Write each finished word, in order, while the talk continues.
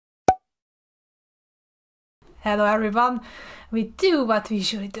Hello everyone, we do what we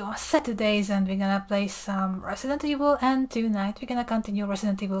usually do on Saturdays and we're gonna play some Resident Evil, and tonight we're gonna continue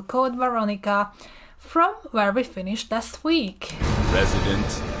Resident Evil Code Veronica from where we finished last week.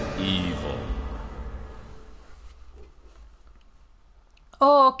 Resident Evil.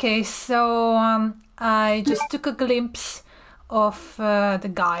 Okay, so I just took a glimpse of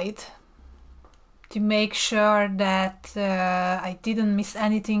the guide to make sure that I didn't miss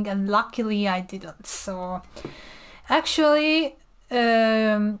anything, and luckily I didn't. So actually,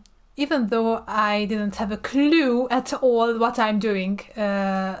 even though I didn't have a clue at all what I'm doing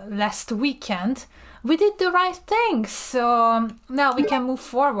last weekend, we did the right thing, so now we can move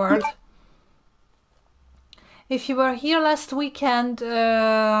forward. If you were here last weekend,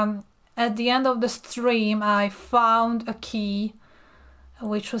 at the end of the stream I found a key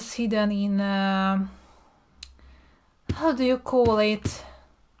which was hidden in, how do you call it?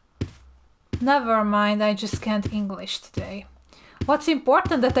 Never mind, I just can't English today. What's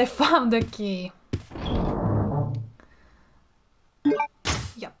important that I found the key.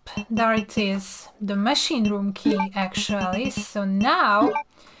 Yep, there it is. The machine room key, actually. So now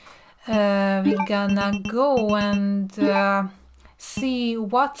we're gonna go and see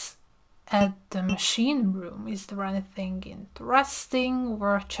what's at the machine room. Is there anything interesting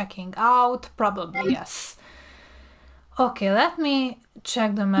worth checking out? Probably yes. Okay, let me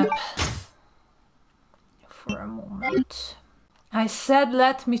check the map for a moment. I said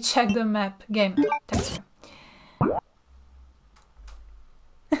let me check the map. Game, thank you.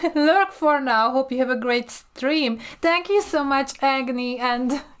 Lurk for now. Hope you have a great stream. Thank you so much, Agni,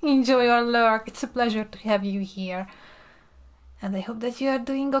 and enjoy your lurk. It's a pleasure to have you here. And I hope that you are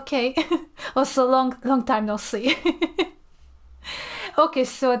doing okay. Also, long time no see. Okay,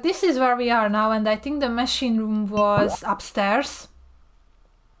 so this is where we are now, and I think the machine room was upstairs.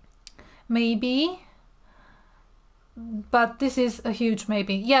 Maybe. But this is a huge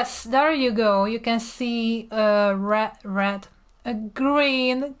maybe. Yes, there you go. You can see a a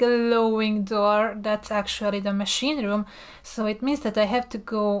green glowing door. That's actually the machine room. So it means that I have to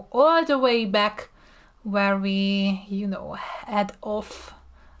go all the way back where we, had off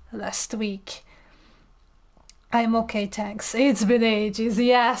last week. I'm okay, thanks. It's been ages.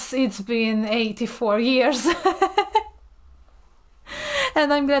 Yes, it's been 84 years.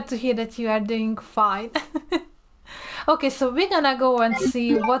 And I'm glad to hear that you are doing fine. Okay, so we're gonna go and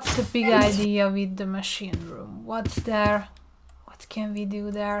see what's the big idea with the machine room. What's there? What can we do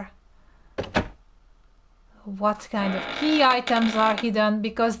there? What kind of key items are hidden?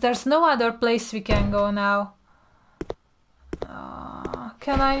 Because there's no other place we can go now.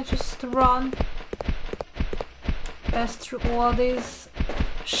 Can I just run pass through all this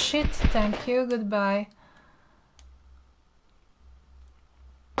shit? Thank you, goodbye.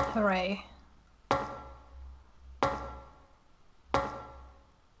 Hooray.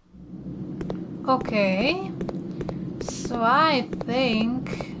 Okay, so I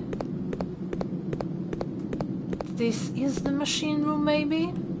think this is the machine room,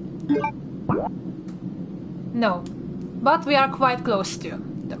 maybe? No, but we are quite close to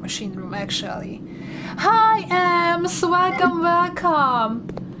the machine room, actually. Hi, Ems! Welcome!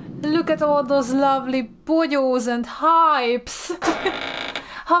 Look at all those lovely boyos and hypes!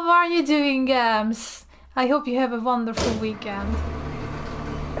 How are you doing, Ems? I hope you have a wonderful weekend.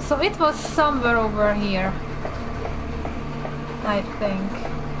 So it was somewhere over here, I think.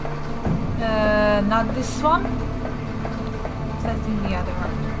 Not this one. I think the other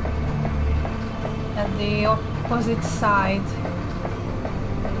one. At the opposite side.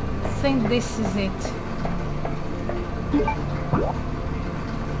 I think this is it.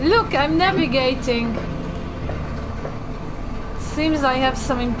 Look, I'm navigating. Seems I have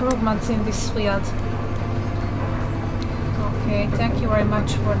some improvements in this field. Okay, thank you very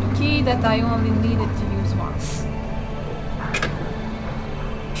much for the key that I only needed to use once.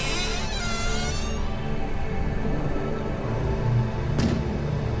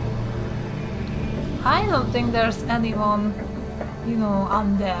 I don't think there's anyone,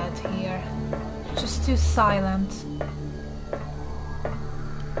 undead here. Just too silent.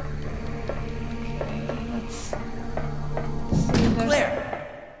 Okay, let's see if there's... Claire!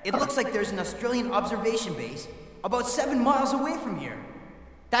 It looks like there's an Australian observation base about 7 miles away from here.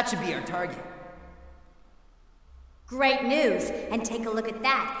 That should be our target. Great news! And take a look at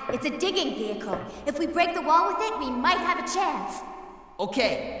that. It's a digging vehicle. If we break the wall with it, we might have a chance.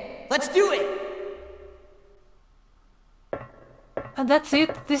 Okay, let's do it! And that's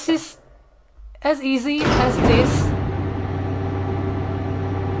it. This is as easy as this.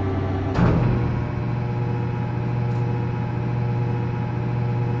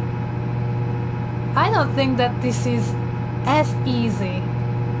 I don't think that this is as easy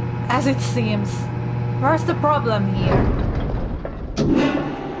as it seems. Where's the problem here?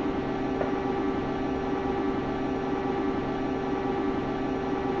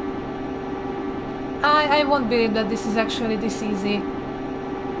 I won't believe that this is actually this easy.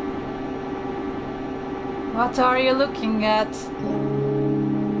 What are you looking at?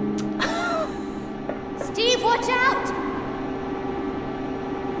 Steve, watch out!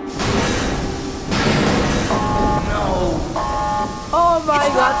 Oh my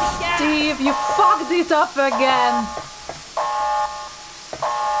god, Steve, you fucked it up again!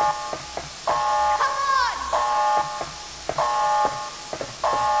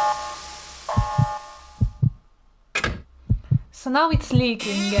 So now it's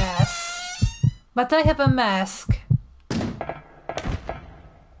leaking gas. But I have a mask.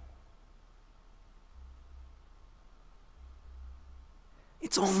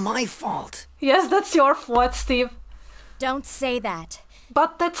 It's all my fault. Yes, that's your fault, Steve. Don't say that.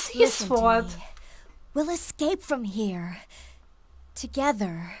 But that's his Listen to fault. me. We'll escape from here.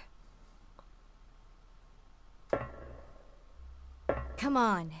 Together. Come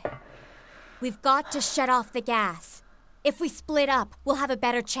on. We've got to shut off the gas. If we split up, we'll have a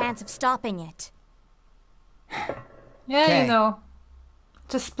better chance of stopping it. Yeah, Okay. you know.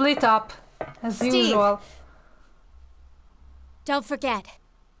 Just split up, as Steve. usual. Don't forget.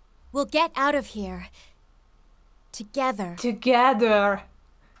 We'll get out of here. Together. Together.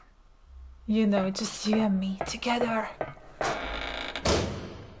 You know, just you and me, together.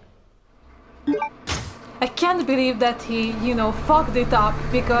 I can't believe that he, you know, fucked it up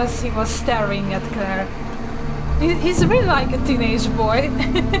because he was staring at Claire. He's really like a teenage boy.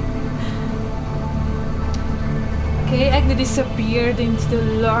 Okay, Agni disappeared into the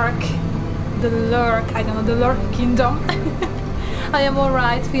lurk, I don't know, the lurk kingdom. I am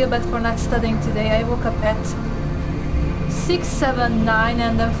alright, feel bad for not studying today. I woke up at 6, 7, 9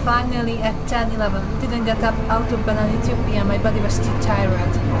 and then finally at 10, 11. Didn't get up out of bed until 2 p.m. My body was too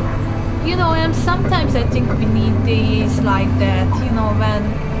tired. You know, and sometimes I think we need days like that, you know, when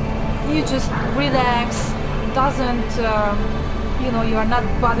you just relax, doesn't, you know, you are not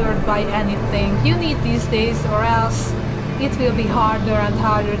bothered by anything. You need these days or else it will be harder and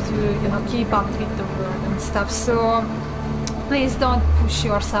harder to, you know, keep up with the work and stuff. So please don't push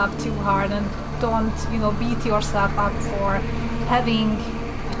yourself too hard and don't, you know, beat yourself up for having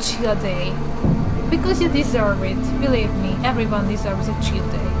a chill day. Because you deserve it, believe me, everyone deserves a chill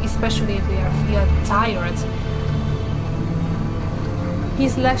day, especially if they feel tired.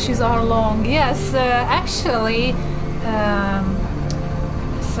 His lashes are long, yes, actually,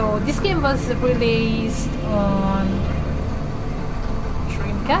 so this game was released on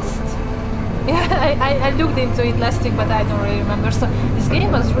Dreamcast? Yeah, I looked into it last week, but I don't really remember. So this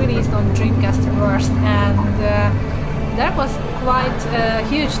game was released on Dreamcast first, and there was quite a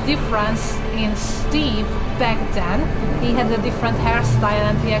huge difference in Steve back then. He had a different hairstyle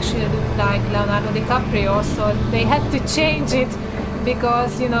and he actually looked like Leonardo DiCaprio, so they had to change it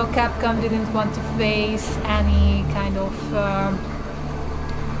because, you know, Capcom didn't want to face any kind of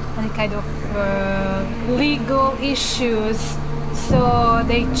legal issues, so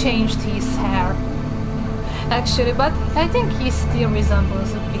they changed his hair actually. But I think he still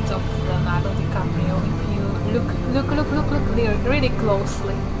resembles a bit of Leonardo DiCaprio if you look really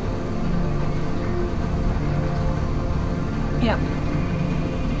closely. Yeah.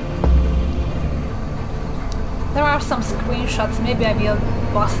 There are some screenshots, maybe I will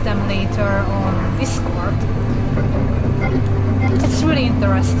post them later on Discord. It's really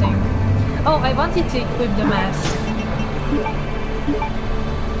interesting. Oh, I wanted to equip the mask.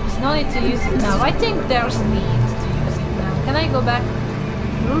 There's no need to use it now. I think there's need to use it now. Can I go back?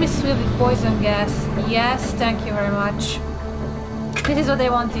 The room is filled with poison gas. Yes, thank you very much. This is what I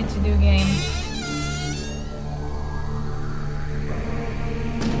wanted to do, game.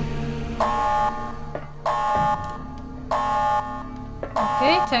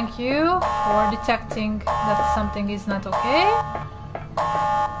 Okay, thank you for detecting that something is not okay.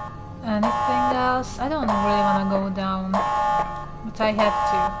 Anything else? I don't really want to go down, but I have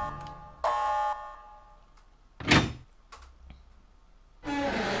to.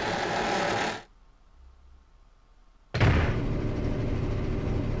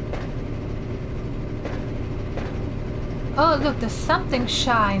 Oh, look, there's something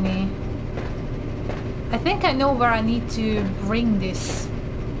shiny. I think I know where I need to bring this.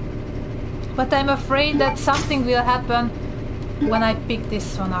 But I'm afraid that something will happen when I pick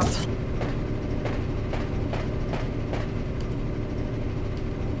this one up.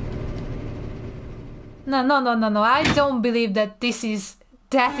 No. I don't believe that this is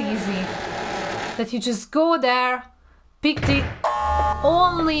that easy. that you just go there, pick the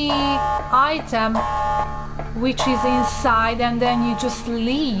only item which is inside, and then you just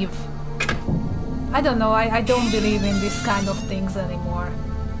leave. I don't know, I don't believe in this kind of things anymore.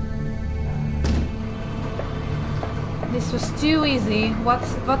 This was too easy.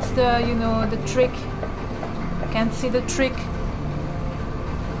 What's the, you know, the trick? Can't see the trick.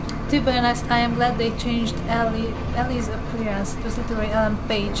 To be honest, I am glad they changed Ellie's appearance. It was literally Ellen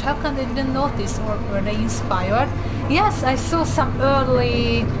Page. How can they didn't notice, or were they inspired? Yes, I saw some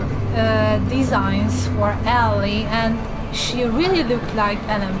early designs for Ellie, and she really looked like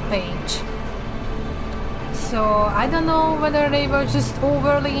Ellen Page. So I don't know whether they were just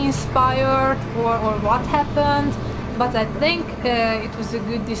overly inspired or what happened, but I think it was a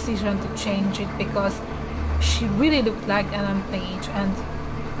good decision to change it, because she really looked like Ellen Page, and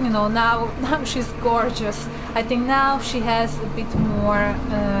you know, now she's gorgeous. I think now she has a bit more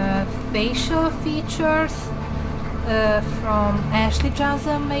facial features from Ashley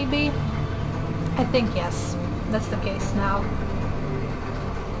Johnson, maybe. I think yes, that's the case now.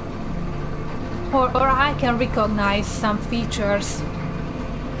 Or I can recognize some features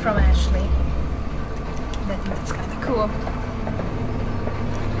from Ashley. I think that's kind of cool.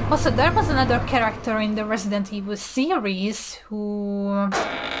 Also, there was another character in the Resident Evil series who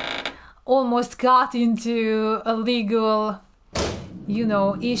almost got into a legal, you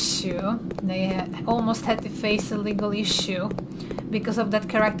know, issue. They almost had to face a legal issue because of that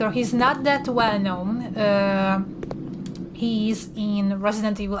character. He's not that well known. He's in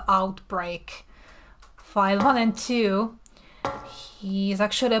Resident Evil Outbreak, File 1 and 2. He's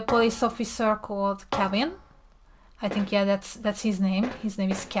actually a police officer called Kevin. I think, yeah, that's his name. His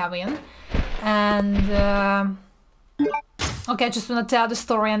name is Kevin. And okay, I just want to tell the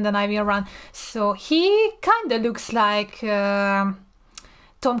story and then I will run. So he kind of looks like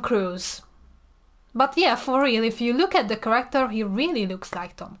Tom Cruise. But yeah, for real, if you look at the character, he really looks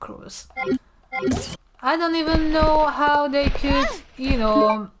like Tom Cruise. I don't even know how they could, you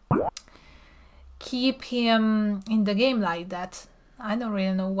know, keep him in the game like that. I don't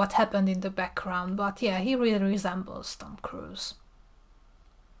really know what happened in the background, but yeah, he really resembles Tom Cruise.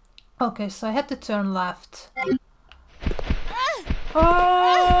 Okay, so I had to turn left.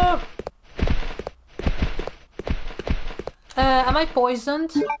 Am I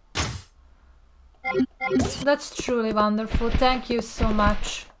poisoned? That's truly wonderful. Thank you so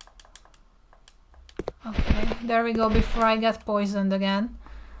much. Okay, there we go, before I get poisoned again.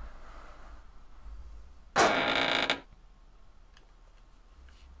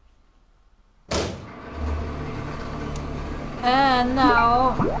 And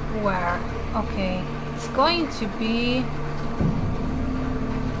now, where? Okay, it's going to be...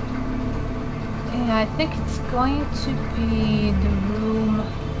 Yeah, I think it's going to be the room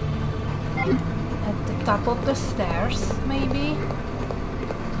at the top of the stairs, maybe?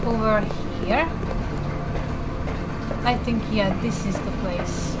 Over here? I think, yeah, this is the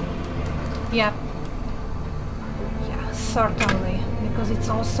place. Yep. Yeah, certainly, because it's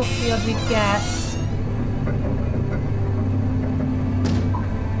also filled with gas.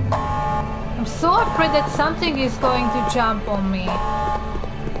 I'm so afraid that something is going to jump on me.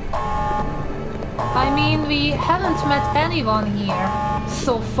 I mean, we haven't met anyone here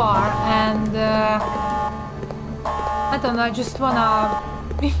so far, and I don't know, I just wanna,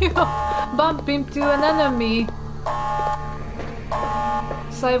 you know, bump into an enemy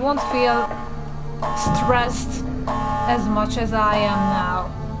so I won't feel stressed as much as I am now.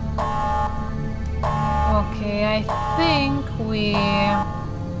 Okay, I think we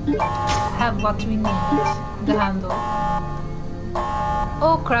have what we need. The handle.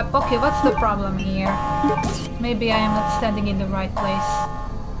 Oh crap, okay, what's the problem here? Maybe I am not standing in the right place.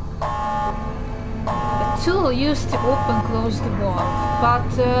 A tool used to close the valve,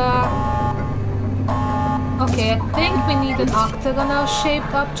 but okay, I think we need an octagonal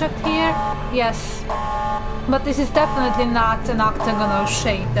shaped object here. Yes, but this is definitely not an octagonal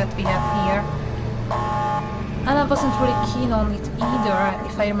shape that we have here. And I wasn't really keen on it either,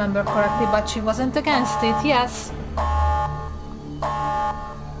 if I remember correctly, but she wasn't against it, yes.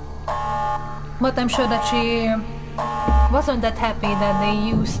 But I'm sure that she wasn't that happy that they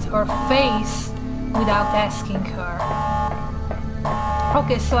used her face without asking her.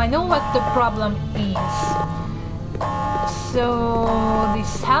 Okay, so I know what the problem is. So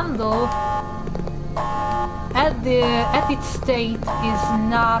this handle at its state is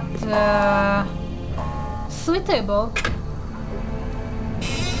not suitable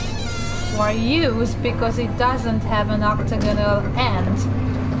for use because it doesn't have an octagonal end.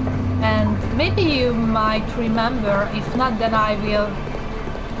 And maybe you might remember, if not then I will,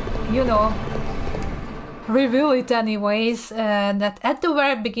 you know, reveal it anyways, that at the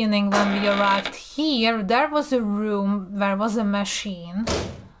very beginning when we arrived here, there was a room where was a machine.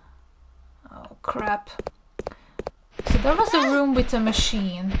 Oh crap. So there was a room with a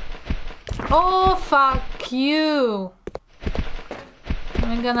machine. Oh fuck you!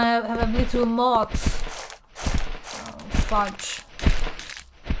 I'm gonna have a little mods. Oh fudge.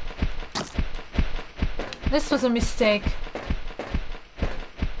 This was a mistake.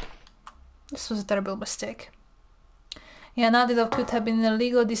 This was a terrible mistake. Yeah, Nadidov could have been in a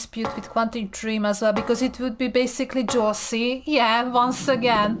legal dispute with Quantum Dream as well, because it would be basically Josie. Yeah, once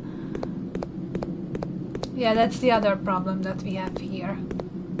again. Yeah, that's the other problem that we have here.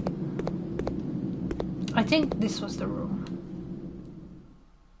 I think this was the room.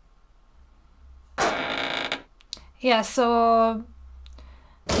 Yeah, so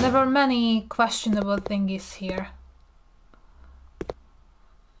there were many questionable things here.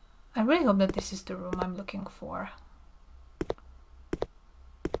 I really hope that this is the room I'm looking for.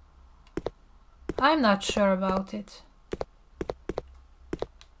 I'm not sure about it.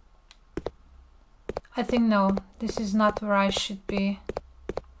 I think no, this is not where I should be.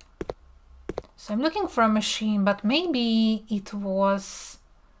 So I'm looking for a machine, but maybe it was...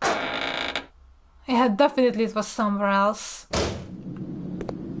 Yeah, definitely it was somewhere else.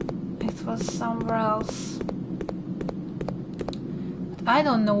 It was somewhere else. But I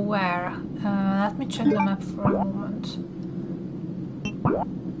don't know where. Let me check the map for a moment.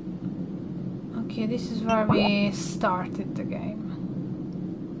 Okay, this is where we started the game.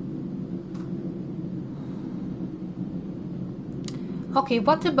 Okay,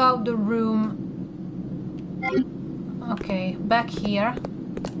 what about the room? Okay, back here.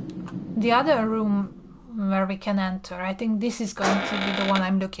 The other room where we can enter. I think this is going to be the one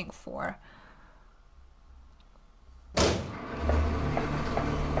I'm looking for.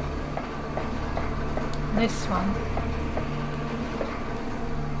 This one.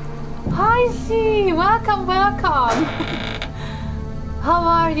 Hi Z! Welcome, welcome! How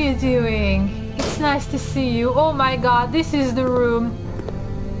are you doing? It's nice to see you. Oh my god, this is the room.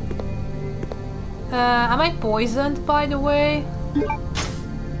 Am I poisoned, by the way?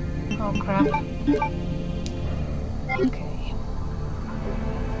 Oh crap. Okay.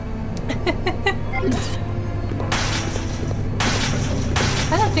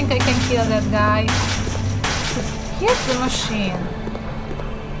 I don't think I can kill that guy. Here's the machine.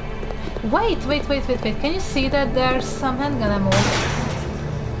 Wait. Can you see that there's some handgun ammo?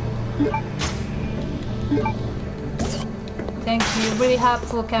 Thank you. Really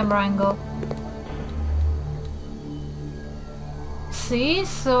helpful camera angle. See,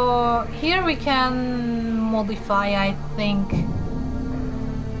 so here we can modify, I think,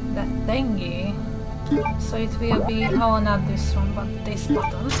 that thingy. So it will be, oh, not this one, but this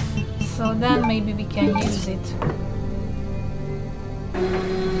button. So then maybe we can use it.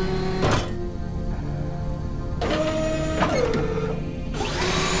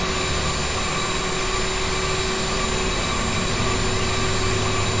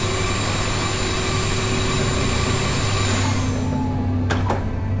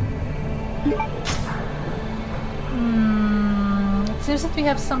 Seems that we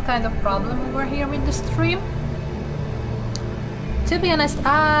have some kind of problem over here with the stream. To be honest,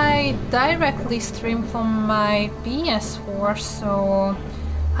 I directly stream from my PS4, so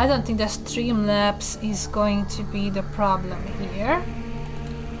I don't think the Streamlabs is going to be the problem here.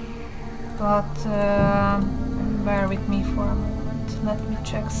 But bear with me for a moment. Let me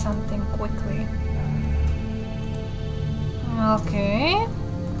check something quickly. Okay.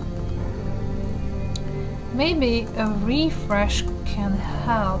 Maybe a refresh can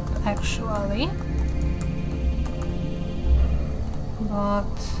help, actually. But...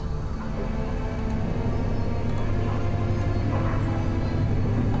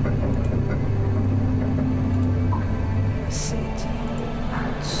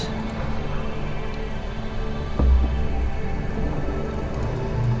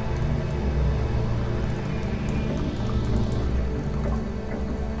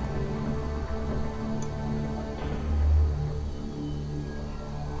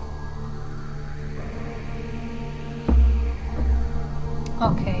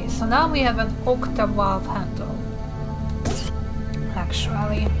 Okay, so now we have an octa-valve handle,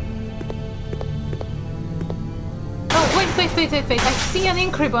 actually. Oh, wait, I see an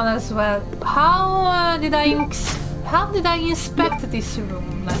ink ribbon as well. How did I inspect this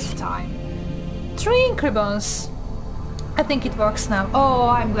room last time? 3 ink ribbons. I think it works now. Oh,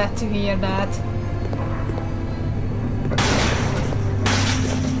 I'm glad to hear that.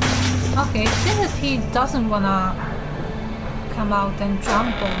 Okay, it seems that he doesn't wanna come out and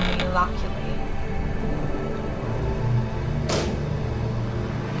jump on me, luckily.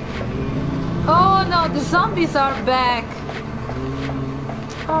 Oh no, the zombies are back.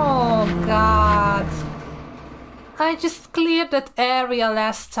 Oh god. I just cleared that area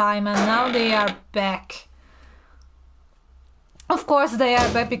last time and now they are back. Of course they are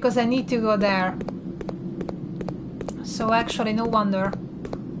back because I need to go there. So actually no wonder.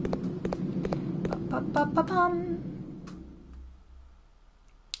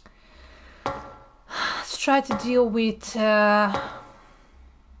 Let's try to deal with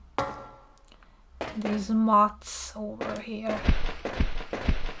these moths over here.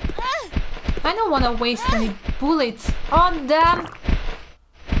 I don't want to waste any bullets on them.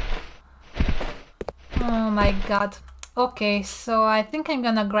 Oh my god. Okay, so I think I'm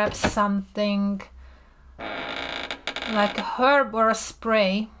gonna grab something like a herb or a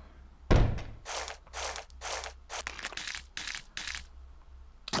spray.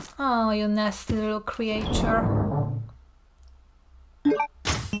 Oh, you nasty little creature.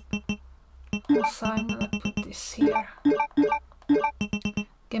 Also, I'm gonna put this here.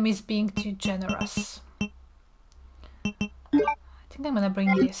 Game is being too generous. I think I'm gonna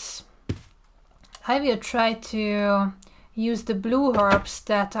bring this. I will try to use the blue herbs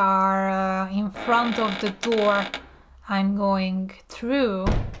that are in front of the door I'm going through.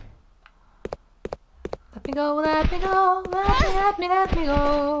 Let me go, let me go, let me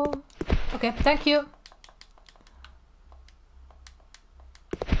go. Okay, thank you.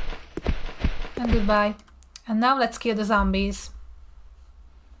 And goodbye. And now let's kill the zombies.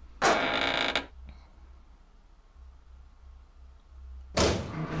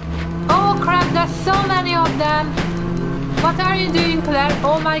 Oh crap, there's so many of them. What are you doing, Claire?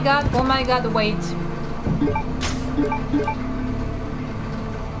 Oh my god, wait.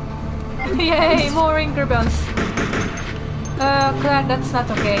 Yay, more ink ribbons. Claire, that's not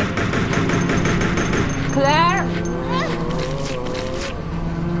okay. Claire?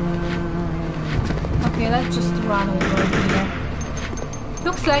 Okay, let's just run over here.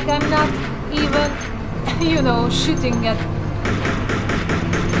 Looks like I'm not even, you know, shooting at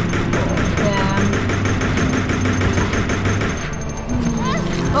them.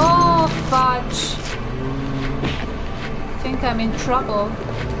 Oh, fudge. I think I'm in trouble.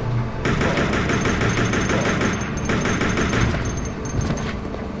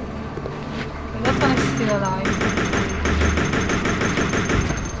 Okay, that one is still alive.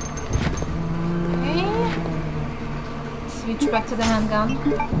 Switch back to the handgun.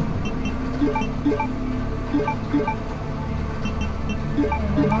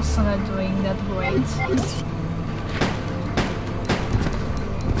 And I'm also not doing that great.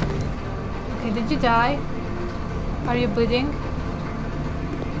 Okay, did you die? Are you bleeding?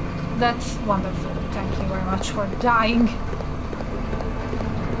 That's wonderful. Thank you very much for dying.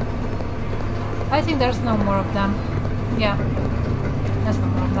 I think there's no more of them. Yeah, there's no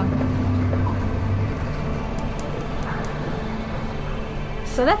more of them.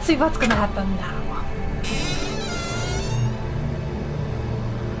 So let's see what's gonna happen now.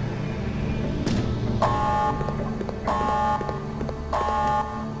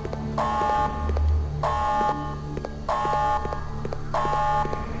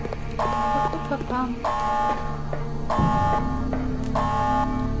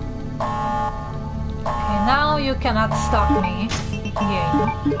 Okay, now you cannot stop me, game,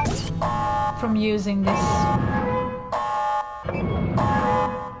 from using this.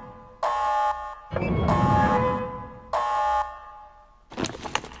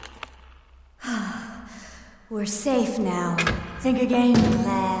 We're safe now. Think again,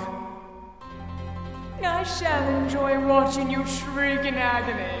 Claire. I shall enjoy watching you shriek in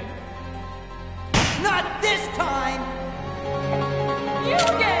agony. Not this time! You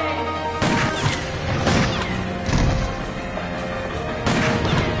game!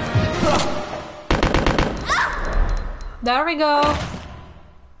 There we go.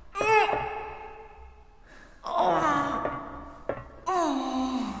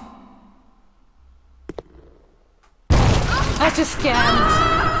 I just can't.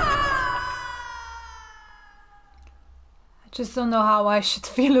 I just don't know how I should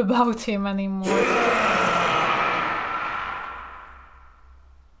feel about him anymore.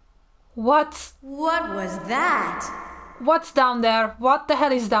 What? What was that? What's down there? What the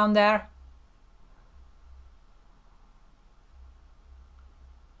hell is down there?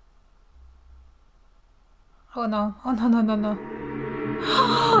 Oh no. Oh no, no, no, no.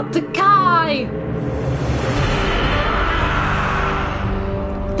 The guy!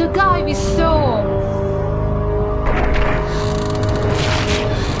 The guy we saw!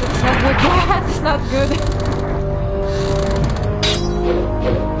 That's not good. That's not good.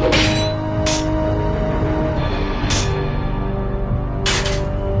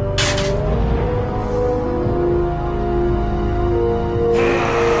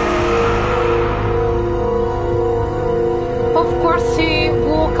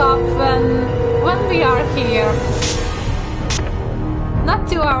 we are here. Not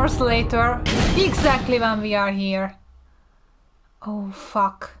 2 hours later, exactly when we are here. Oh,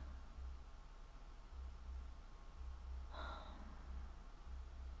 fuck.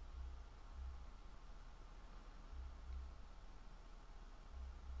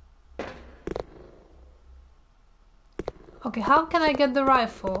 Okay, how can I get the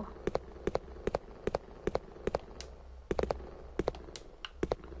rifle?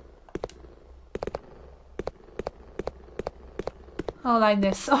 Oh, like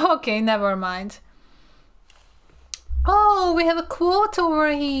this. Okay, never mind. Oh, we have a quote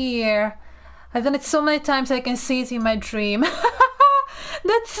over here. I've done it so many times I can see it in my dream.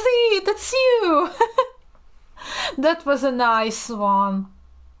 That's it, that's you. That was a nice one.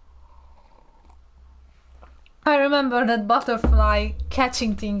 I remember that butterfly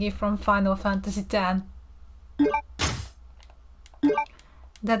catching thingy from Final Fantasy X.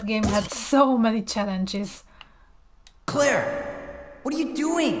 That game had so many challenges. Claire, what are you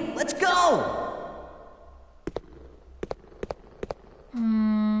doing? Let's go!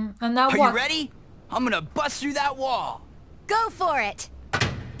 And now Are what? you ready? I'm gonna bust through that wall. Go for it!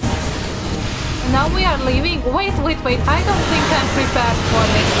 And now we are leaving? Wait. I don't think I'm prepared for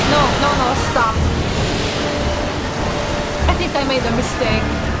this. No, stop. I think I made a mistake.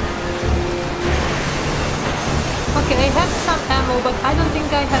 Okay, I have some ammo, but I don't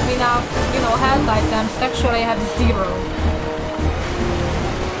think I have enough, health items. Actually, I have 0.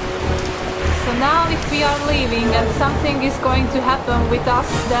 So now if we are leaving and something is going to happen with us,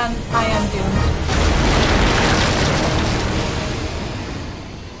 then I am doomed.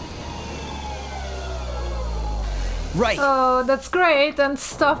 Right. Oh, that's great and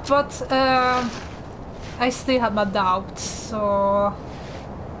stuff, but I still have my doubts, so...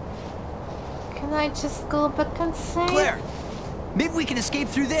 Can I just go back and save? Claire, maybe we can escape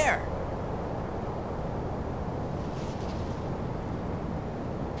through there.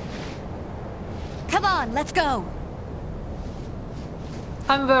 Come on, let's go!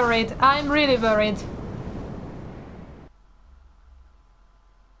 I'm worried. I'm really worried.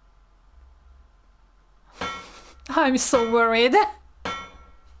 I'm so worried.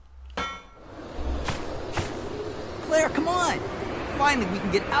 Claire, come on! Finally, we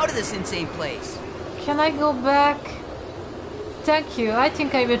can get out of this insane place. Can I go back? Thank you. I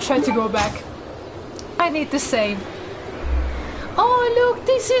think I will try to go back. I need to save. Oh, look,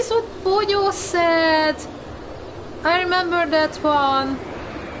 this is what Pollo said. I remember that one.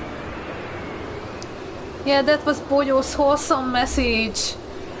 Yeah, that was Pollo's wholesome message.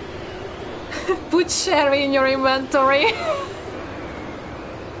 Put sherry in your inventory.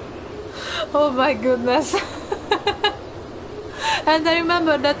 Oh my goodness. And I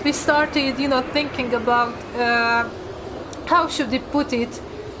remember that we started, thinking about how should we put it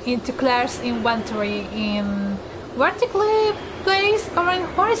into Claire's inventory, in vertically placed or in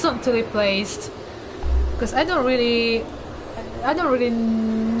horizontally placed. Because I didn't really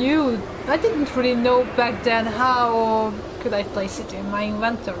know back then how could I place it in my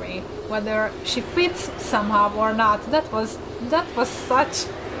inventory, whether she fits somehow or not. That was such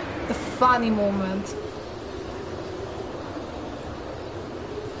a funny moment.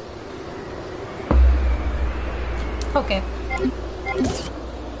 Okay,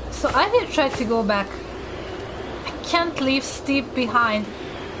 so I will try to go back. I can't leave Steve behind.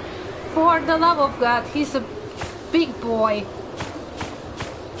 For the love of God, he's a big boy.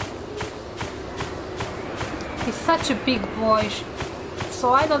 He's such a big boy,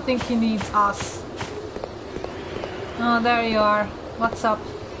 so I don't think he needs us. Oh, there you are. What's up?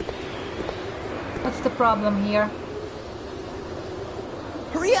 What's the problem here?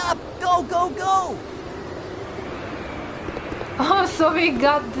 Hurry up! Go, go, go! Oh, so we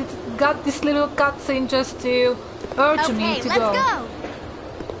got this little cutscene just to urge me to go. Okay, let's go!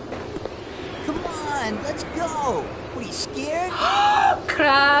 Come on, let's go! What, are you scared?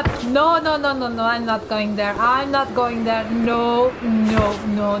 Crap! No, I'm not going there. I'm not going there. No.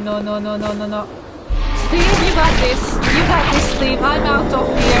 Steve, you got this. You got this, Steve. I'm out of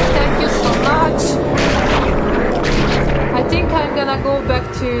here. Thank you so much. I think I'm gonna go back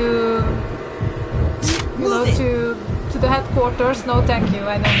to... to the headquarters. No, thank you.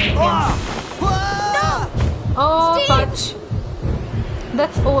 I don't need him. No! Oh, Steve! fudge.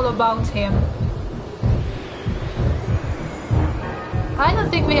 That's all about him. I don't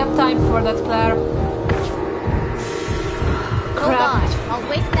think we have time for that, Claire. Hold Crap. on, I'll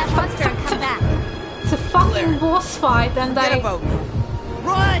wait for that monster and come back. It's a fucking Claire, boss fight and Forget about me.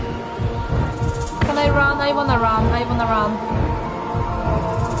 Run! Can I run? I wanna run.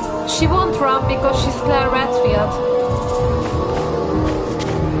 She won't run because she's Claire Redfield.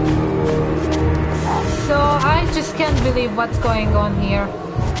 can't believe what's going on here. I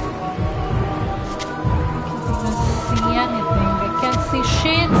can't even see anything. I can't see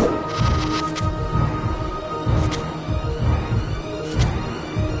shit.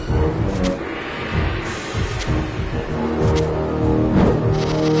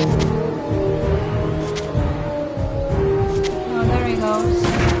 Oh, there he goes.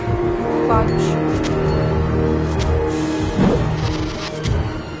 Fudge.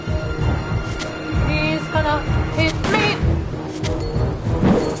 He's gonna hit me!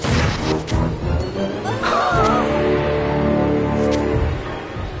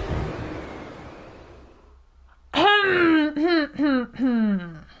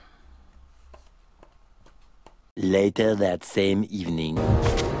 Later that same evening.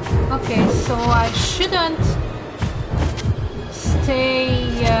 Okay, so I shouldn't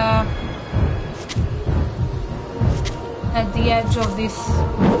stay at the edge of this,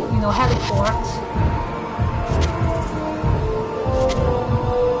 heliport.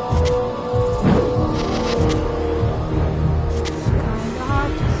 It's kinda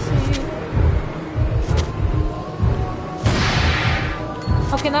hard to see.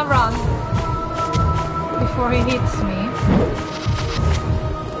 Okay, now run before he hits me.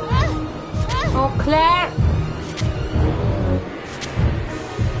 Oh, Claire!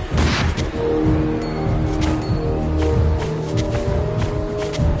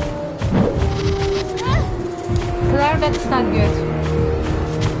 Claire, that's not good.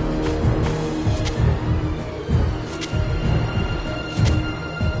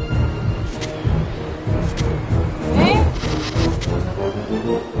 Okay.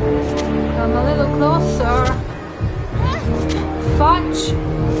 Come a little closer. Fudge!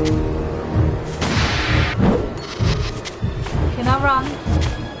 Can I run?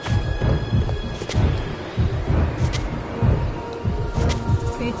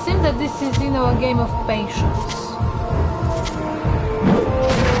 Okay, it seems that this is, a game of patience.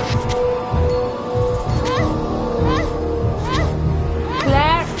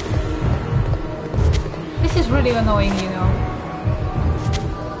 Claire! This is really annoying,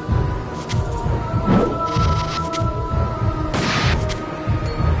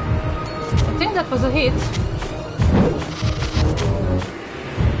 I think that was a hit.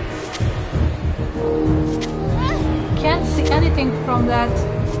 Can't see anything from that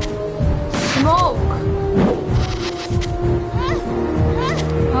smoke.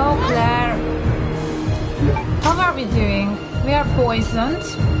 Oh, Claire. How are we doing? We are poisoned.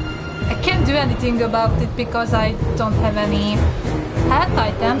 I can't do anything about it because I don't have any health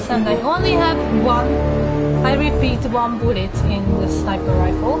items and I only have one, I repeat, one bullet in the sniper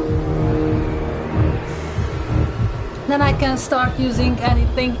rifle. Then I can start using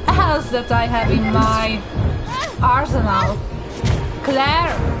anything else that I have in my arsenal.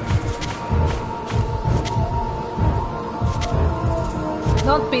 Claire!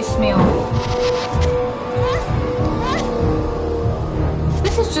 Don't piss me off.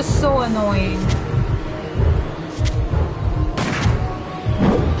 This is just so annoying.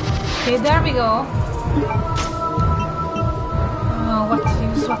 Okay, there we go. Oh, what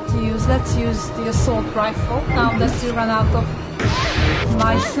to use? Let's use the assault rifle. Now that we run out of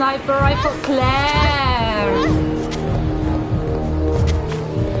my sniper rifle. Claire!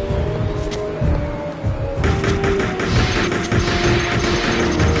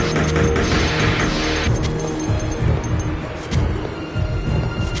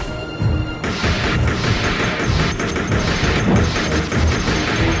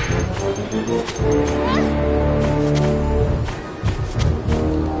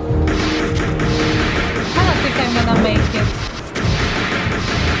 I don't think I'm gonna make it.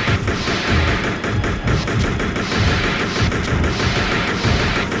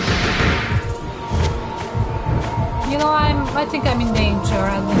 I think I'm in danger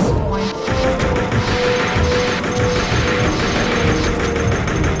at this point.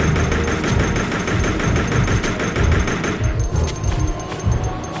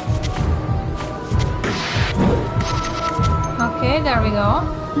 Okay, there we go.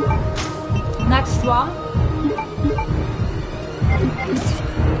 Next one.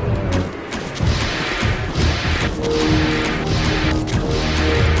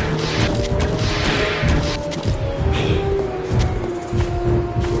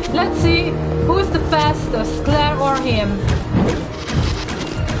 Let's see who is the fastest, Claire or him.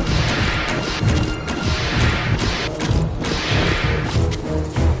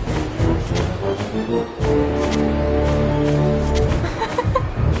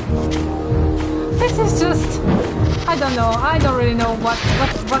 This is just, I don't know. I don't really know what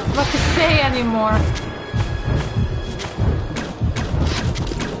to say anymore.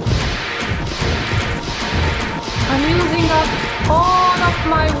 I'm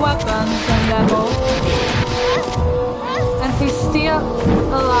my weapons and ammo. And he's still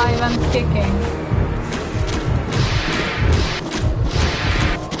alive and kicking.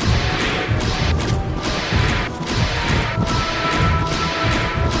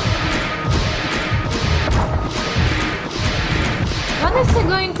 When is he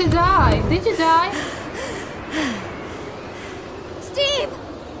going to die? Did you die? Steve!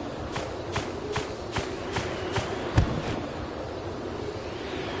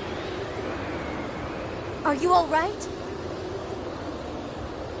 Are you all right?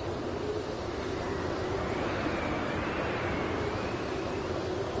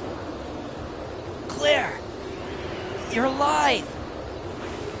 Claire! You're alive!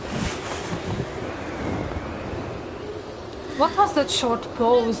 What was that short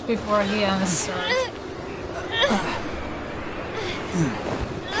pause before he answered?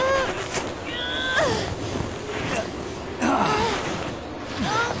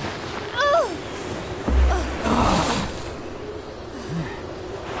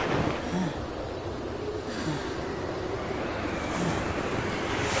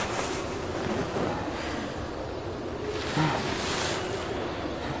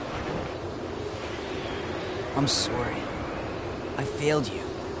 I'm sorry. I failed you.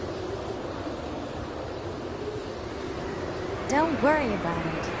 Don't worry about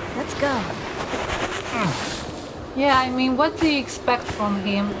it. Let's go. Yeah, I mean, what do you expect from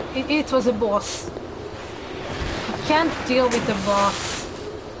him? It was a boss. You can't deal with a boss.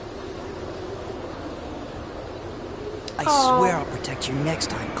 I swear I'll protect you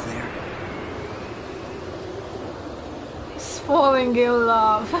next time, Claire. He's falling in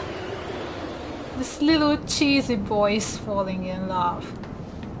love. This little cheesy boy is falling in love.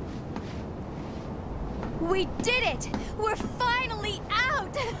 We did it! We're finally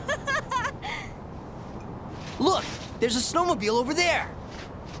out! Look! There's a snowmobile over there!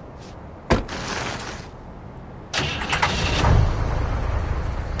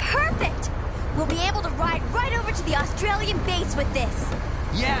 Perfect! We'll be able to ride right over to the Australian base with this.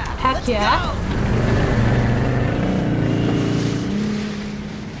 Yeah! Heck let's yeah. go!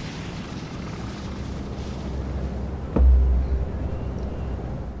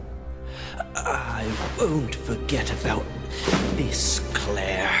 I won't forget about this,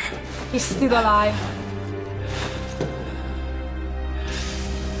 Claire. He's still alive.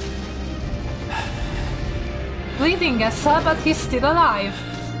 Bleeding as hell, but he's still alive.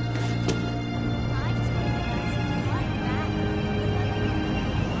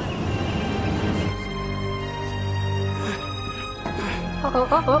 Oh.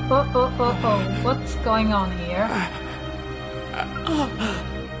 What's going on here?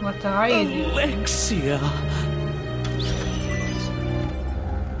 What are you doing? Alexia.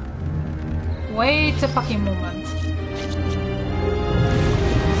 Wait a fucking moment.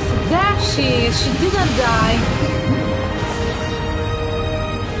 There she is. She didn't die.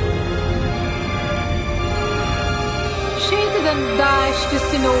 She didn't die. She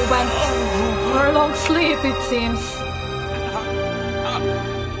just, went for a long sleep, it seems.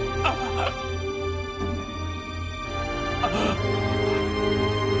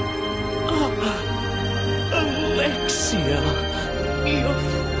 Alexia, you're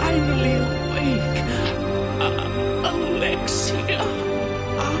finally awake. Alexia.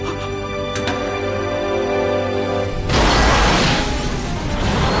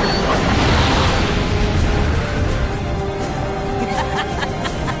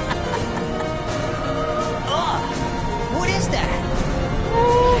 What is that?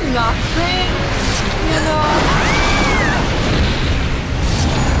 Nothing,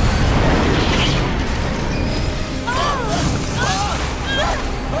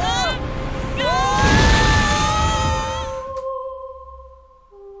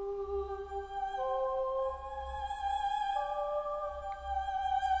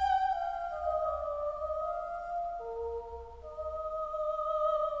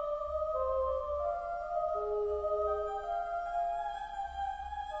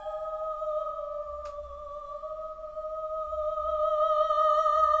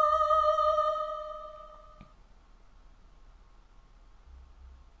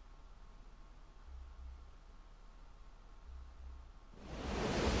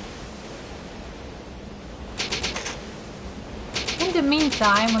 In the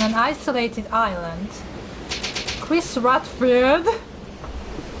meantime, on an isolated island, Chris Redfield,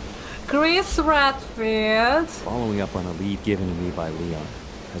 following up on a lead given to me by Leon,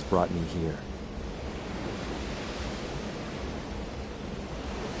 has brought me here.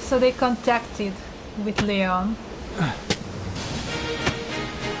 So they contacted with Leon.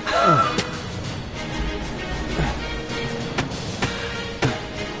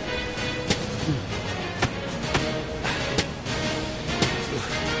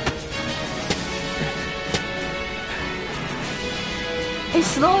 He's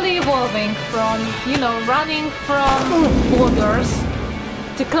slowly evolving from, you know, running from boulders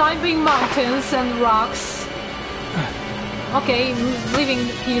to climbing mountains and rocks. Okay, leaving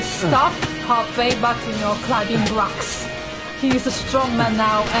his stuff halfway, but, you know, climbing rocks. He's a strong man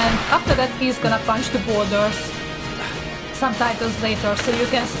now, and after that he's gonna punch the boulders. Subtitles later, so you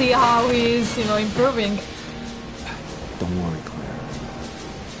can see how he's, you know, improving. Don't worry, Claire.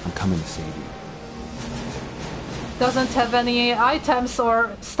 I'm coming to save you. Doesn't have any items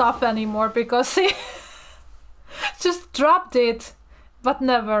or stuff anymore because he just dropped it. But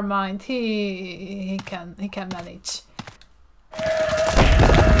never mind, he can manage.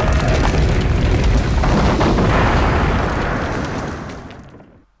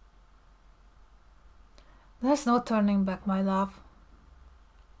 There's no turning back, my love.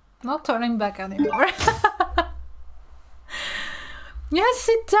 No turning back anymore. Yes,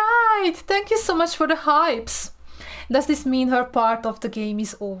 it died! Thank you so much for the hypes. Does this mean her part of the game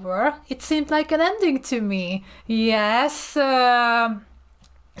is over? It seemed like an ending to me. Yes.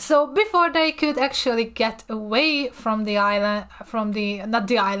 So before they could actually get away from the island, not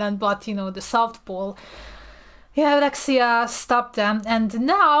the island, but, you know, the South Pole, yeah, Alexia stopped them, and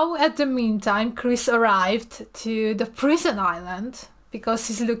now, at the meantime, Chris arrived to the prison island because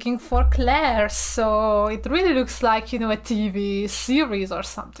he's looking for Claire, so it really looks like, you know, a TV series or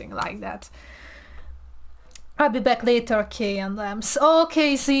something like that. I'll be back later, Kay and Lambs. Oh,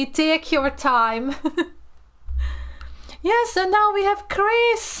 Casey, take your time. Yes, and now we have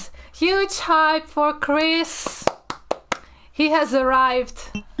Chris. Huge hype for Chris. He has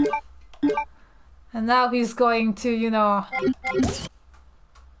arrived. And now he's going to, you know,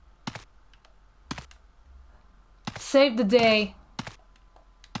 save the day.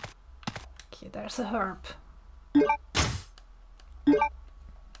 Okay, there's a herb.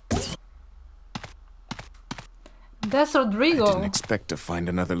 That's Rodrigo. I didn't expect to find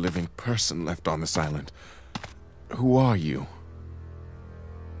another living person left on this island. Who are you?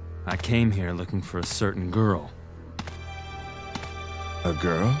 I came here looking for a certain girl. A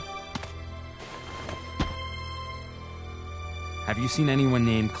girl? Have you seen anyone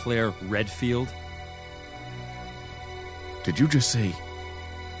named Claire Redfield? Did you just say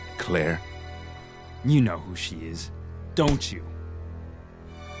Claire? You know who she is, don't you?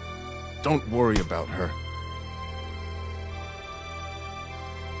 Don't worry about her.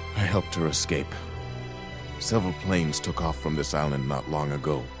 I helped her escape. Several planes took off from this island not long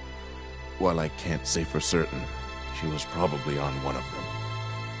ago. While I can't say for certain, she was probably on one of them.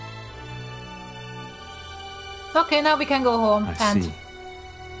 Okay, now we can go home. I see.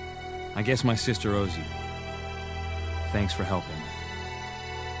 I guess my sister owes you. Thanks for helping.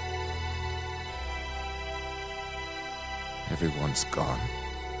 Everyone's gone.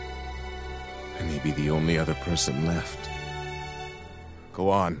 I may be the only other person left. Go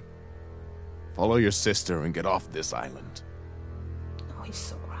on. Follow your sister and get off this island. Oh, he's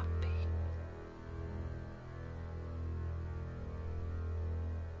so grumpy.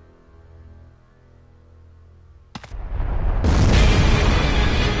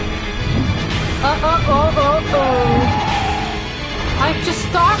 I've just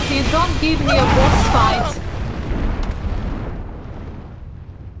started, don't give me a boss fight.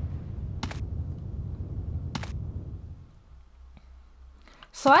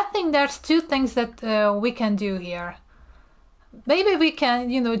 So I think there's two things that we can do here. Maybe we can,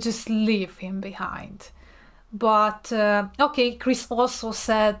 you know, just leave him behind. But, okay, Chris also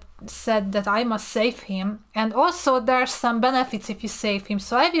said that I must save him. And also there's some benefits if you save him.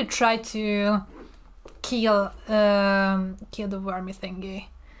 So I will try to kill the wormy thingy.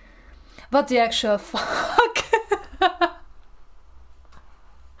 What the actual fuck?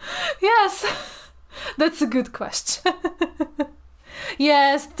 Yes, that's a good question.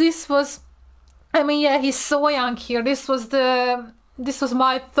 Yes, this was, I mean, yeah, he's so young here. This was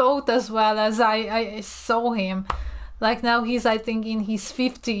my thought as well as I saw him. Like now he's, I think, in his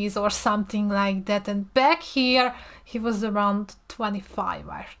 50s or something like that. And back here, he was around 25,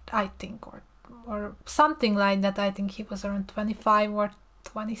 I think, or something like that. I think he was around 25 or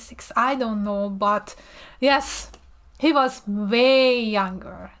 26. I don't know, but yes, he was way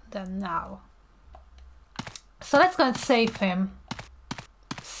younger than now. So let's go and save him.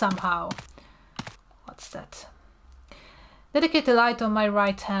 Somehow. What's that? Dedicate a light on my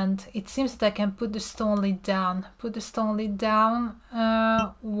right hand. It seems that I can put the stone lid down. Put the stone lid down.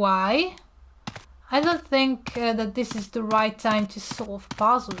 Why? I don't think that this is the right time to solve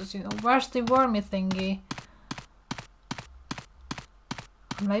puzzles, you know. Where's the wormy thingy?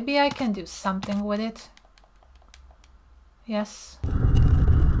 Maybe I can do something with it. Yes.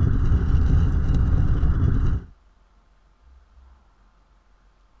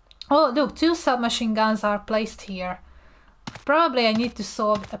 Oh, look, 2 submachine guns are placed here. Probably I need to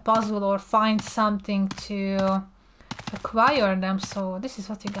solve a puzzle or find something to acquire them, so this is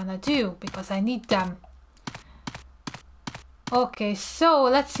what we're gonna do, because I need them. Okay, so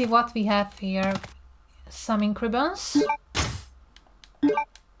let's see what we have here. Some ink ribbons.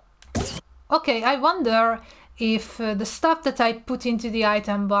 Okay, I wonder if the stuff that I put into the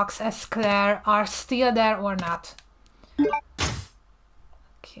item box as Claire are still there or not.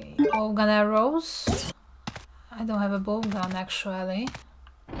 Okay, bow gun arrows. I don't have a bow gun actually.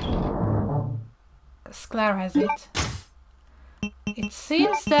 Because Claire has it. It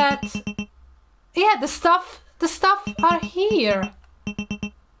seems that... yeah, the stuff are here.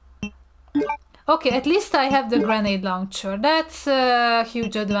 Okay, at least I have the grenade launcher. That's a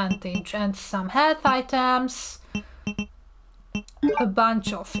huge advantage. And some health items. A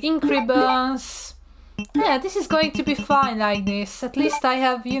bunch of ink ribbons. Yeah, this is going to be fine like this. At least I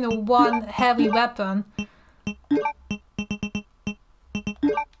have, you know, one heavy weapon.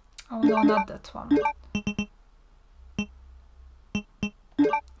 Oh no, not that one.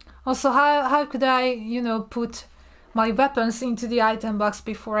 Also, how could I, you know, put my weapons into the item box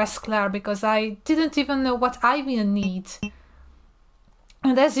before as Claire, because I didn't even know what I will need.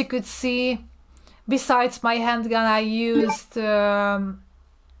 And as you could see, besides my handgun, I used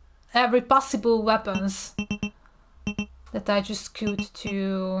every possible weapons that I just could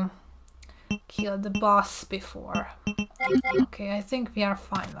to kill the boss before. Okay, I think we are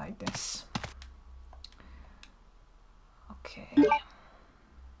fine like this. Okay.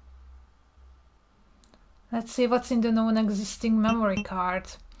 Let's see what's in the non-existing memory card.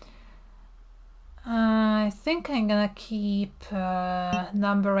 I think I'm gonna keep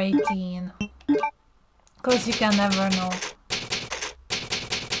number 18. Because you can never know.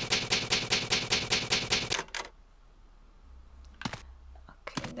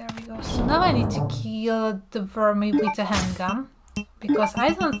 Okay, there we go. So now I need to kill the vermin with a handgun. Because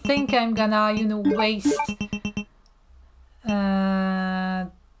I don't think I'm gonna, you know, waste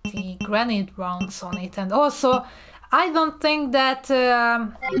the grenade rounds on it. And also, I don't think that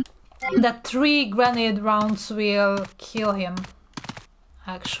that 3 grenade rounds will kill him,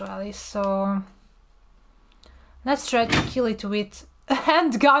 actually. So let's try to kill it with a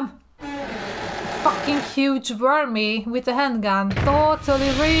handgun. Fucking huge wormy with a handgun.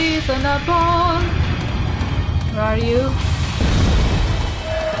 Totally reasonable. Where are you?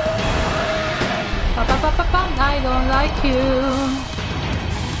 I don't like you.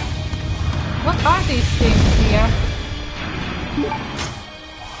 What are these things here?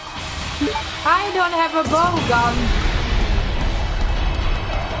 I don't have a bow gun.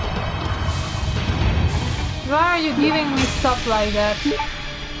 Why are you giving me stuff like that?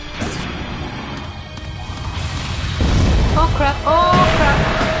 Oh crap, oh crap.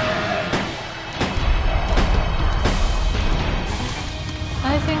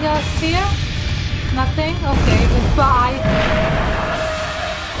 Anything else here? Nothing? Okay, goodbye.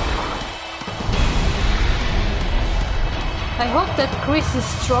 I hope that Chris is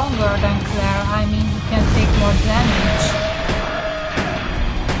stronger than Claire. I mean, he can take more damage.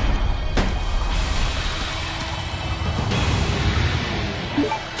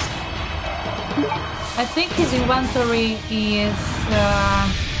 I think his inventory is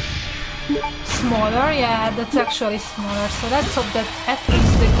smaller. Yeah, that's actually smaller. So let's hope that at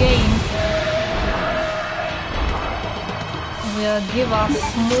least the game will give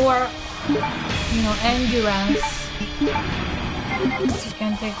us more, you know, endurance. You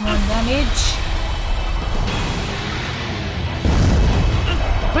can take more damage.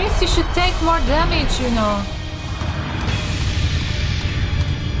 Chris, you should take more damage, you know.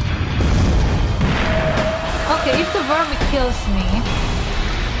 Okay, if the vermin kills me,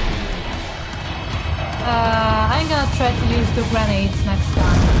 I'm gonna try to use the grenades next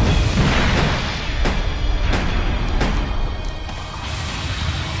time.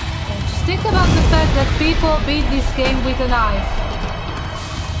 Think about the fact that people beat this game with a knife.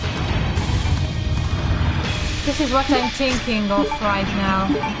 This is what I'm thinking of right now.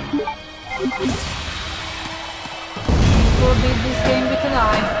 People beat this game with a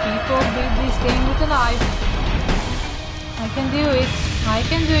knife. People beat this game with a knife. I can do it. I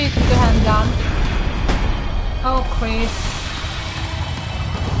can do it with a handgun. Oh, Chris.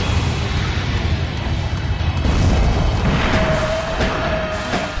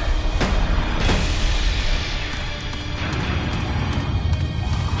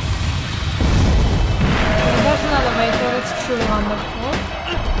 It's truly wonderful.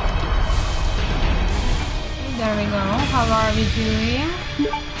 There we go. How are we doing?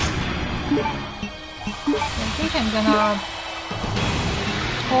 I think I'm gonna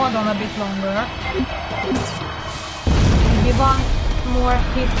hold on a bit longer. Maybe one more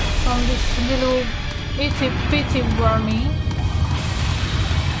hit from this little itty bitty wormy.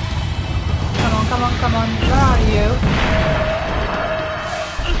 Come on, come on, come on. Where are you?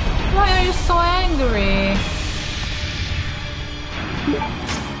 Why are you so angry?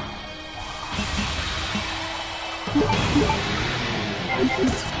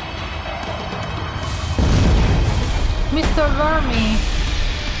 Mr. Wormy,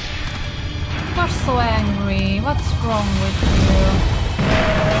 you're so angry. What's wrong with you?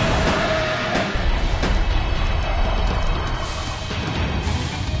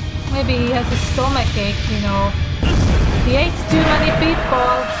 Maybe he has a stomachache, you know. He ate too many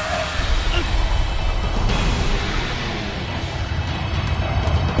people.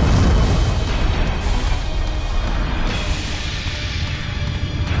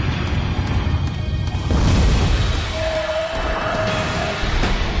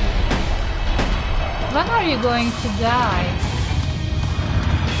 When are you going to die?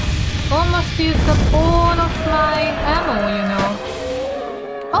 Almost used up all of my ammo, you know.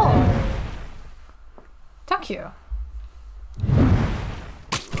 Oh! Thank you.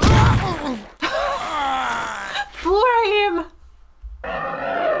 Poor him!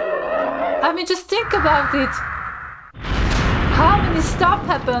 I mean, just think about it. How many stuff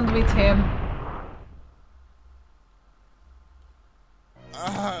happened with him?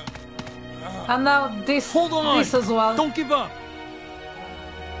 And now this, Hold on! this as well. Don't give up!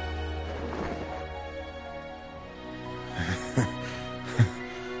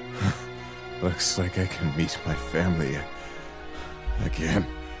 Looks like I can meet my family again.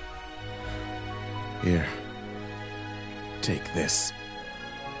 Here. Take this.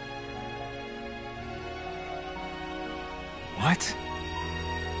 What?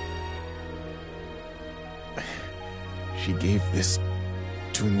 She gave this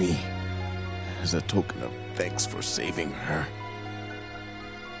to me as a token of thanks for saving her.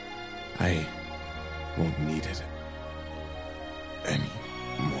 I won't need it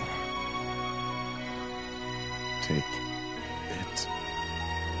anymore. Take it.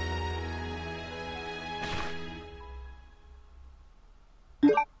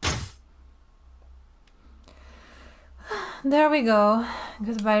 There we go.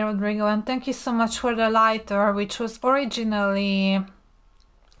 Goodbye, Rodrigo, and thank you so much for the lighter, which was originally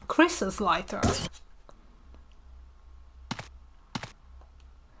Chris's lighter.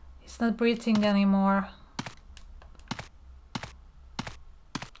 He's not breathing anymore.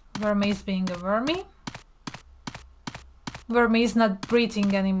 Wormy's being a wormy. Wormy is not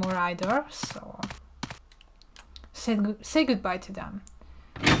breathing anymore either, so say goodbye to them.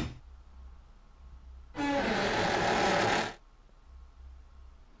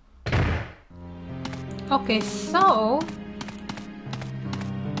 Okay, so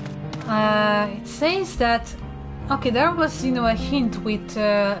it says that there was, you know, a hint with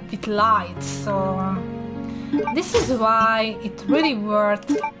lights, so this is why it's really worth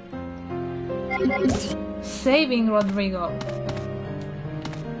saving Rodrigo.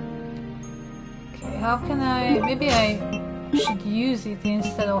 Okay, how can I? Maybe I should use it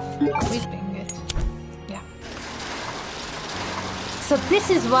instead of equipping it. Yeah. So this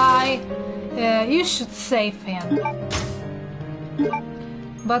is why you should save him.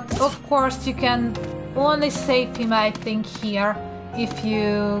 But of course you can only save him, I think, here if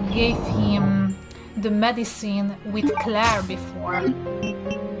you gave him the medicine with Claire before.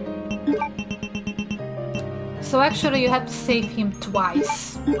 So actually you have to save him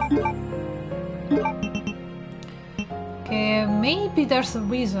twice. Okay, maybe there's a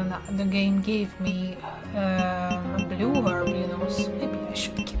reason the game gave me a blue herb, you know, so maybe I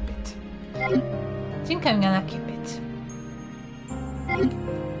should keep it. I think I'm gonna keep it.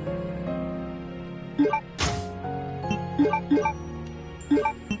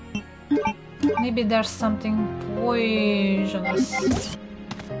 Maybe there's something poisonous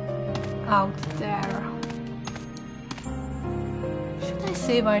out there. Should I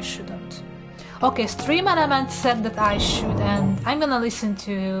save? I shouldn't. Okay, Stream Elements said that I should, and I'm gonna listen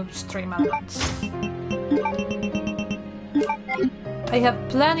to Stream Elements. I have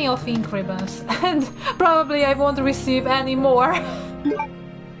plenty of ink ribbons, and probably I won't receive any more.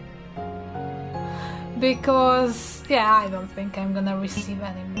 Because, yeah, I don't think I'm gonna receive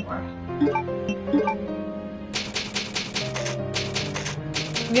any more.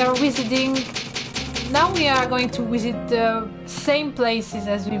 We are visiting... Now we are going to visit the same places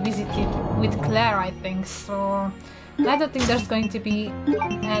as we visited with Claire, I think, so... I don't think there's going to be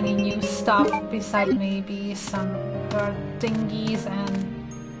any new stuff besides maybe some bird thingies and,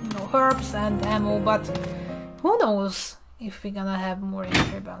 you know, herbs and ammo, but who knows? if we're gonna have more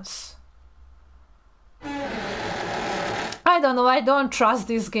ink ribbons. I don't know, I don't trust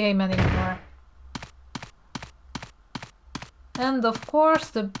this game anymore. And of course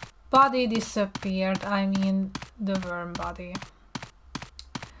the body disappeared, I mean the worm body.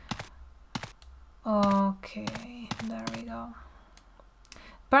 Okay, there we go.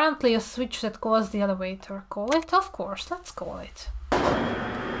 Apparently a switch that calls the elevator. Call it? Of course, let's call it.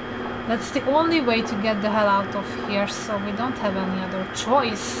 That's the only way to get the hell out of here, so we don't have any other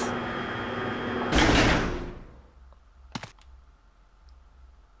choice.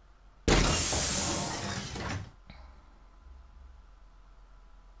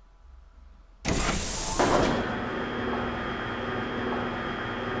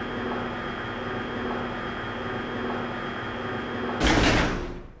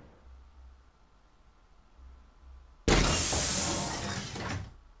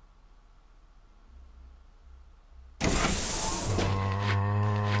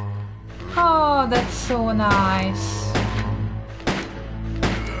 Oh, that's so nice.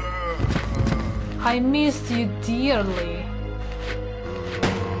 I missed you dearly.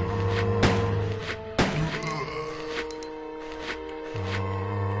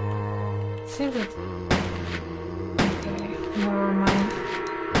 Seems that... Okay, never mind.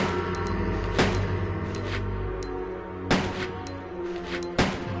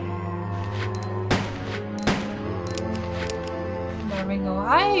 There we go.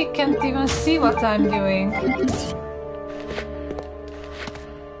 I can't even see what I'm doing.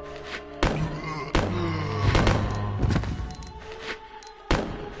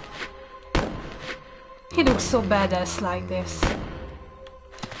 He looks so badass like this.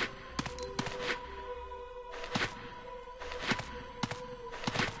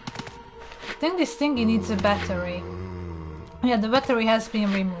 I think this thingy needs a battery. Yeah, the battery has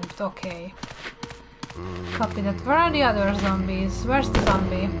been removed, okay. Copy that. Where are the other zombies? Where's the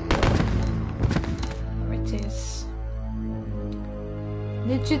zombie? There it is.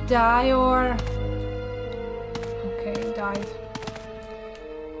 Did you die or... Okay, he died.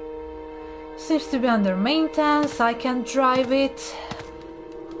 Seems to be under maintenance. I can drive it.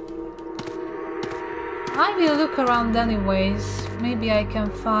 I will look around anyways. Maybe I can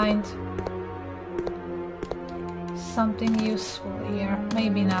find something useful here.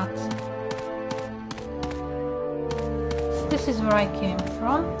 Maybe not. This is where I came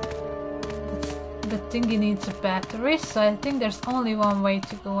from. The thingy needs a battery, so I think there's only one way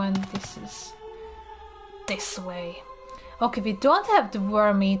to go, and this is this way. Okay, we don't have the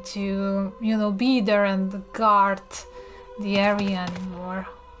wormy to, you know, be there and guard the area anymore.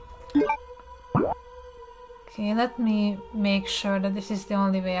 Okay, let me make sure that this is the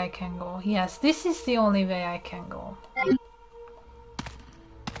only way I can go. Yes, this is the only way I can go.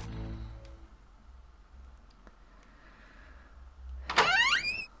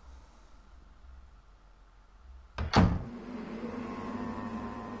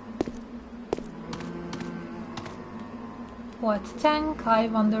 What tank? I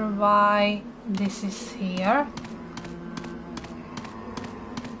wonder why this is here.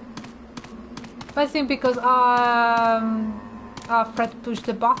 I think because Fred pushed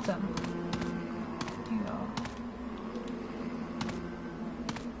the button. You know.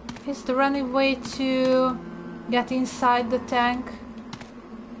 Is there any way to get inside the tank?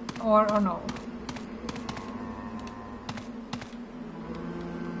 Or no?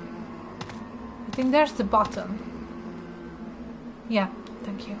 I think there's the button. Yeah,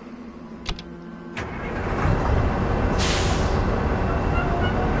 thank you.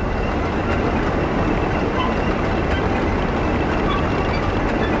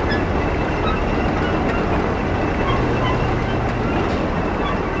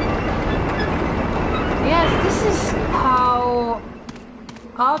 Yes, this is how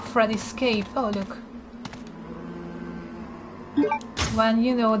Alfred escaped. Oh, look. When,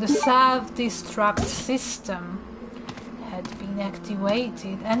 you know, the self-destruct system had been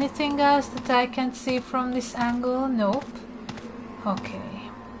activated. Anything else that I can see from this angle? Nope. Okay.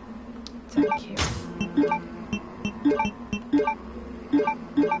 Thank you.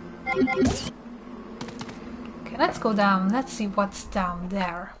 Okay, let's go down. Let's see what's down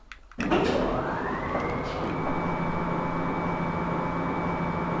there.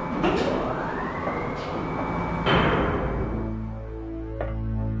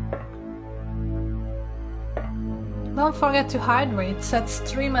 Don't forget to hydrate, set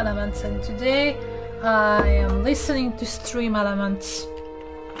stream elements, and today I am listening to stream elements.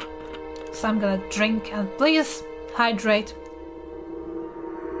 So I'm gonna drink, and please hydrate.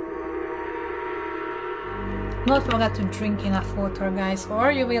 Don't forget to drink enough water, guys,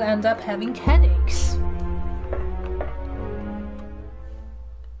 or you will end up having headaches.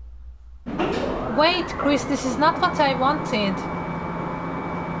 wait, Chris, this is not what I wanted.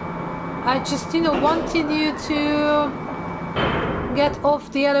 I just, you know, wanted you to get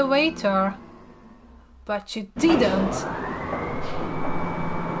off the elevator. But you didn't.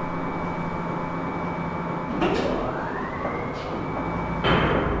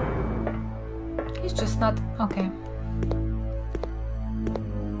 He's just not... okay.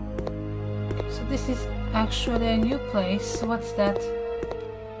 So this is actually a new place. What's that?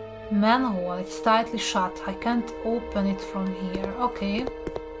 Manhole. It's tightly shut. I can't open it from here. Okay.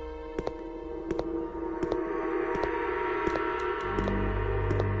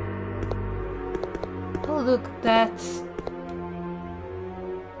 Oh look, that's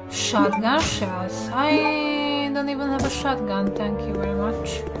shotgun shells. I don't even have a shotgun, thank you very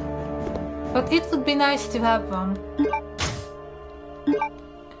much. But it would be nice to have one.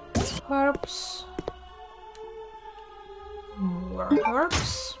 Herbs. More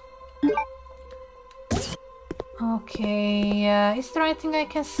herbs. Okay, is there anything I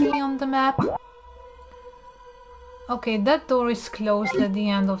can see on the map? Okay, that door is closed at the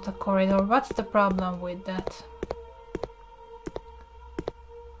end of the corridor. What's the problem with that?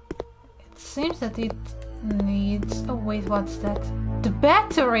 It seems that it needs... oh wait, what's that? The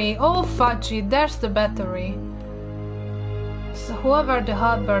battery! Oh fudgy, there's the battery. So whoever the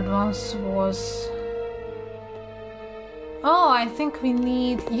Hubbard once was... oh, I think we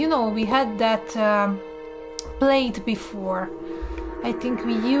need... you know, we had that plate before. I think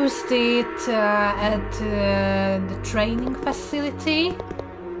we used it at the training facility.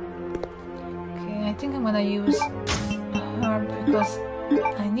 Okay, I think I'm gonna use her because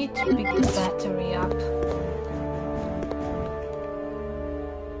I need to pick the battery up.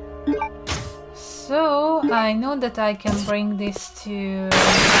 So I know that I can bring this to...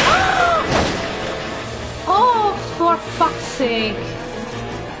 oh, for fuck's sake!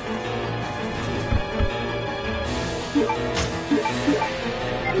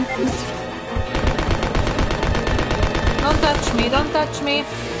 Don't touch me, don't touch me.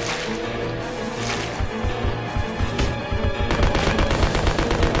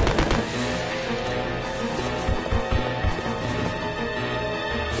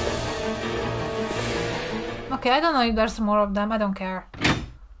 Okay, I don't know if there's more of them, I don't care.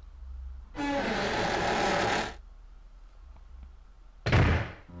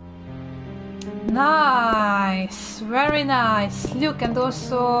 Nice, very nice. Look, and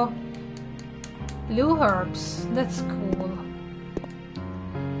also blue herbs. That's cool.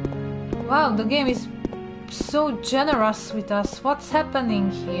 Wow, the game is so generous with us. What's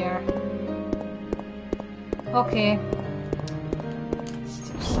happening here? Okay. Let's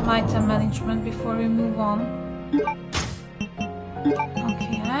do some item management before we move on.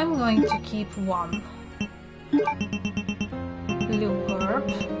 Okay, I'm going to keep one blue herb.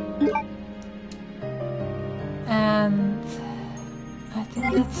 And I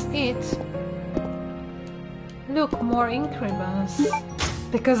think that's it. Look, more ink ribbons.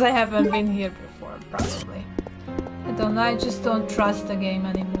 Because I haven't been here before, probably. I don't know, I just don't trust the game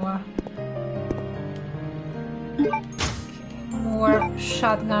anymore. Okay, more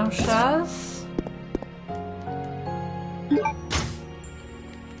shotgun shells.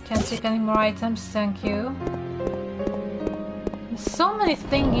 Can't take any more items, thank you. There's so many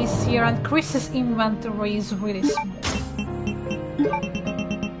thingies here and Chris's inventory is really small.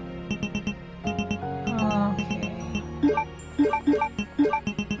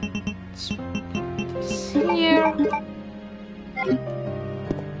 Here.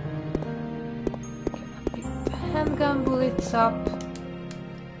 Pick the handgun bullets up.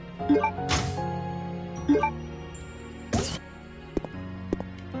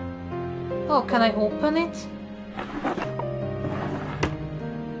 Oh, can I open it?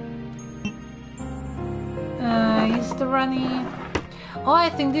 Is there any... oh, I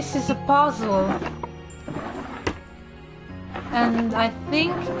think this is a puzzle. And I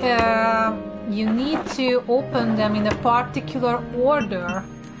think you need to open them in a particular order.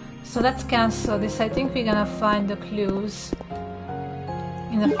 So let's cancel this. I think we're gonna find the clues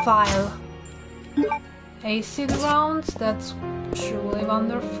in a file. Acid rounds, that's truly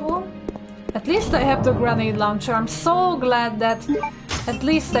wonderful. At least I have the grenade launcher. I'm so glad that at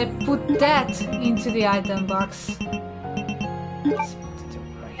least I put that into the item box. Let's put it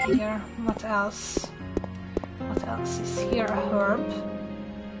over here. What else? What else is here? A herb.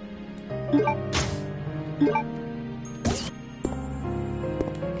 Okay,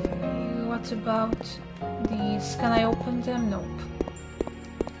 what about these? Can I open them? Nope.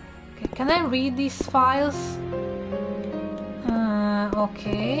 Okay, can I read these files?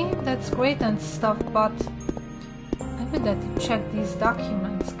 Okay, that's great and stuff, but I would have to check these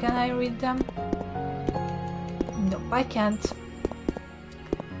documents. Can I read them? Nope, I can't.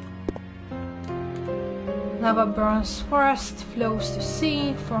 Lava burns forest, flows to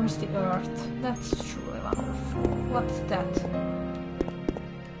sea, forms the earth. That's truly wonderful. What's that?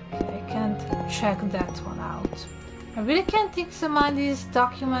 Okay, I can't check that one out. I really can't examine these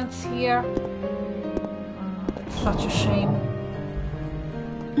documents here. It's such a shame.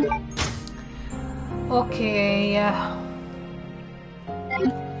 Okay, I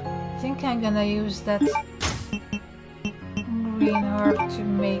think I'm gonna use that green herb to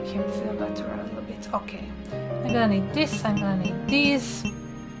make him feel better a little bit. Okay, I'm gonna need this, I'm gonna need these.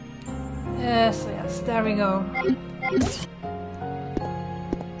 So yes, there we go.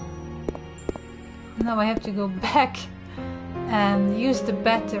 Now I have to go back and use the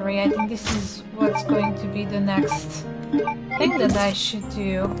battery. I think this is what's going to be the next thing that I should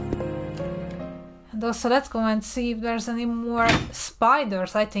do. And also let's go and see if there's any more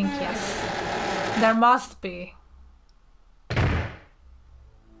spiders. I think yes. There must be.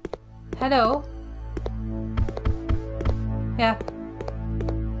 Hello? Yeah.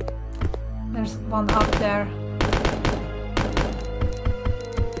 There's one up there.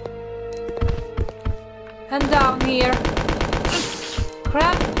 And down here.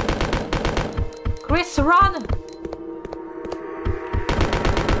 Crap! Chris, run!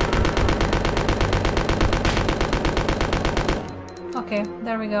 Okay,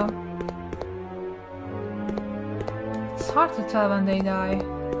 there we go. It's hard to tell when they die.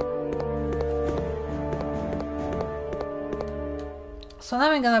 So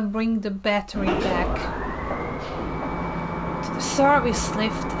now I'm gonna bring the battery back to the service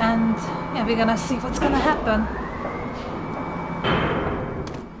lift and yeah, we're gonna see what's gonna happen.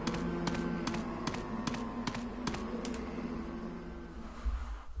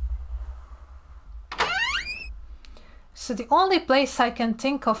 So the only place I can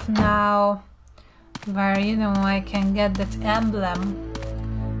think of now where, you know, I can get that emblem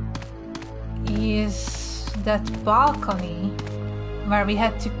is that balcony where we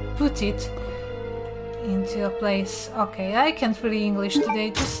had to put it into a place. Okay, I can't really English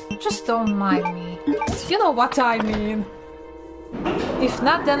today, just don't mind me. You know what I mean. If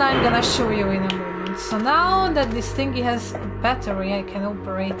not, then I'm gonna show you in a moment. So now that this thingy has a battery, I can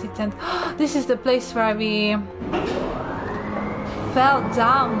operate it, and this is the place where we fell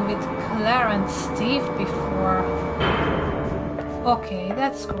down with Claire and Steve before. Okay,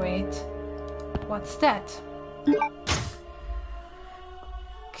 that's great. What's that?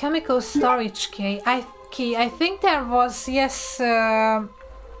 Chemical storage key. I think there was, yes, there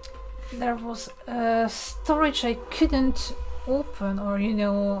was a storage I couldn't open, or you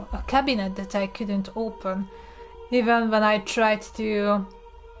know, a cabinet that I couldn't open, even when I tried to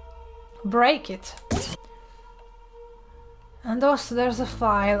break it. And also there's a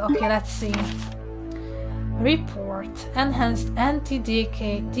file. Okay, let's see. Report. Enhanced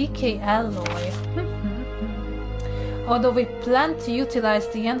anti-decay alloy. Although we plan to utilize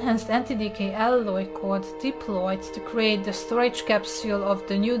the enhanced anti-decay alloy code deployed to create the storage capsule of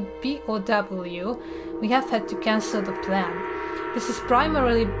the new BOW, we have had to cancel the plan. This is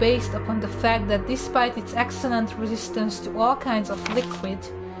primarily based upon the fact that despite its excellent resistance to all kinds of liquid,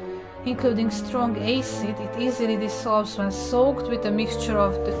 including strong acid, it easily dissolves when soaked with a mixture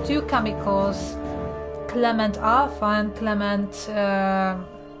of the two chemicals Clement Alpha and Clement... I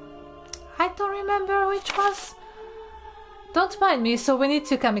don't remember which was. Don't mind me, so we need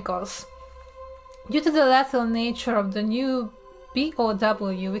two chemicals. Due to the lethal nature of the new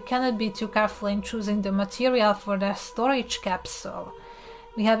BOW, we cannot be too careful in choosing the material for the storage capsule.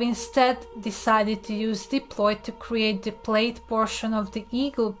 We have instead decided to use diploid to create the plate portion of the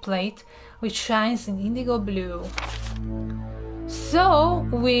eagle plate, which shines in indigo blue. So,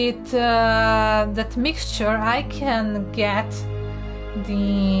 with that mixture, I can get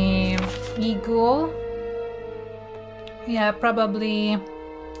the eagle, yeah, probably,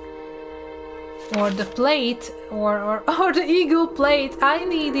 or the plate, or the eagle plate. I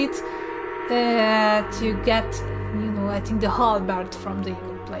need it to get, you know, I think the halberd from the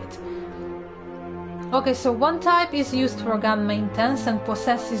eagle plate. Okay, so one type is used for gun maintenance and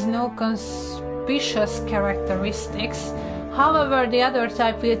possesses no conspicuous characteristics. However, the other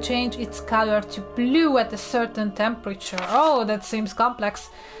type will change its color to blue at a certain temperature. Oh, that seems complex.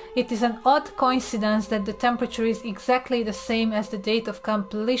 It is an odd coincidence that the temperature is exactly the same as the date of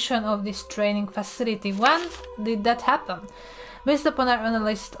completion of this training facility. When did that happen? Based upon our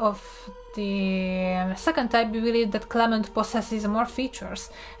analysis of the second type, we believe that Clement possesses more features.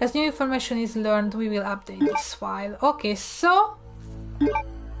 As new information is learned, we will update this file. Okay, so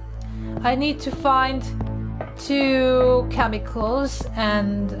I need to find two chemicals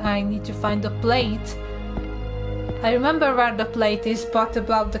and I need to find a plate I remember where the plate is, but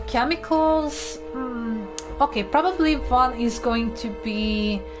about the chemicals... Okay, probably one is going to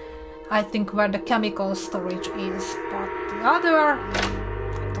be, I think, where the chemical storage is, but the other,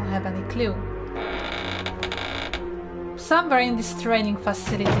 I don't have any clue. Somewhere in this training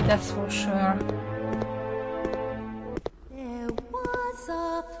facility, that's for sure. There was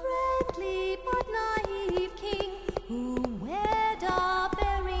a friendly but naive king who wed a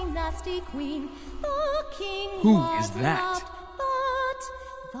very nasty queen. The king Who was is that? loved, but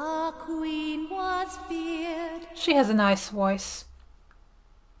the queen was feared. She has a nice voice.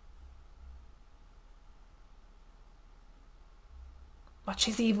 But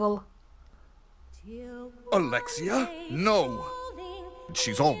she's evil. Alexia? No!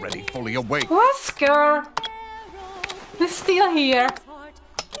 She's already fully awake. Wesker! He's still here.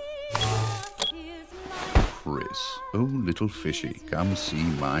 Chris, oh little fishy, come see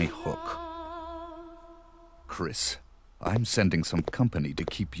my hook. Chris, I'm sending some company to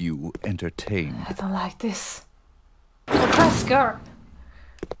keep you entertained. I don't like this. Wesker!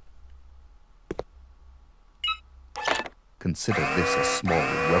 Consider this a small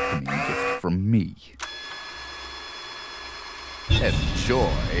welcoming gift from me.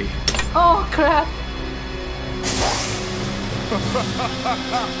 Enjoy. Oh crap!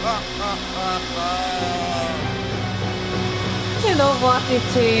 You know what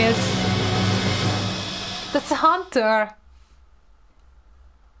it is? That's a hunter.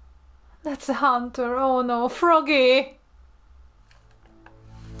 That's a hunter. Oh no, Froggy!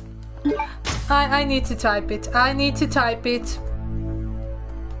 I need to type it. I need to type it.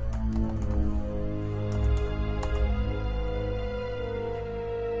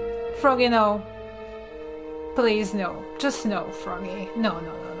 Froggy, no. Please, no. Just no, Froggy. No,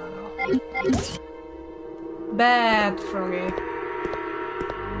 no, no, no, no. Bad, Froggy.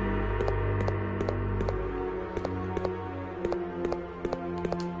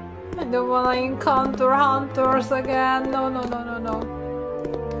 I don't wanna encounter hunters again. No, no, no, no, no.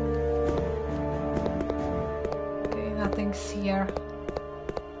 Okay, nothing's here.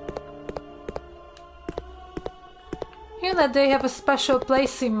 You know that they have a special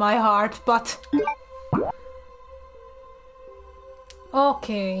place in my heart, but...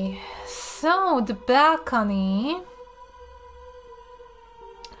 Okay, so the balcony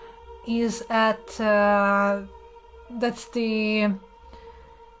is at... that's the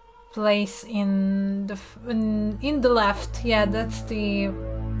place in the left. Yeah, that's the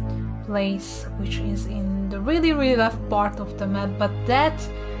place which is in the really left part of the map, but that...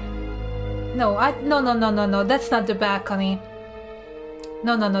 No, no, that's not the balcony.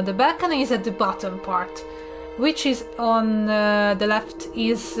 No, the balcony is at the bottom part, which is on the left,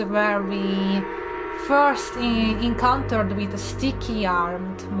 is where we first encountered with a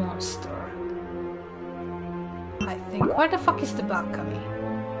sticky-armed monster. I think. Where the fuck is the balcony?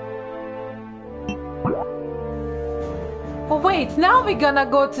 Oh wait, now we're gonna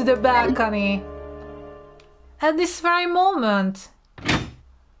go to the balcony! At this very moment!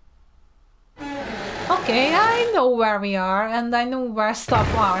 Okay, I know where we are, and I know where stuff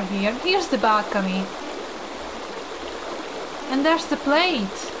are here. Here's the balcony. And there's the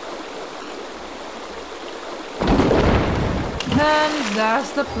plate. And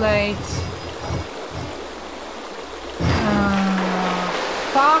there's the plate.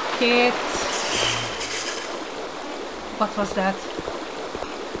 Fuck it. What was that?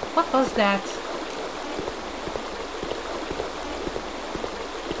 What was that?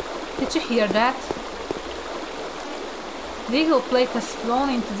 Did you hear that? The eagle plate has flown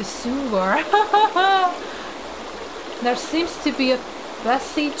into the sewer. There seems to be a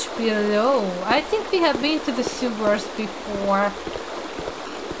passage below. I think we have been to the sewers before.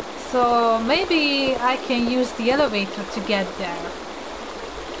 So maybe I can use the elevator to get there.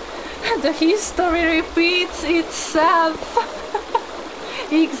 The history repeats itself.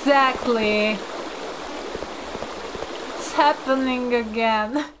 Exactly. It's happening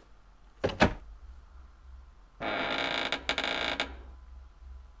again.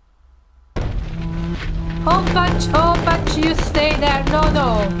 Oh, but you stay there. No.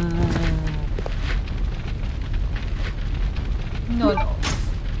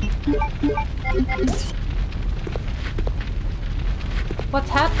 What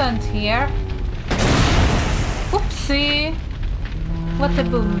happened here? Oopsie. What a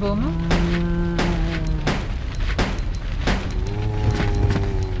boom boom.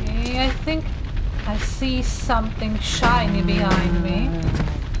 Okay, I think I see something shiny behind me.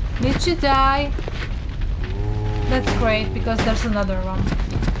 Did you die? That's great, because there's another one.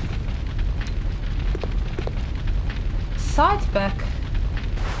 Side back.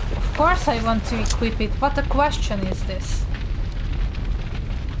 Of course I want to equip it. What a question is this?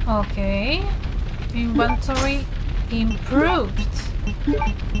 Okay. Inventory improved.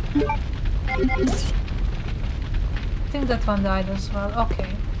 I think that one died as well.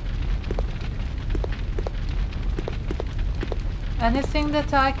 Okay. Anything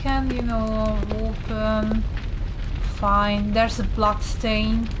that I can, you know, open? Fine. There's a blood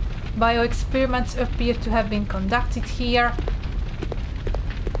stain. Bioexperiments appear to have been conducted here.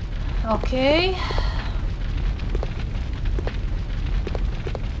 Okay.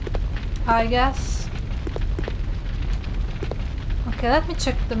 I guess. Okay, let me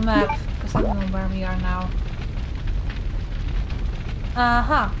check the map, because I don't know where we are now.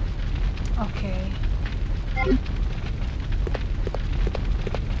 Aha. Okay.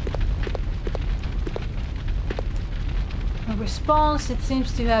 No response. It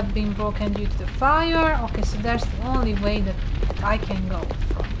seems to have been broken due to the fire. Okay, so there's the only way that I can go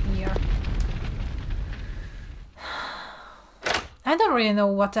from here. I don't really know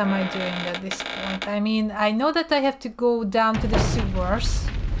what am I doing at this point. I mean, I know that I have to go down to the sewers.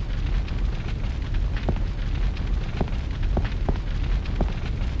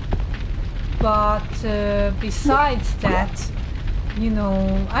 But besides that, you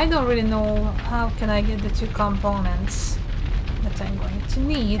know, I don't really know how can I get the two components that I'm going to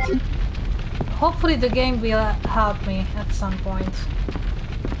need. Hopefully the game will help me at some point.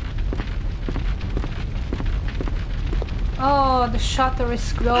 Oh, the shutter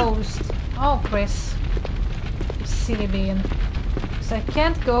is closed. Oh, Chris. You silly bean. So I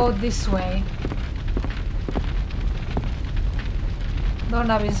can't go this way.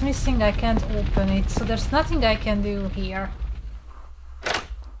 Doorknob is missing, I can't open it, so there's nothing I can do here.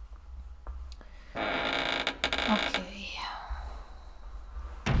 Okay.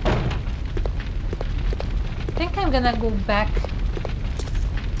 I think I'm gonna go back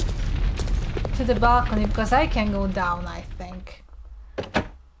to the balcony because I can go down, I think.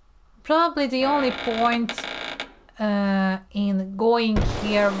 Probably the only point in going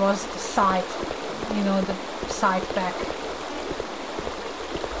here was the side, you know, the side back.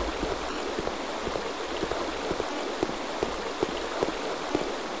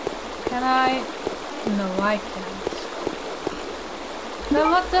 Can I? No, I can't. Then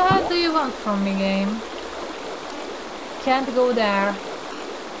what the hell do you want from me, game? Can't go there.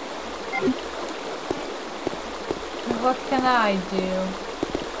 What can I do?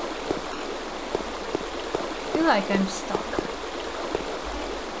 I feel like I'm stuck.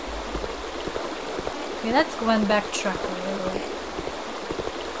 Okay, let's go and backtrack a little.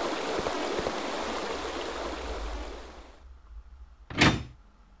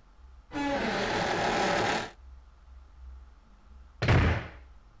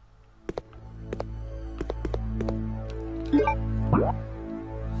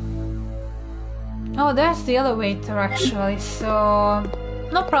 Oh, there's the elevator actually, so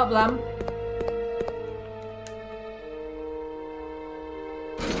no problem.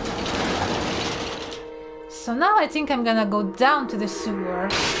 So now I think I'm gonna go down to the sewer.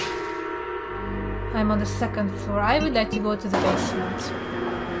 I'm on the second floor. I would like to go to the basement.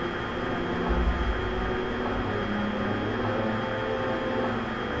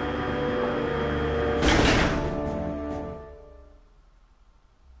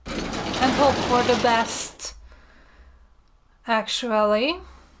 Hope for the best, actually.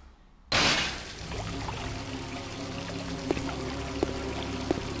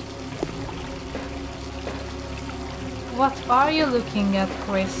 What are you looking at,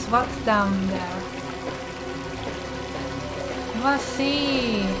 Chris? What's down there? I wanna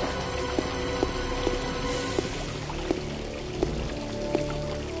see.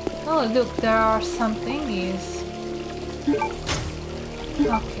 Oh, look, there are some thingies.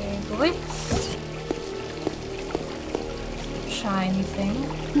 Okay, glitz. Shiny thing.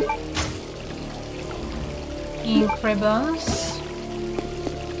 Ink ribbons.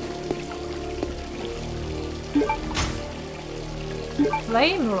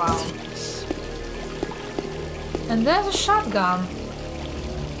 Flame rounds. And there's a shotgun.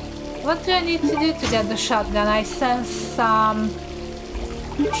 What do I need to do to get the shotgun? I sense some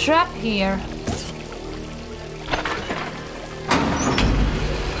trap here.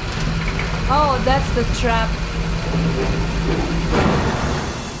 Oh, that's the trap.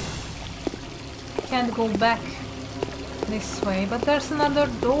 Can't go back this way, but there's another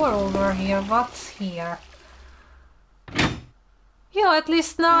door over here. What's here? You know, at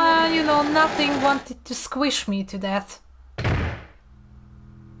least now, you know, nothing wanted to squish me to death.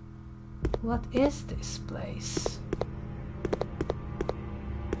 What is this place?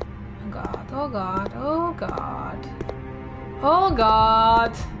 Oh god, oh god, oh god. Oh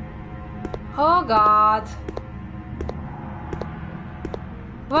god! Oh god.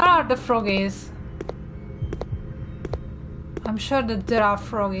 Where are the froggies? I'm sure that there are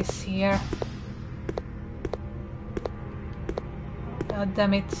froggies here. God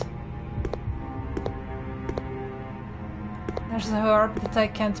damn it. There's a herb that I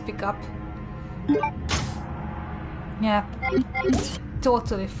can't pick up. Yeah,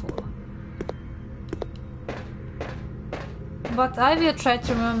 totally full. But I will try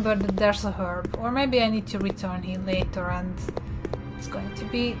to remember that there's a herb. Or maybe I need to return here later and it's going to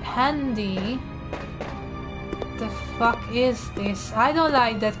be handy. The fuck is this? I don't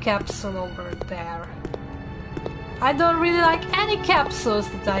like that capsule over there. I don't really like any capsules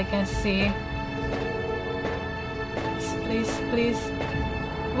that I can see. Please, please.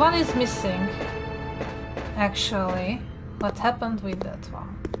 One is missing. Actually, what happened with that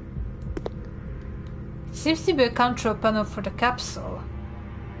one? It seems to be a control panel for the capsule.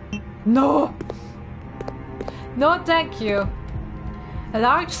 No! No, thank you. A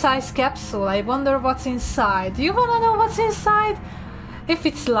large size capsule. I wonder what's inside. Do you wanna know what's inside? If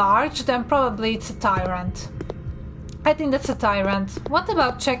it's large, then probably it's a tyrant. I think that's a tyrant. What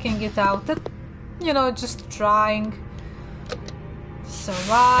about checking it out? That, you know, just trying to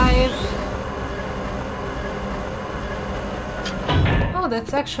survive. Oh,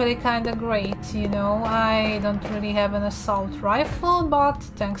 that's actually kinda great, you know. I don't really have an assault rifle, but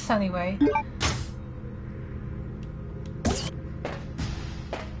thanks anyway.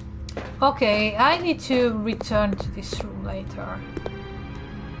 Okay, I need to return to this room later.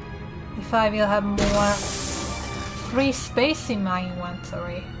 If I will have more free space in my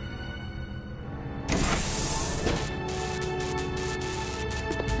inventory.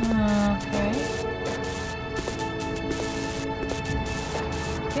 Okay.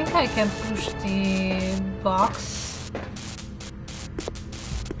 I think I can push the box.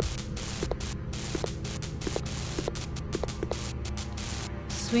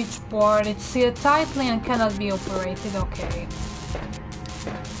 Switchboard, it's sealed tightly and cannot be operated. Okay.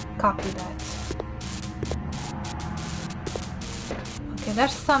 Copy that. Okay,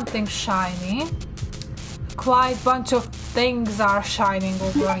 there's something shiny. Quite bunch of things are shining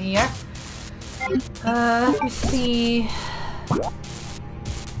over here. Let me see.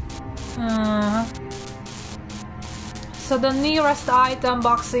 So the nearest item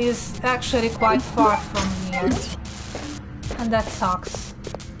box is actually quite far from here. And that sucks.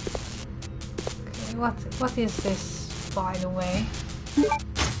 Okay, what is this, by the way?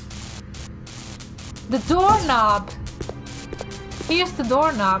 The doorknob! Here's the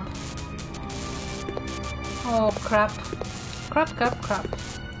doorknob. Oh crap. Crap, crap, crap.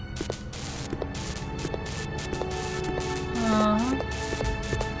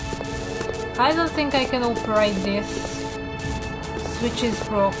 I don't think I can operate this. Switch is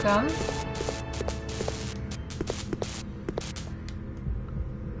broken.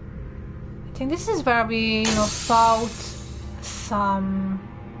 I think this is where we, you know, fought some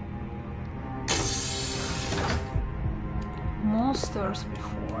monsters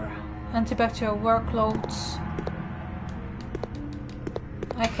before. Antibacterial workloads.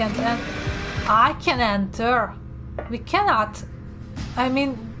 I can't I can enter. We cannot. I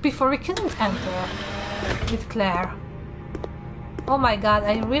mean, before we couldn't enter with Claire. Oh my god,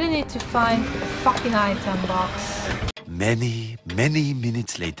 I really need to find a fucking item box. Many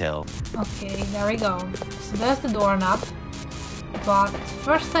minutes later. Okay, there we go. So there's the doorknob. But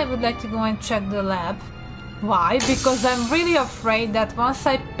first I would like to go and check the lab. Why? Because I'm really afraid that once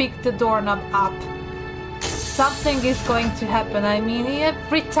I pick the doorknob up, something is going to happen. I mean,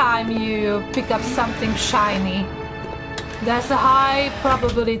 every time you pick up something shiny, there's a high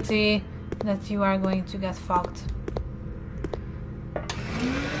probability that you are going to get fucked. Oh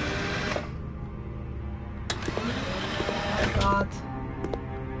my god.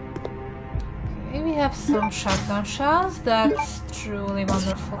 Okay, we have some shotgun shells. That's truly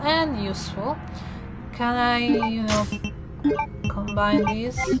wonderful and useful. Can I, you know, combine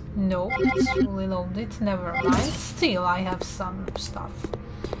these? No, it's fully loaded. Never mind. Still, I have some stuff.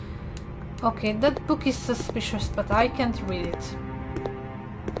 Okay, that book is suspicious, but I can't read it.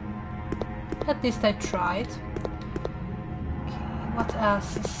 At least I tried. Okay, what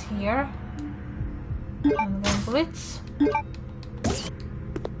else is here? And one blitz.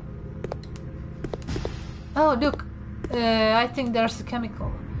 Oh, look! I think there's a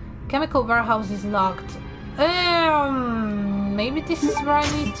chemical. Chemical warehouse is locked. Maybe this is where I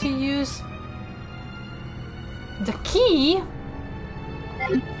need to use the key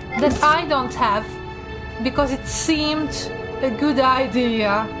that I don't have, because it seemed a good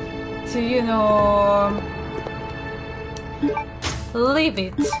idea to, you know, leave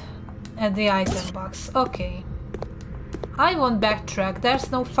it At the item box. Okay. I won't backtrack. There's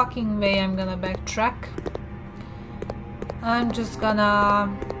no fucking way I'm gonna backtrack. I'm just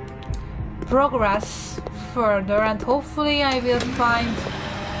gonna progress further and hopefully I will find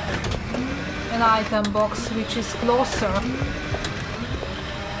an item box which is closer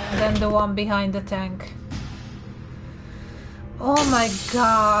than the one behind the tank. Oh my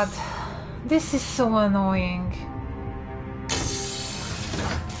god. This is so annoying.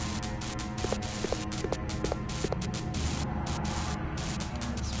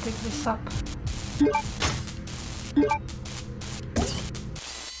 Let's pick this up.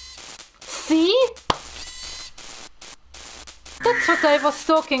 See? That's what I was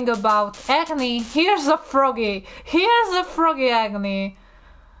talking about. Agni, here's a froggy. Here's a froggy, Agni.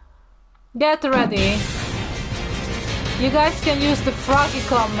 Get ready. You guys can use the froggy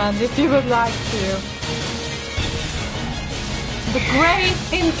command if you would like to. The great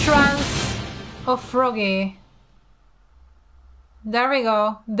entrance of froggy. There we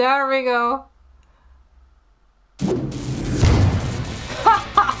go. There we go. Ha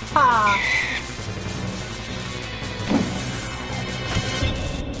ha ha!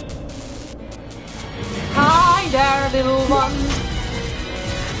 Hi there, little one.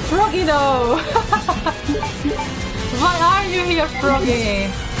 Froggy, no! Why are you here, Froggy?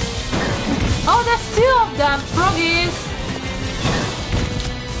 Oh, there's two of them, Froggies!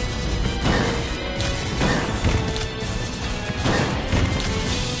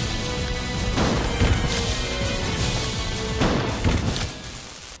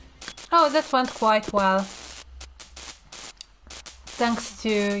 Oh, that went quite well. Thanks to,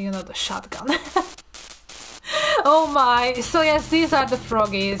 you know, the shotgun. Oh my, so yes, these are the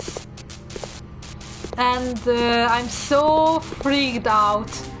froggies. And I'm so freaked out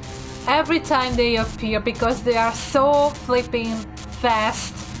every time they appear because they are so flipping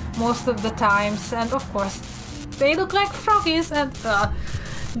fast most of the times. And of course, they look like froggies and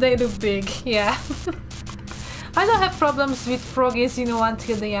they look big, yeah. I don't have problems with froggies, you know,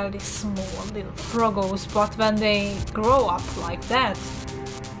 until they are these small little froggos, but when they grow up like that,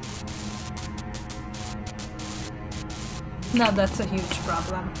 now that's a huge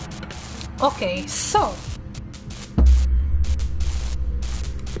problem. Okay, so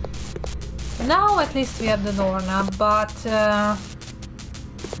now at least we have the doorknob, but I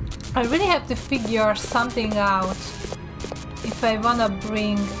really have to figure something out if I wanna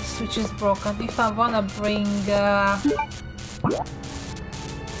bring switch is broken. If I wanna bring the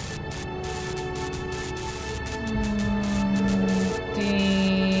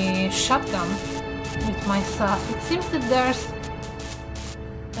shotgun with myself. It seems that there's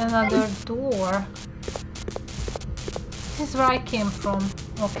another door. This is where I came from.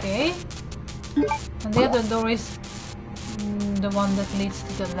 Okay. And the other door is the one that leads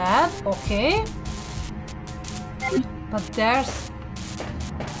to the lab. Okay. But there's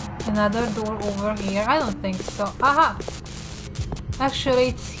another door over here. I don't think so. Aha! Actually,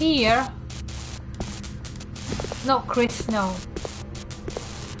 it's here. No, Chris, no.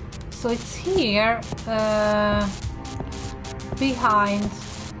 So it's here, behind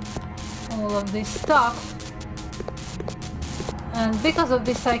all of this stuff. And because of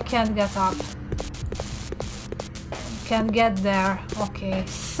this I can't get up. Can't get there. Okay,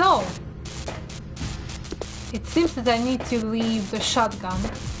 so it seems that I need to leave the shotgun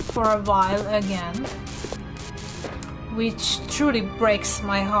for a while again, which truly breaks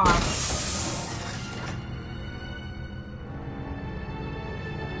my heart.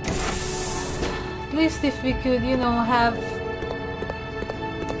 At least if we could, you know, have,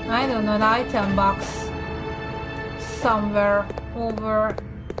 I don't know, an item box somewhere over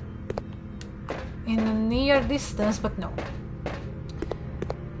in the near distance, but no.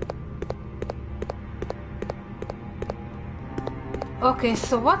 Okay,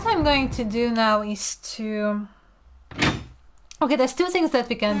 so what I'm going to do now is to... Okay, there's two things that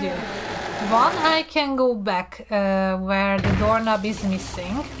we can do. One, I can go back where the doorknob is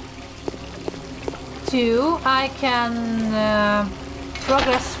missing. Two, I can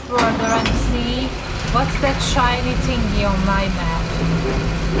progress further and see what's that shiny thingy on my map.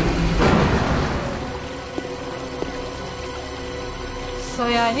 So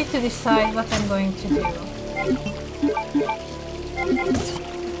yeah, I need to decide what I'm going to do.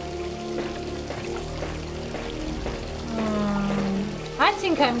 I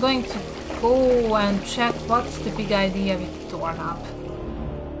think I'm going to go and check what's the big idea with the doorknob.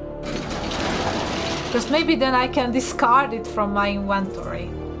 Because maybe then I can discard it from my inventory.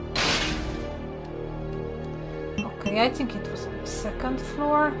 Okay, I think it was on the second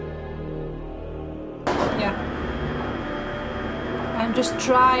floor. Yeah. I'm just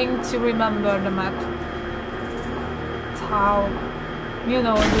trying to remember the map. How, you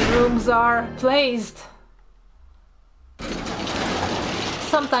know, the rooms are placed.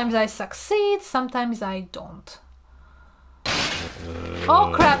 Sometimes I succeed, sometimes I don't.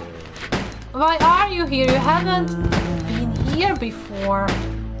 Oh crap! Why are you here? You haven't been here before.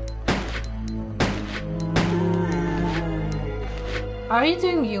 Are you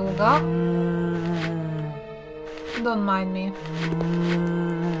doing yoga? Don't mind me.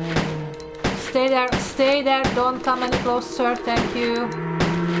 Stay there, don't come any closer, thank you.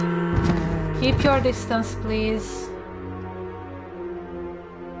 Keep your distance, please.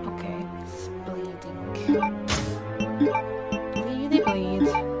 Okay, it's bleeding. Bleedy bleed.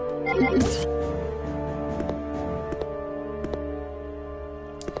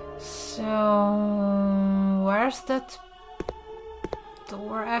 So, where's that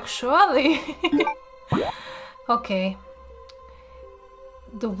door actually? Okay.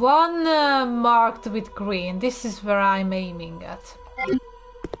 The one marked with green, this is where I'm aiming at. I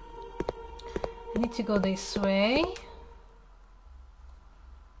need to go this way.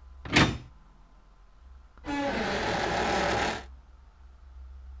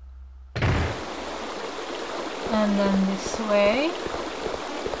 And then this way.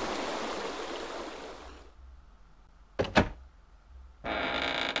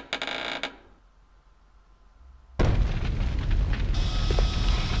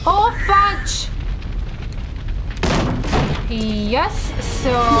 Oh fudge! Yes,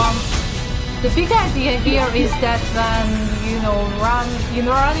 so the big idea here is that when you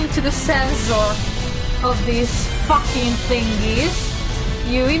run into the sensor of these fucking thingies,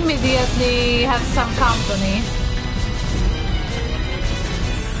 you immediately have some company.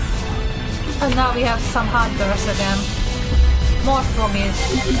 And now we have some hunters again. More froggies.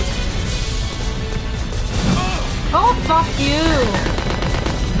 Oh fuck you!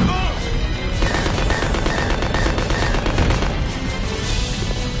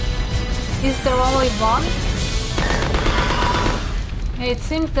 Is there only one? It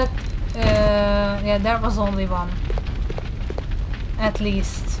seems that yeah, there was only one. At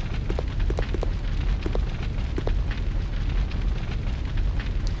least.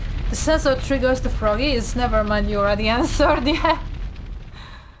 The sensor triggers the froggies. Never mind, you already answered. Yeah.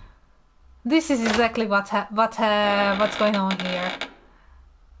 This is exactly what's going on here.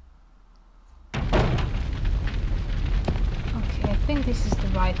 I think this is the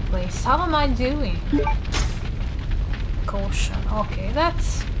right place. How am I doing? Caution. Okay,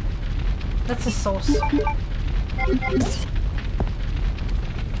 that's a sauce.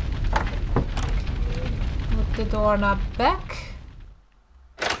 Put the doorknob back.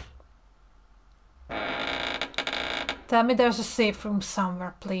 Tell me there's a safe room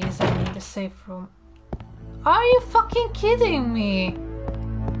somewhere, please. I need a safe room. Are you fucking kidding me?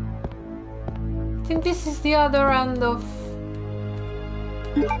 I think this is the other end of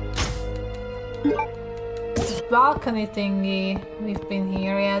this balcony thingy. We've been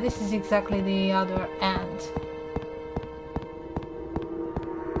here. Yeah, this is exactly the other end.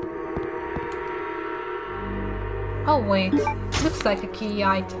 Oh wait, looks like a key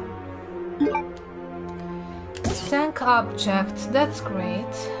item. Tank object, that's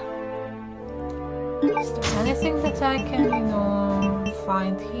great. Is there anything that I can,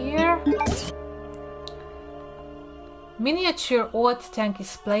 find here? Miniature oat tank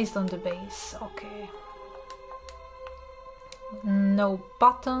is placed on the base. Okay. No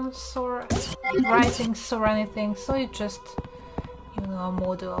buttons or writings or anything, so you just, a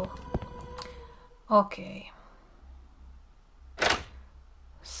model. Okay.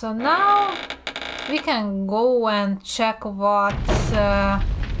 So now we can go and check what's the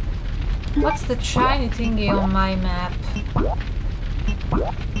shiny thingy on my map.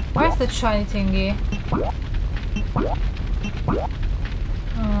 Where's the shiny thingy?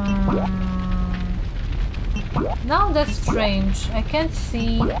 Now that's strange. I can't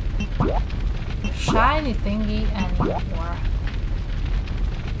see shiny thingy anymore.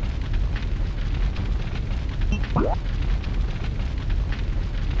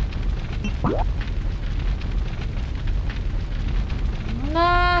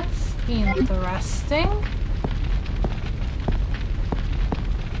 That's interesting.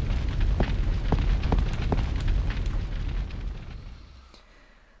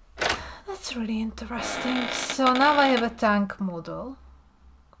 That's really interesting. So now I have a tank model.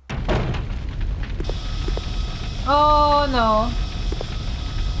 Oh no.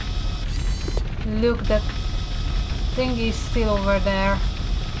 Look, that thing is still over there.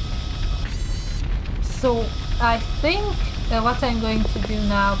 So I think what I'm going to do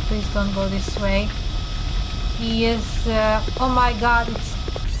now, please don't go this way, is... oh my god,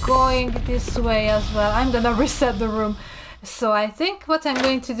 it's going this way as well. I'm gonna reset the room. So I think what I'm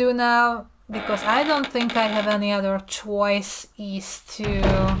going to do now, because I don't think I have any other choice, is to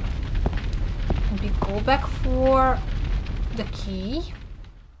maybe go back for the key.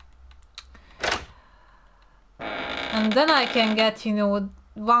 And then I can get, you know,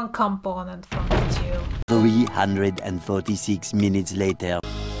 one component from the two. 346 minutes later.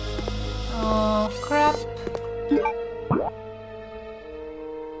 Oh, crap.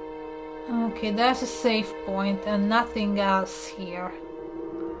 Okay, there's a save point and nothing else here.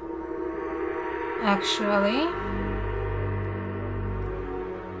 Actually.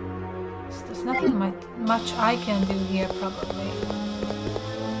 So there's nothing much I can do here, probably.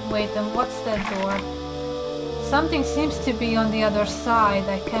 Wait, and what's that door? Something seems to be on the other side.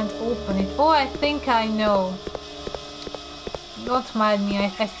 I can't open it. Oh, I think I know. Don't mind me, I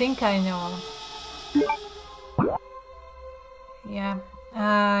think I know. Yeah,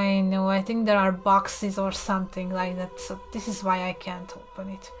 I know. I think there are boxes or something like that. So this is why I can't open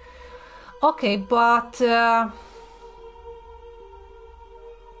it. Okay, but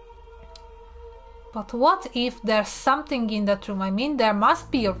what if there's something in that room? I mean, there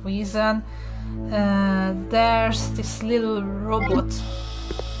must be a reason. There's this little robot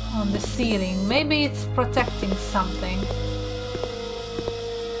on the ceiling. Maybe it's protecting something.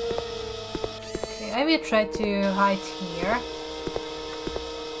 Okay, I will try to hide here.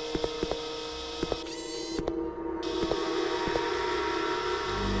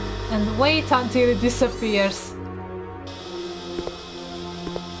 And wait until it disappears.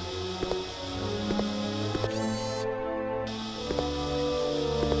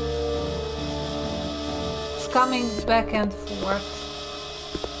 It's coming back and forth.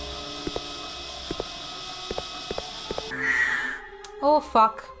 Oh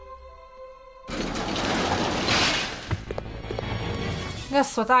fuck.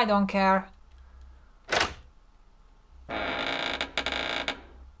 Guess what? I don't care.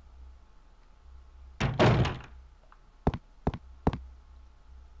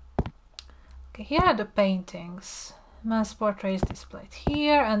 Here are the paintings. Man's portrait is displayed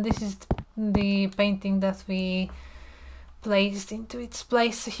here, and this is the painting that we placed into its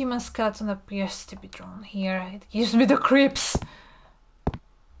place. A human skeleton appears to be drawn here. It gives me the creeps.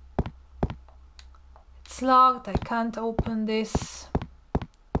 It's locked. I can't open this.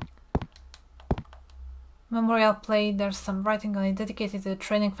 Memorial plate. There's some writing on it dedicated to the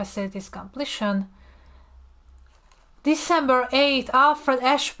training facilities completion. December 8th, Alfred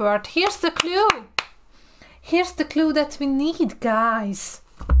Ashford. Here's the clue. Here's the clue that we need, guys.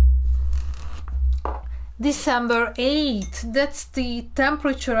 December 8th. That's the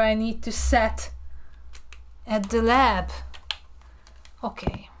temperature I need to set at the lab.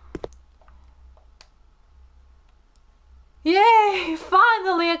 Okay. Yay!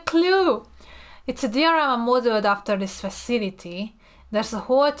 Finally a clue. It's a diorama modeled after this facility. There's a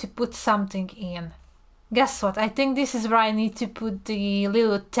hole to put something in. Guess what? I think this is where I need to put the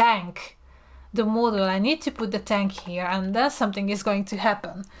little tank. The model. I need to put the tank here, and then something is going to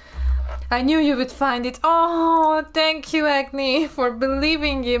happen. I knew you would find it. Oh, thank you, Agni, for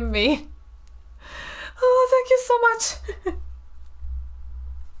believing in me. Oh, thank you so much.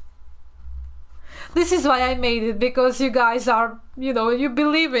 This is why I made it, because you guys are, you know, you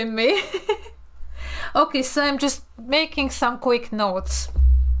believe in me. Okay, so I'm just making some quick notes.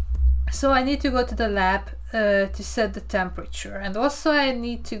 So I need to go to the lab to set the temperature, and also I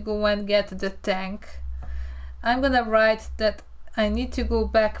need to go and get the tank. I'm gonna write that I need to go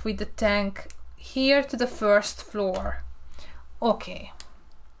back with the tank here to the first floor. Okay,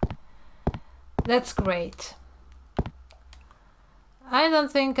 that's great. I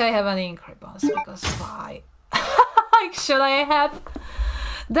don't think I have any ink ribbons, because why? Should I have?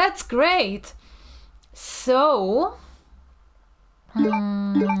 That's great. So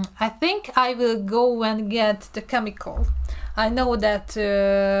I think I will go and get the chemical. I know that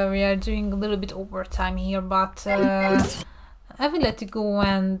we are doing a little bit overtime here, but I will let you go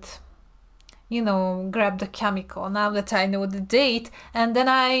and, you know, grab the chemical now that I know the date, and then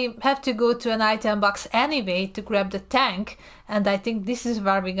I have to go to an item box anyway to grab the tank, and I think this is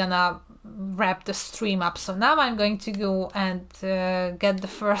where we're gonna wrap the stream up. So now I'm going to go and get the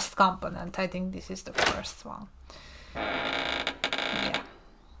first component. I think this is the first one. Yeah.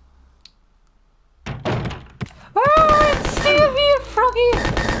 Oh, it's still here, Froggy!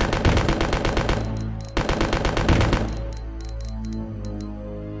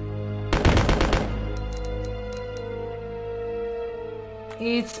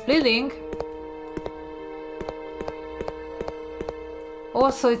 It's bleeding.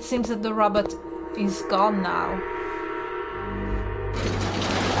 Also, it seems that the robot is gone now.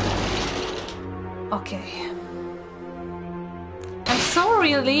 Okay. I'm so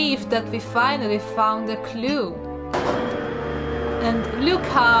relieved that we finally found a clue. And look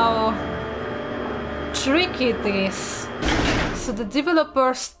how tricky it is. So the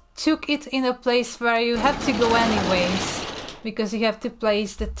developers took it in a place where you have to go anyways, because you have to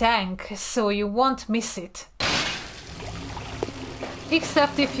place the tank, so you won't miss it.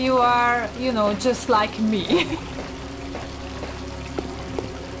 Except if you are, you know, just like me.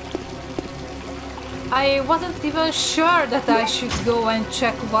 I wasn't even sure that I should go and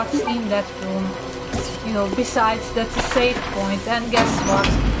check what's in that room. You know, besides that's a save point, and guess what?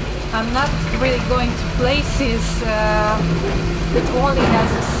 I'm not really going to places that only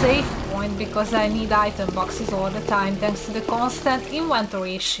has a save point, because I need item boxes all the time thanks to the constant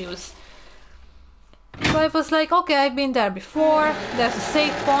inventory issues. So I was like, okay, I've been there before, there's a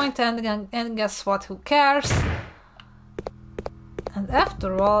save point, and guess what, who cares? And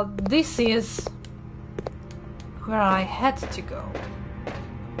after all, this is where I had to go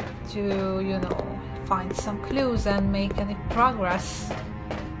to, you know, find some clues and make any progress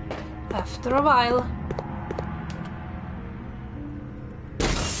after a while.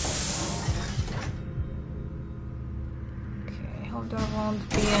 Okay, hope there won't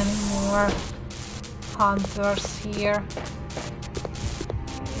be any more hunters here.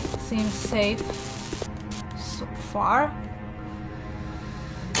 Seems safe so far.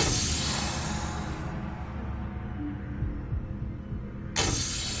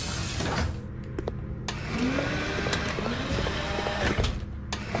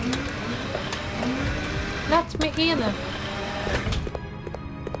 Let me in.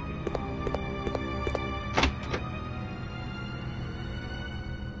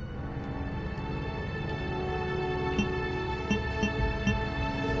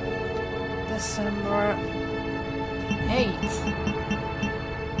 December 8th.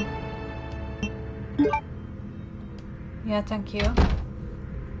 Yeah, thank you.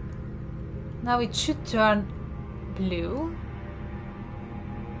 Now it should turn blue.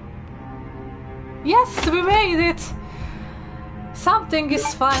 Yes, we made it! Something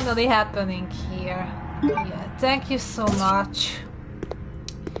is finally happening here. Yeah, thank you so much.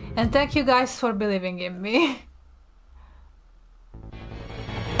 And thank you guys for believing in me.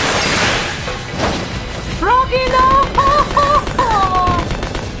 Froggy, no!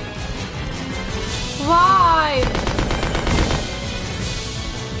 Why?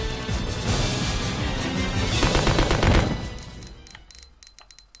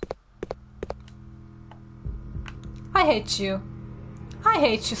 I hate you. I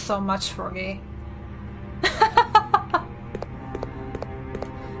hate you so much, Froggy.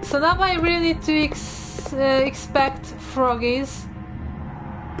 So now I really need to expect Froggies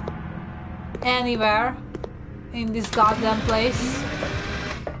anywhere in this goddamn place.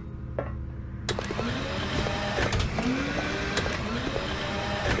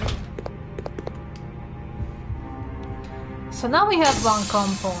 So now we have one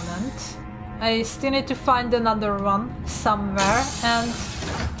component. I still need to find another one somewhere, and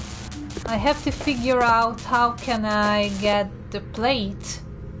I have to figure out how can I get the plate.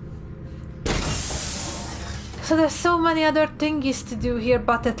 So there's so many other thingies to do here,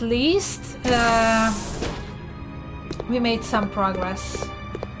 but at least we made some progress.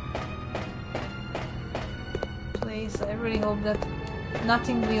 Please, I really hope that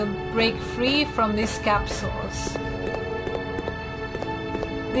nothing will break free from these capsules.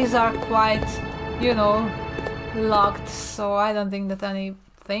 These are quite, you know, locked, so I don't think that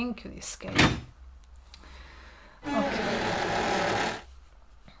anything could escape. Okay.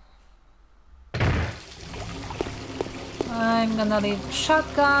 I'm gonna leave the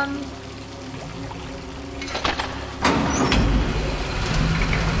shotgun.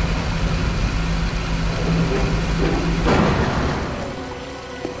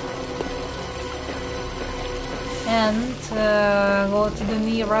 And go to the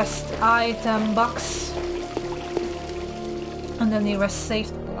nearest item box and the nearest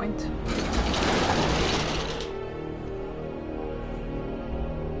save point.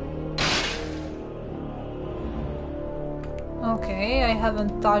 Okay, I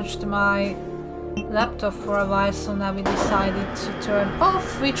haven't touched my laptop for a while, so now we decided to turn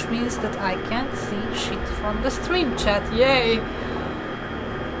off, which means that I can't see shit from the stream chat. Yay!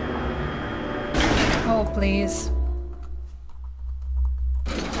 Oh, please.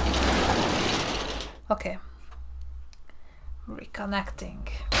 Okay. Reconnecting.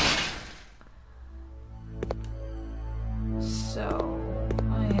 So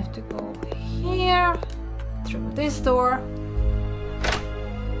I have to go here through this door.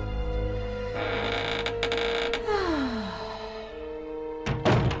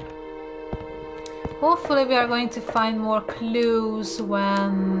 Hopefully we are going to find more clues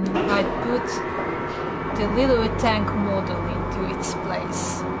when I put the little tank model into its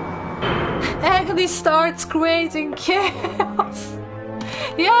place. Agnes starts creating chaos.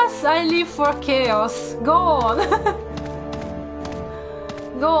 Yes, I live for chaos. Go on.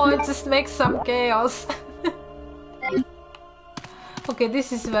 Go on, just make some chaos. Okay,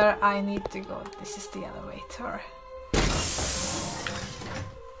 this is where I need to go. This is the elevator.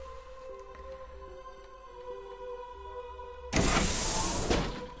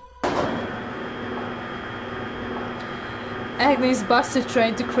 Agnes busted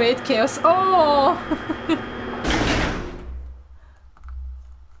trying to create chaos. Oh!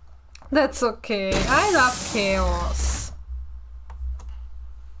 That's okay. I love chaos.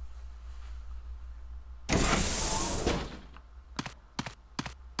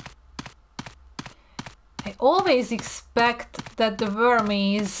 I always expect that the worm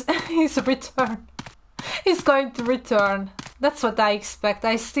is return. Is going to return. That's what I expect.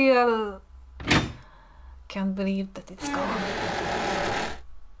 I still can't believe that it's gone.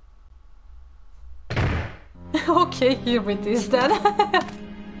 Okay, here it is then.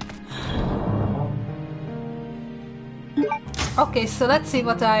 Okay, so let's see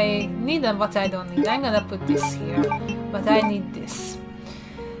what I need and what I don't need. I'm gonna put this here, but I need this.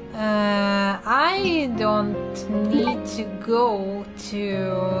 I don't need to go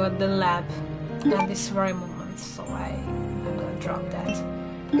to the lab at this very moment, so I'm gonna drop that.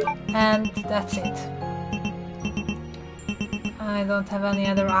 And that's it. I don't have any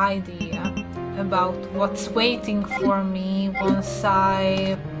other idea about what's waiting for me once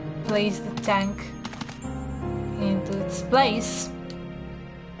I place the tank into its place.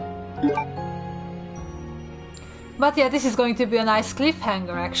 But yeah, this is going to be a nice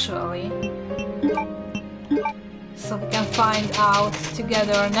cliffhanger actually. So we can find out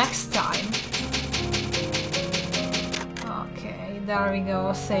together next time. Okay, there we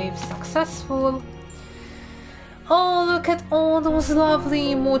go, save successful. Oh, look at all those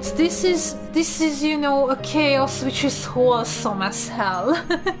lovely emotes. This is, you know, a chaos which is wholesome as hell.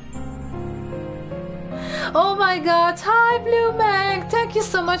 Oh my god, hi Blue Mag! Thank you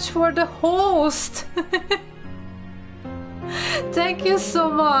so much for the host! Thank you so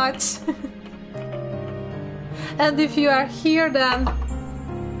much! And if you are here then,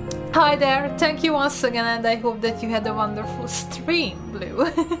 hi there, thank you once again, and I hope that you had a wonderful stream, Blue.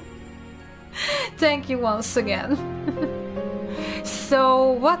 Thank you once again.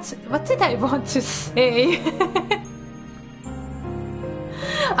 So, what did I want to say?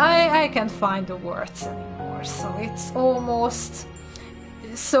 I can't find the words anymore, so it's almost...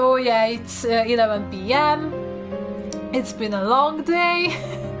 So yeah, it's 11 PM. It's been a long day.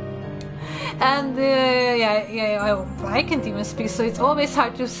 And I can't even speak, so it's always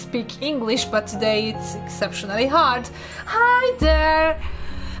hard to speak English, but today it's exceptionally hard. Hi there!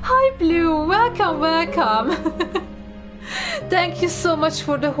 Hi Blue, welcome, welcome! Thank you so much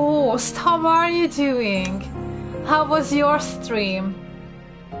for the host. How are you doing? How was your stream?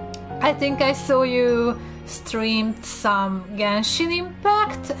 I think I saw you streamed some Genshin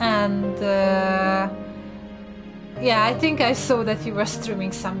Impact and yeah, I think I saw that you were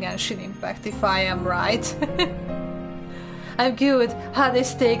streaming some Genshin Impact, if I am right. I'm good.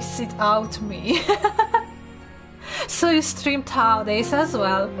 Hades takes it out me. So you streamed Hades as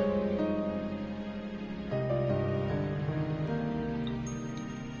well?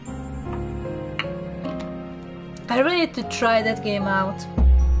 I really need to try that game out.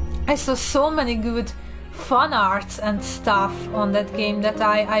 I saw so many good fan arts and stuff on that game that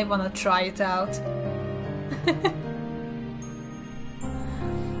I wanna try it out.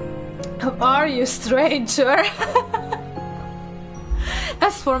 How are you, stranger?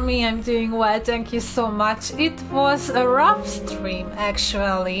 As for me, I'm doing well, thank you so much. It was a rough stream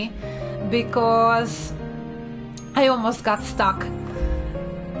actually, because I almost got stuck.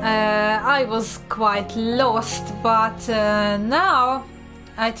 I was quite lost, but now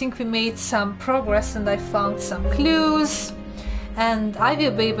I think we made some progress and I found some clues and I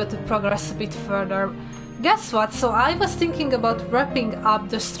will be able to progress a bit further. Guess what? So I was thinking about wrapping up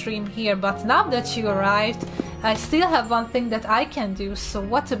the stream here, but now that you arrived, I still have one thing that I can do. So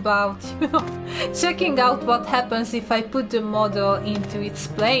what about, you know, checking out what happens if I put the model into its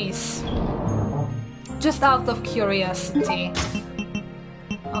place? Just out of curiosity.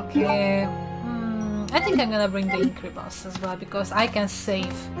 Okay, I think I'm gonna bring the ink ribbons as well, because I can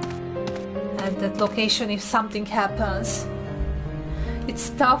save at that location if something happens. It's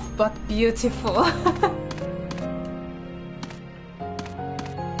tough but beautiful.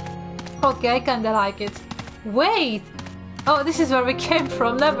 Okay, I kinda like it. Wait! Oh, this is where we came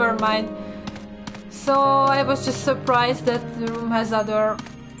from, never mind. So I was just surprised that the room has other,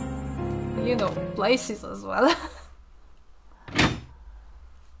 you know, places as well.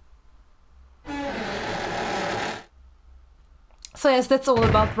 So yes, that's all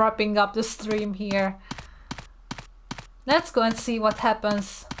about wrapping up the stream here. Let's go and see what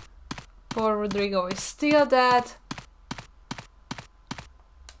happens. Poor Rodrigo is still dead.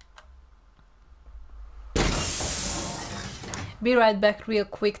 Be right back real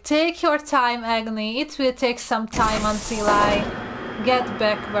quick. Take your time, Agni. It will take some time until I get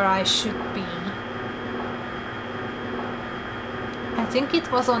back where I should be. I think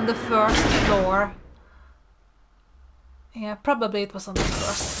it was on the first floor. Yeah, probably it was on the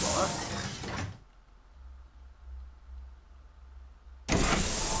first floor.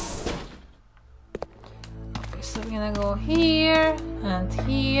 Okay, so we're gonna go here and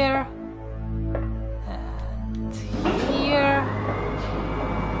here and here.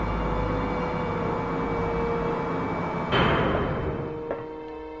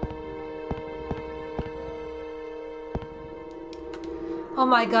 Oh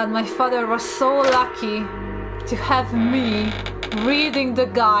my god, my father was so lucky to have me reading the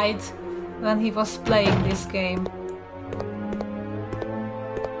guide when he was playing this game.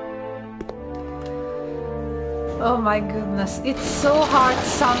 Oh my goodness, it's so hard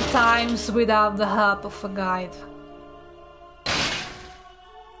sometimes without the help of a guide.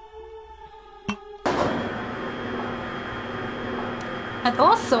 And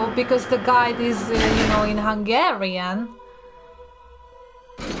also because the guide is, you know, in Hungarian,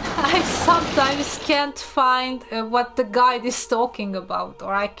 I sometimes can't find what the guide is talking about,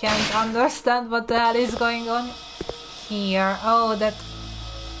 or I can't understand what the hell is going on here. Oh, that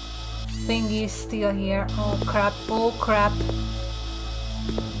thing is still here. Oh crap, oh crap.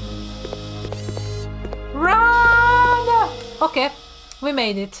 Run! Okay, we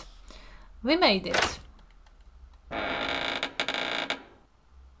made it. We made it.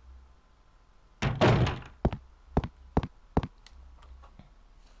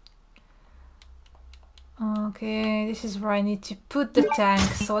 Okay, this is where I need to put the tank,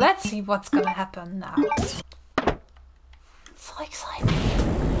 so let's see what's gonna happen now. So exciting!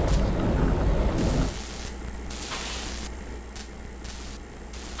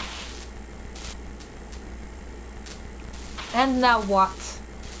 And now what?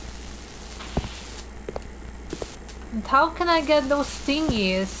 And how can I get those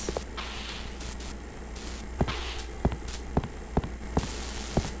thingies?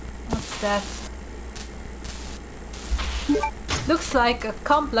 What's that? Looks like a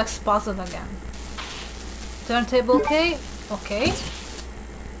complex puzzle again. Turntable key? Okay.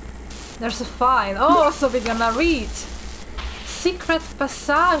 There's a file. Oh, so we're gonna read. Secret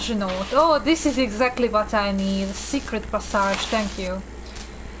passage note. Oh, this is exactly what I need. Secret passage, thank you.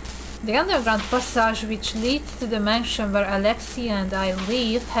 The underground passage which leads to the mansion where Alexia and I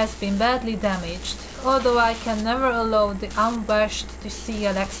live has been badly damaged. Although I can never allow the unwashed to see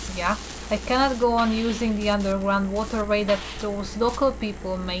Alexia, I cannot go on using the underground waterway that those local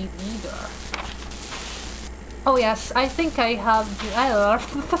people made either. Oh yes, I think I have...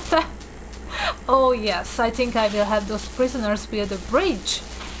 Oh yes, I think I will have those prisoners build a bridge.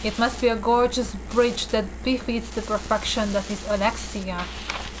 It must be a gorgeous bridge that befits the perfection that is Alexia.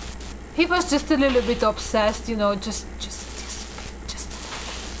 He was just a little bit obsessed, you know, just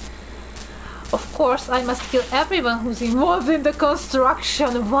Of course, I must kill everyone who's involved in the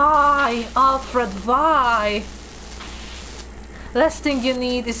construction. Why? Alfred, why? Last thing you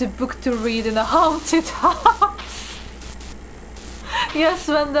need is a book to read in a haunted house. Yes,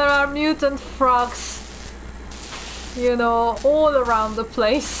 when there are mutant frogs, you know, all around the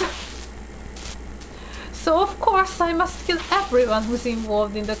place. So of course I must kill everyone who's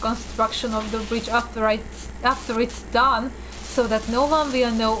involved in the construction of the bridge after it's done, so that no one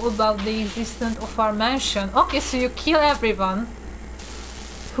will know about the existence of our mansion. Okay, so you kill everyone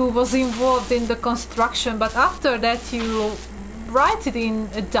who was involved in the construction, but after that you write it in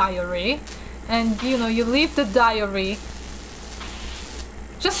a diary, and you know, you leave the diary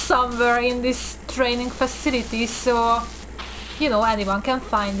just somewhere in this training facility, so you know, anyone can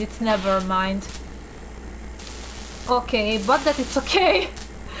find it, never mind. Okay, but that it's okay,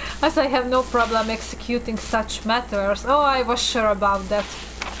 as I have no problem executing such matters. Oh, I was sure about that.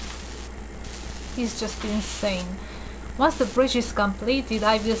 He's just insane. Once the bridge is completed,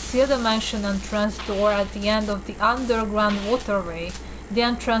 I will seal the mansion entrance door at the end of the underground waterway. The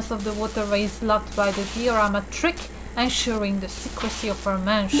entrance of the waterway is locked by the diorama trick, ensuring the secrecy of our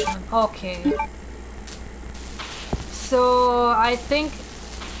mansion. Okay. So I think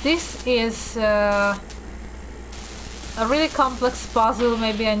this is a really complex puzzle.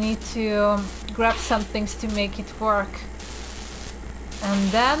 Maybe I need to grab some things to make it work.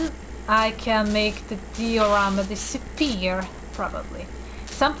 And then I can make the diorama disappear, probably.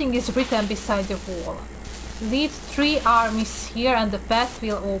 Something is written beside the wall. Lead 3 armies here and the path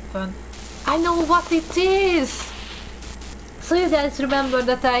will open. I know what it is! So you guys remember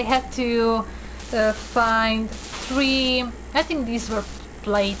that I had to find 3, I think these were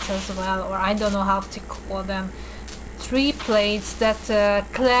plates as well, or I don't know how to call them. 3 plates that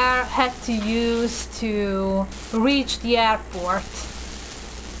Claire had to use to reach the airport.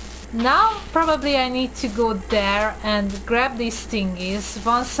 Now probably I need to go there and grab these thingies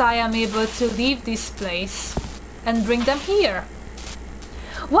once I am able to leave this place and bring them here.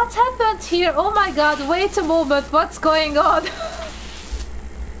 What happened here? Oh my god, wait a moment, what's going on?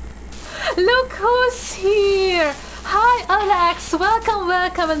 Look who's here! Hi Alex, welcome,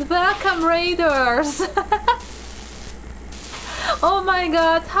 welcome, and welcome Raiders! Oh my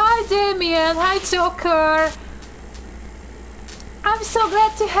god, hi Damien, hi Joker! I'm so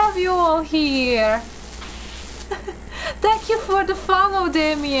glad to have you all here! Thank you for the follow,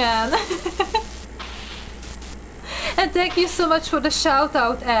 Damien! And thank you so much for the shout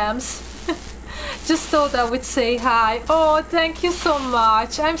out, Ams. Just thought I would say hi. Oh, thank you so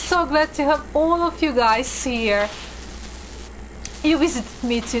much. I'm so glad to have all of you guys here. You visited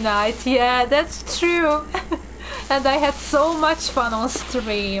me tonight. Yeah, that's true. And I had so much fun on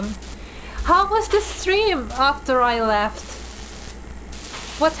stream. How was the stream after I left?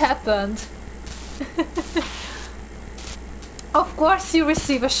 What happened? Of course you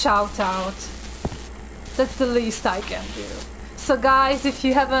receive a shout out. That's the least I can do. So guys, if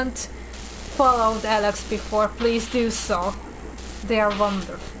you haven't followed Alex before, please do so. They are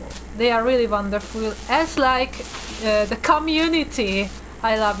wonderful. They are really wonderful. As like the community.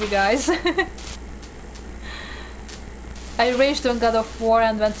 I love you guys. I raged on God of War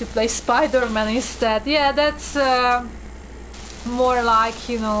and went to play Spider-Man instead. Yeah, that's more like,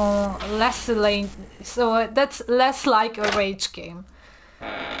 you know, less lane. So that's less like a rage game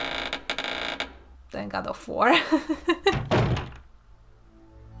than God of War.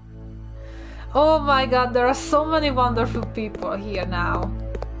 Oh my god, there are so many wonderful people here now.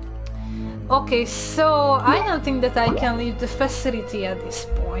 Okay, so I don't think that I can leave the facility at this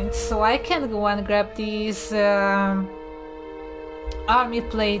point, so I can go and grab these army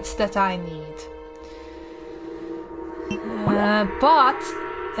plates that I need. But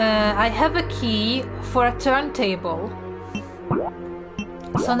I have a key for a turntable.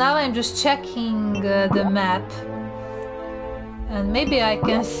 So now I'm just checking the map. And maybe I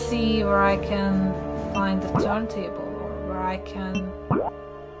can see where I can find the turntable or where I can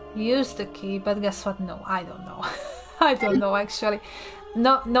use the key, but guess what? No, I don't know. I don't know actually.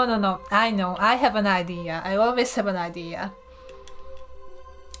 No. I know. I have an idea. I always have an idea.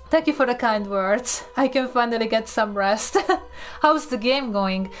 Thank you for the kind words. I can finally get some rest. How's the game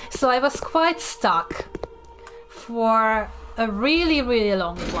going? So I was quite stuck for a really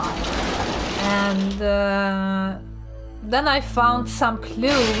long while. And then I found some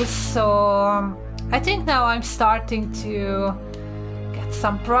clues, so I think now I'm starting to get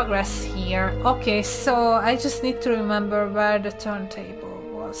some progress here. Okay, so I just need to remember where the turntable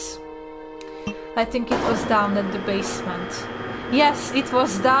was. I think it was down at the basement. Yes, it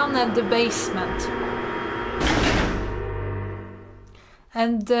was down at the basement.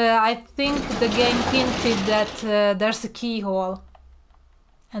 And I think the game hinted that there's a keyhole.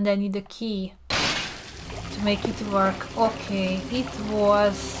 And I need a key to make it work. Okay, it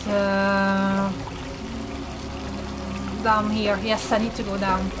was down here. Yes, I need to go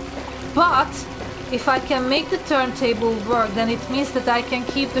down. But if I can make the turntable work, then it means that I can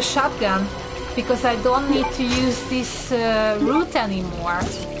keep the shotgun, because I don't need to use this route anymore.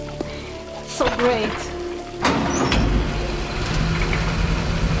 So great.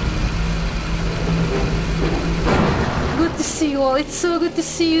 Good to see you all. It's so good to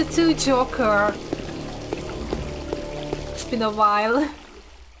see you too, Joker. It's been a while.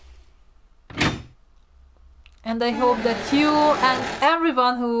 And I hope that you and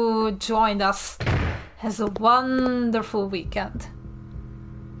everyone who joined us has a wonderful weekend.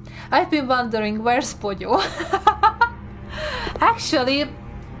 I've been wondering, where's Bojo? Actually,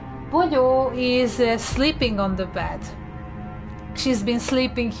 Bojo is sleeping on the bed. She's been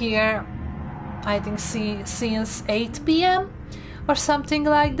sleeping here, I think, since 8 p.m. or something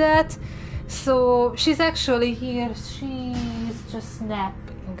like that. So she's actually here. She's just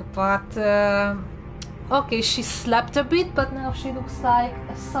napping, but okay, she slept a bit, but now she looks like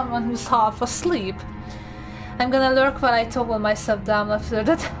someone who's half asleep. I'm gonna lurk while I toggle myself down after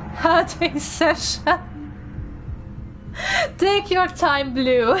that hunting session. Take your time,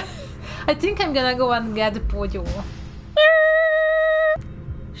 Blue. I think I'm gonna go and get Poyo.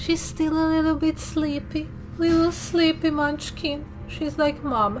 She's still a little bit sleepy. Little sleepy munchkin. She's like,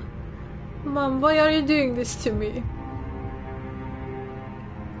 Mom. Mom, why are you doing this to me?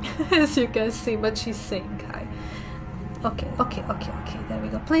 As you can see, but she's saying hi. Okay, there we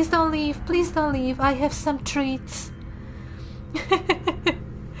go. Please don't leave, I have some treats.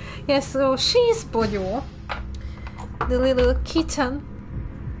 Yes, so she's Poyo, the little kitten.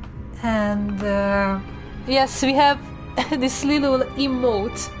 And yes, we have this little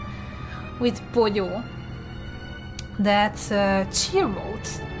emote with Poyo, that's cheer mode,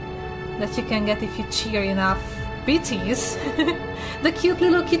 that you can get if you cheer enough bitties. The cute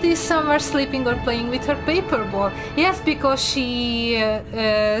little kitty is somewhere sleeping or playing with her paper ball. Yes, because she...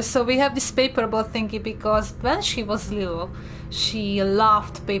 so we have this paper ball thingy because when she was little, she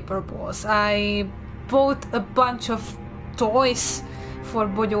loved paper balls. I bought a bunch of toys for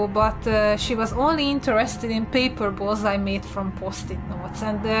Poyo, but she was only interested in paper balls I made from post-it notes,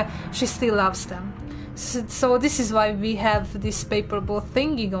 and she still loves them. So this is why we have this paper ball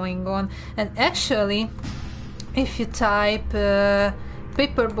thingy going on. And actually, if you type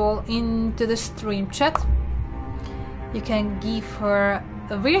paper ball into the stream chat, you can give her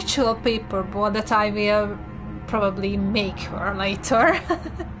a virtual paper ball that I will probably make her later.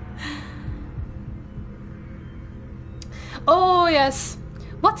 Oh yes,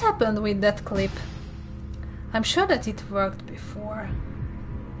 what happened with that clip? I'm sure that it worked before.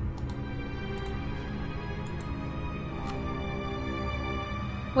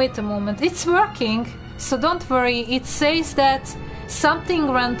 Wait a moment, it's working! So don't worry, it says that something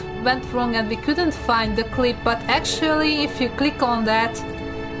went wrong and we couldn't find the clip, but actually if you click on that,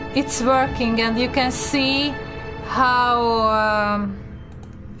 it's working, and you can see how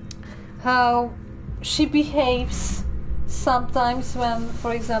she behaves sometimes when,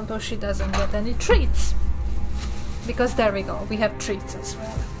 for example, she doesn't get any treats. Because there we go, we have treats as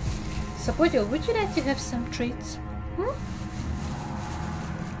well. So Poyo, would you like to have some treats?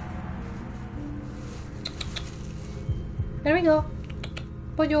 There we go.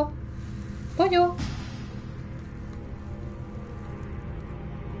 Poyo. Poyo.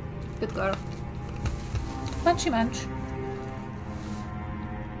 Good girl. Munchy munch.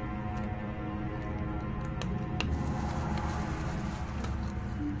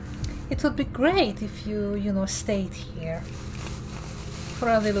 It would be great if you stayed here for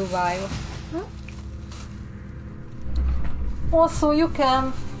a little while. Also, you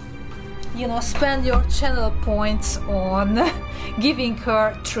can spend your channel points on giving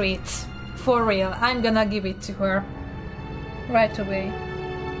her treats. For real, I'm gonna give it to her right away.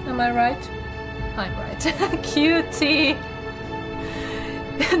 Am I right? I'm right. Cutie!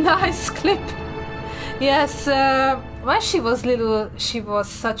 Nice clip. Yes, when she was little, she was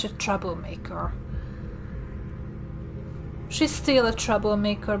such a troublemaker. She's still a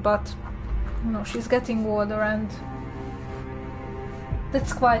troublemaker, but she's getting older, and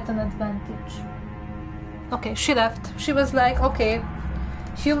that's quite an advantage. Okay, she left. She was like, okay,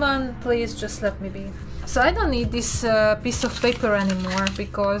 human, please just let me be. So I don't need this piece of paper anymore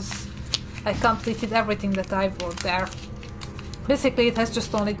because I completed everything that I wrote there. Basically, it has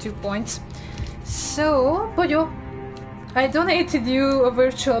just only 2 points. So, Poyo, I donated you a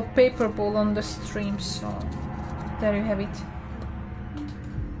virtual paper ball on the stream, so there you have it.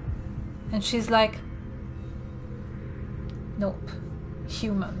 And she's like, nope.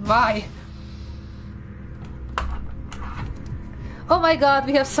 Human, why? Oh my god,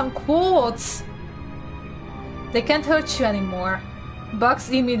 we have some quotes! They can't hurt you anymore. Bugs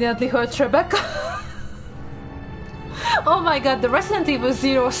immediately hurt Rebecca. Oh my god, the Resident Evil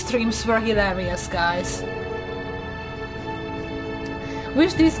 0 streams were hilarious, guys.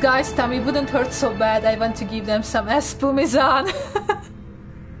 Wish these guys' tummy wouldn't hurt so bad. I want to give them some espumizan.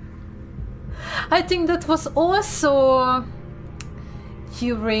 I think that was also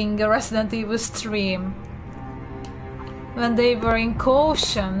during a Resident Evil stream when they were in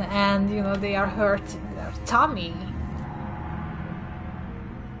caution and they are hurting their tummy.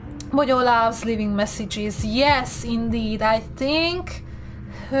 Poyo loves leaving messages. Yes, indeed. I think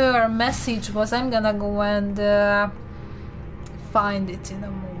her message was, I'm gonna go and find it in a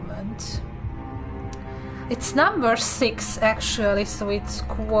moment. It's number 6 actually, so it's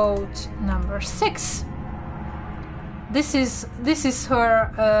quote number 6. This is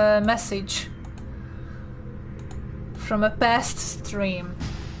her message from a past stream,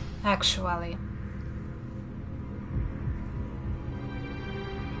 actually.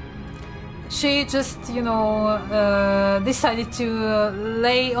 she just, you know, decided to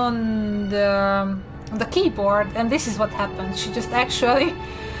lay on the keyboard, and this is what happened. She just actually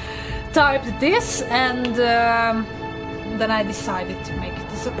typed this, and then I decided to make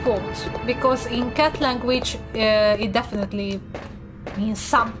it as a quote, because in cat language it definitely means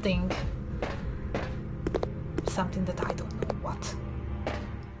something that I don't know what.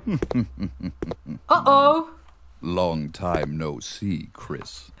 Uh-oh! Long time no see,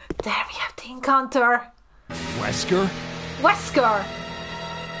 Chris. There we have the encounter. Wesker? Wesker!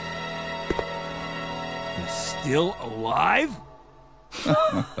 He's still alive?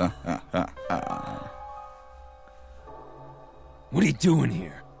 What are you doing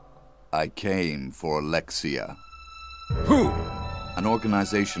here? I came for Alexia. Who? An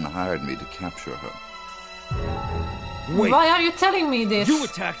organization hired me to capture her. Wait. Why are you telling me this? You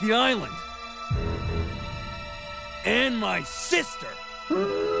attacked the island. And my sister.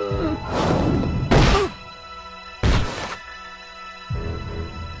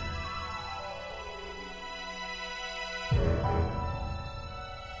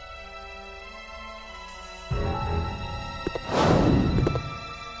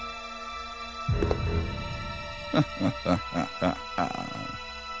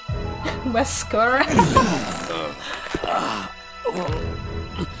 Wesker.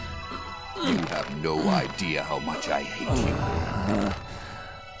 You have no idea how much I hate you.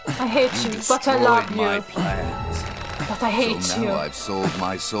 I hate you, but I love you. My plans. But I hate so you. Now I've sold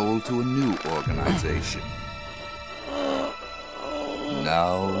my soul to a new organization.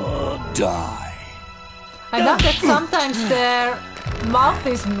 Now die. I love that sometimes their mouth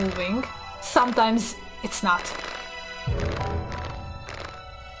is moving, sometimes it's not.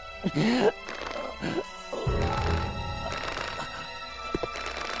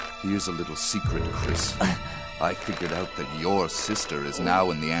 Here's a little secret, Chris. I figured out that your sister is now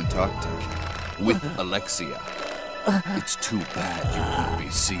in the Antarctic with Alexia. It's too bad you won't be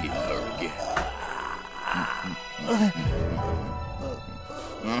seeing her again.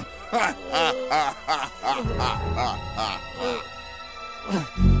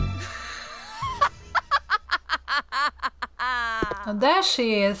 And there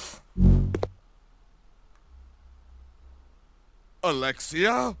she is.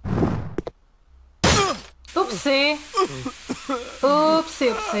 Alexia? Oopsie.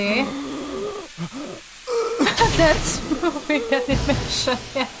 Oopsie, oopsie. That's moving animation.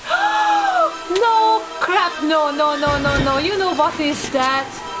 Yeah. No, crap, no, no, no, no, no. You know what is that?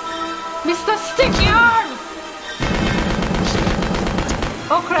 Mr. Sticky Arm!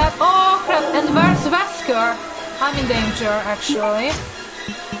 Oh crap, oh crap. And where's Wesker? I'm in danger, actually.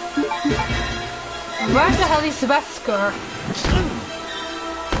 Where the hell is Wesker?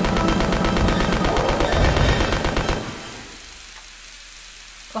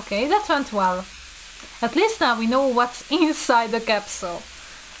 Okay, that went well. At least now we know what's inside the capsule.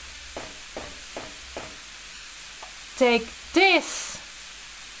 Take this,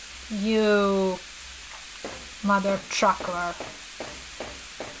 you mother trucker.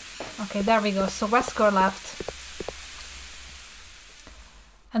 Okay, there we go. So Wesker left.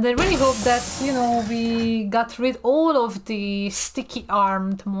 And I really hope that, you know, we got rid all of the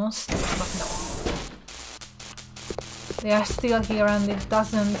sticky-armed monsters, but no. They are still here and it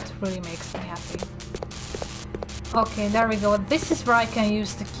doesn't really make me happy. Okay, there we go. This is where I can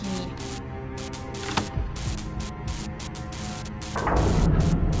use the key.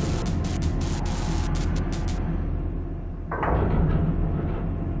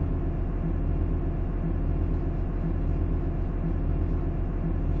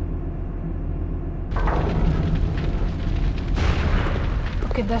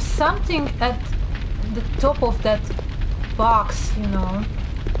 Okay, there's something at the top of that box, you know.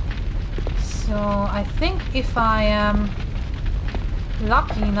 So I think if I am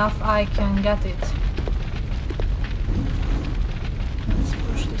lucky enough, I can get it. Let's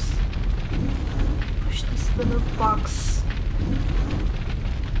push this little box.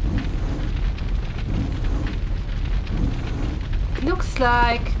 It looks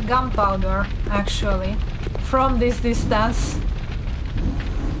like gunpowder, actually, from this distance.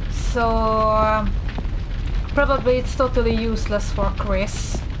 So probably it's totally useless for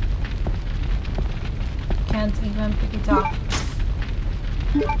Chris. Can't even pick it up.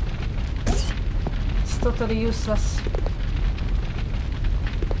 It's totally useless.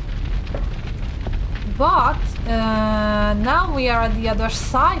 But now we are at the other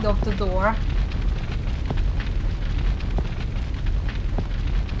side of the door.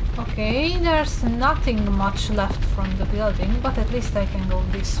 Okay, there's nothing much left from the building, but at least I can go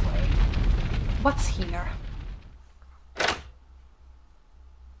this way. What's here?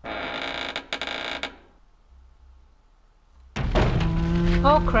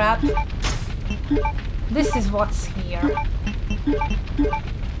 Oh crap. This is what's here.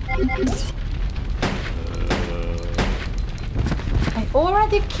 I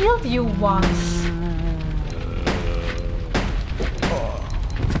already killed you once.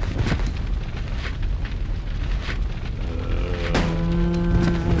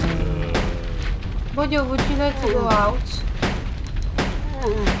 Boyo, would you like to go out?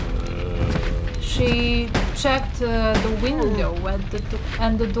 She checked the window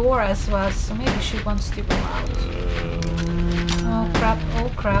and the door as well, so maybe she wants to go out.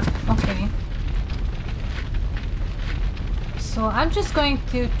 Oh crap, okay. So I'm just going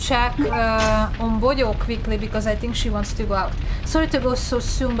to check on Boyo quickly because I think she wants to go out. Sorry to go so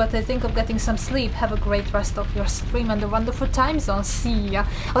soon, but I think of getting some sleep. Have a great rest of your stream and a wonderful time zone. See ya.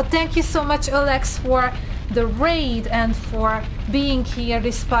 Oh, thank you so much, Alex, for the raid and for being here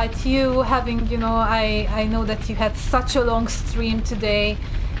despite you having, you know, I know that you had such a long stream today.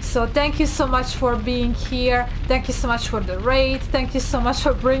 So thank you so much for being here. Thank you so much for the raid. Thank you so much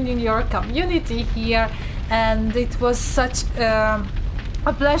for bringing your community here. And it was such a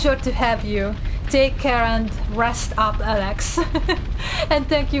pleasure to have you. Take care and rest up, Alex. And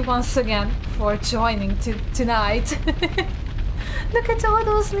thank you once again for joining tonight. Look at all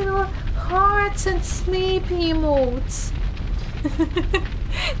those little hearts and sleepy emotes.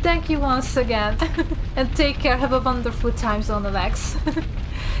 Thank you once again. And take care. Have a wonderful time zone, Alex.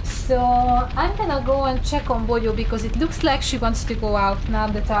 So I'm gonna go and check on Boyo because it looks like she wants to go out now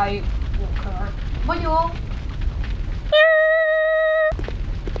that I woke her. Boyo!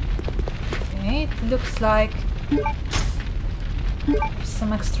 Okay, it looks like there's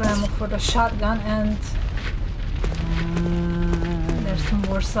some extra ammo for the shotgun and there's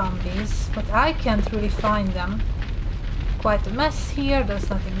more zombies, but I can't really find them. Quite a mess here, there's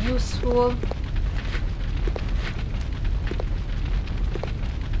nothing useful.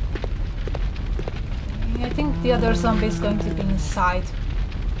 Okay, I think the other zombie is going to be inside.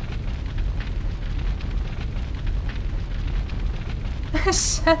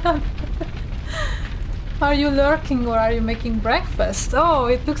 Shannon, are you lurking or are you making breakfast? Oh,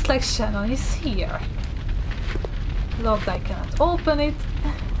 it looks like Shannon is here. Locked, I cannot open it.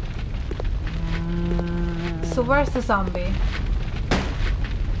 So where's the zombie?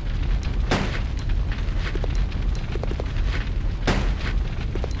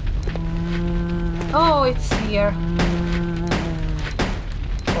 Oh, it's here.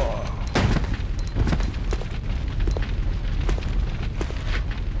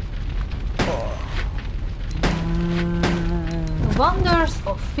 Wonders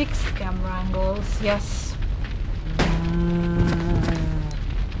of fixed camera angles, yes.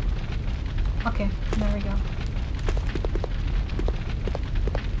 Okay, there we go.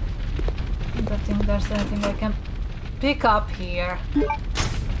 I don't think there's anything I can pick up here.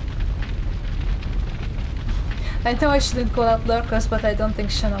 I know I shouldn't call out lurkers, but I don't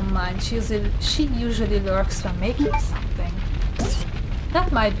think Shannon minds. She usually lurks when making something.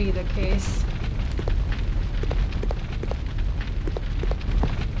 That might be the case.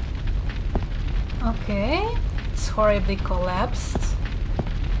 Okay, it's horribly collapsed.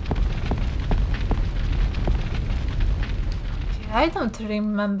 Okay, I don't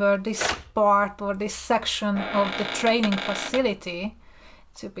remember this part or this section of the training facility,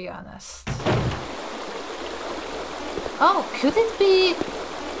 to be honest. Oh, could it be?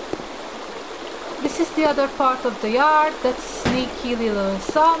 This is the other part of the yard, that sneaky little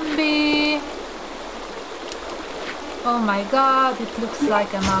zombie. Oh my god, it looks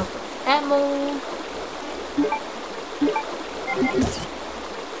like I'm out of ammo.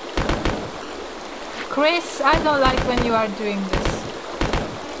 Chris, I don't like when you are doing this.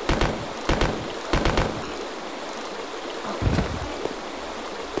 Okay.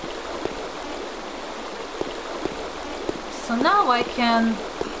 So now I can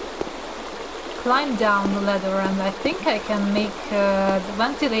climb down the ladder and I think I can make the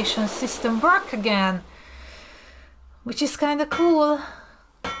ventilation system work again, which is kinda cool.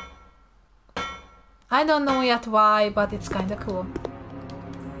 I don't know yet why, but it's kinda cool.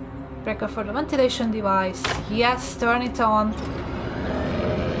 Breaker for the ventilation device. Yes, turn it on.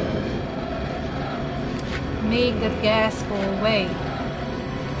 Make that gas go away.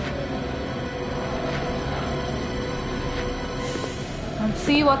 And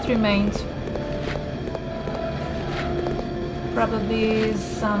see what remains. Probably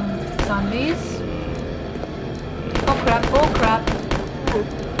some zombies. Oh crap, oh crap.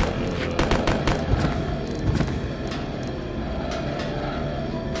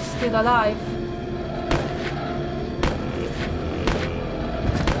 Still alive.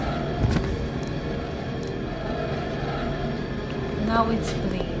 Now it's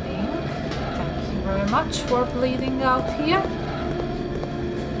bleeding. very much for bleeding out here.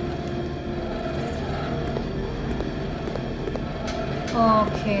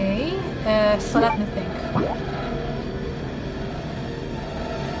 Okay, so let me think.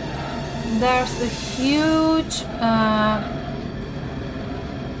 There's a huge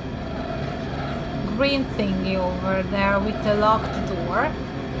green thingy over there with a locked door.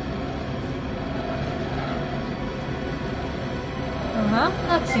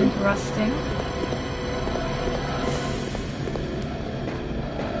 That's interesting.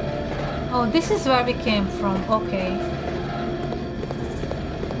 Oh, this is where we came from, okay.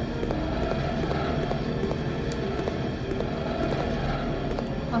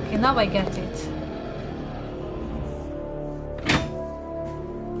 Okay, now I get it.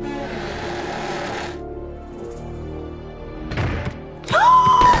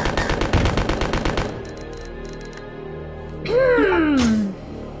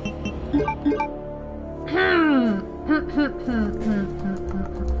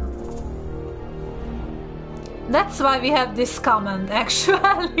 That's why we have this command,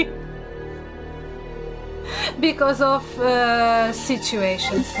 actually. Because of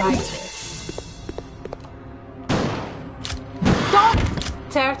situations like this. Don't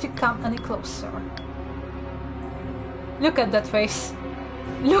dare to come any closer. Look at that face.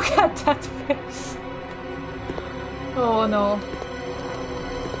 Look at that face. Oh no.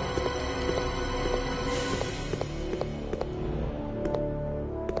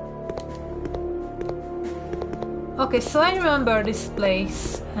 Okay, so I remember this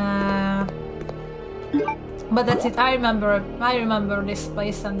place. But that's it. I remember this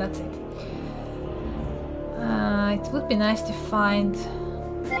place, and that's it. It would be nice to find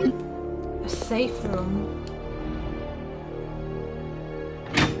a safe room.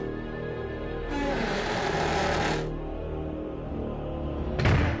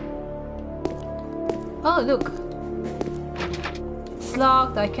 Oh, look. It's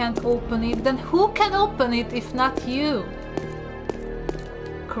locked. I can't open it. Then who can open it if not you?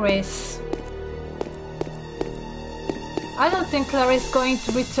 Chris. I don't think Claire is going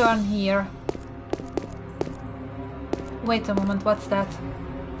to return here. Wait a moment, what's that?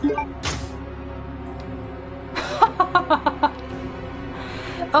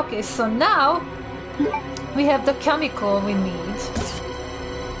 Okay, so now we have the chemical we need.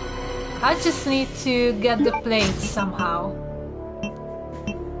 I just need to get the plate somehow.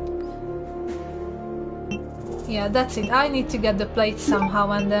 Yeah, that's it. I need to get the plate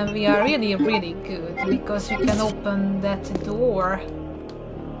somehow, and then we are really, really good, because we can open that door.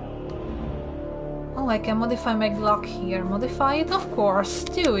 Oh, I can modify my Glock here. Modify it? Of course.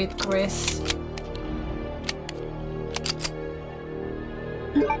 Do it, Chris.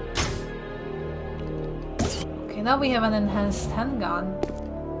 Okay, now we have an enhanced handgun.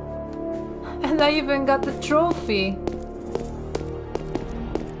 And I even got the trophy.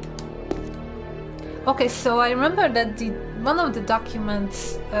 Okay, so I remember that one of the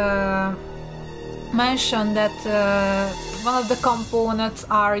documents mentioned that one of the components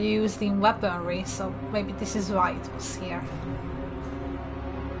are used in weaponry, so maybe this is why it was here.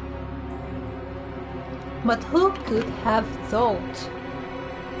 But who could have thought?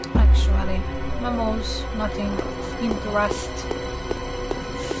 Actually, memos, nothing of interest.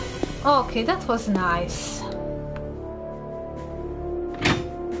 Okay, that was nice.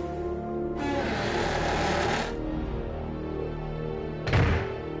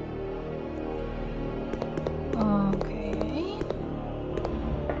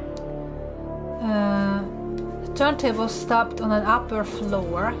 Turntable stopped on an upper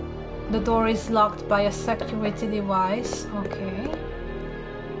floor. The door is locked by a security device. Okay.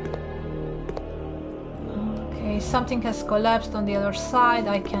 Okay, something has collapsed on the other side.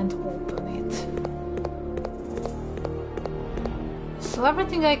 I can't open it. So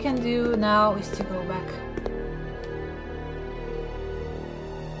everything I can do now is to go back.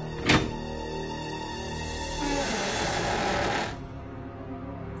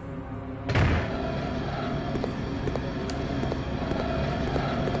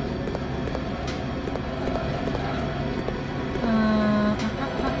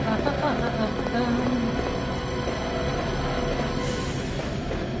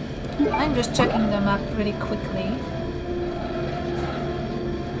 I'm just checking the map really quickly.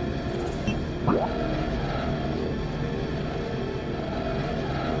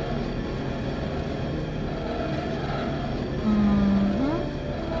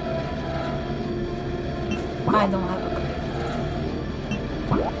 I don't have a clue.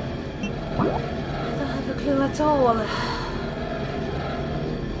 I don't have a clue at all.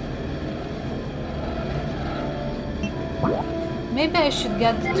 Maybe I should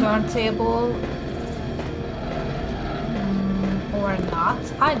get the turntable I'm not.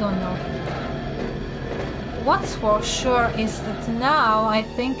 I don't know. What's for sure is that now I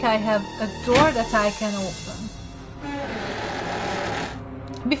think I have a door that I can open.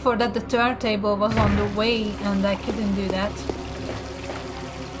 Before that the turntable was on the way and I couldn't do that.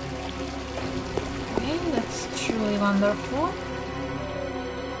 Okay, that's truly wonderful.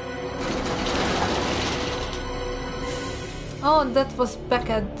 Oh, that was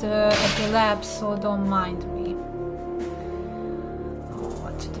back at the lab, so don't mind me. Oh,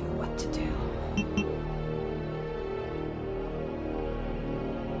 what to do, what to do.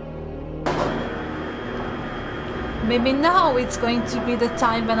 Maybe now it's going to be the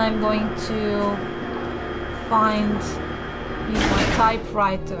time when I'm going to find my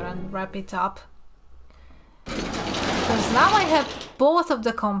typewriter and wrap it up. Because now I have both of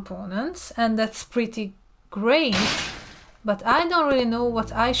the components and that's pretty great. But I don't really know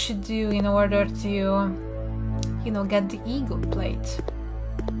what I should do in order to, you know, get the eagle plate.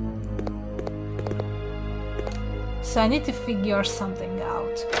 So I need to figure something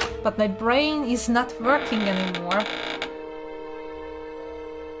out. But my brain is not working anymore.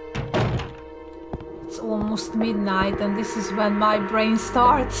 It's almost midnight and this is when my brain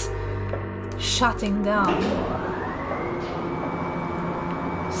starts shutting down.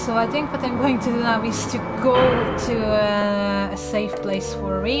 So I think what I'm going to do now is to go to a safe place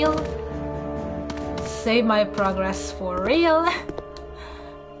for real, save my progress for real,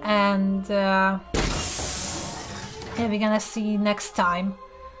 and yeah, we're gonna see next time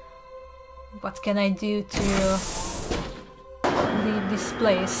what can I do to leave this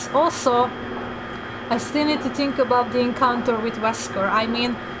place. Also, I still need to think about the encounter with Wesker. I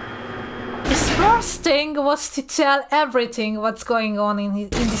mean, his first thing was to tell everything what's going on in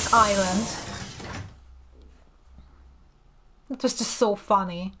this island. It was just so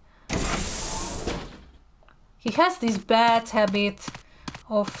funny. He has this bad habit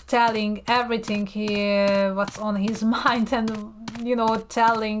of telling everything what's on his mind and, you know,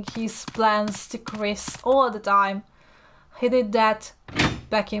 telling his plans to Chris all the time. He did that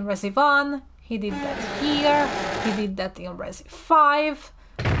back in Resi 1, he did that here, he did that in Resi 5.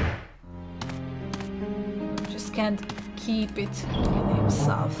 Can't keep it in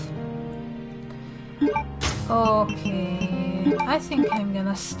himself. Okay, I think I'm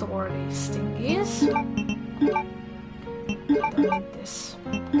gonna store these thingies. Don't need this.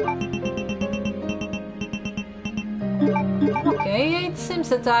 Okay, it seems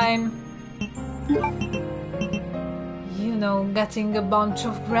that I'm, you know, getting a bunch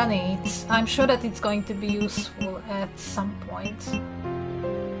of grenades. I'm sure that it's going to be useful at some point.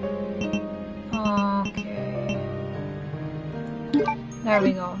 Okay. There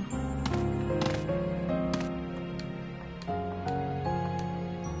we go.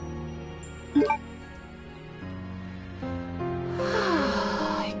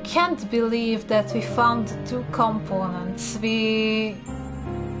 I can't believe that we found the two components. We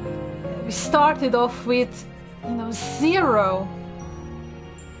started off with, you know, zero.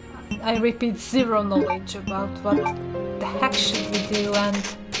 I repeat, zero knowledge about what the heck should we do, and I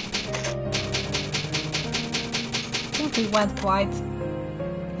think we went quite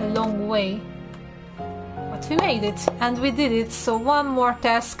a long way, but we made it and we did it. So one more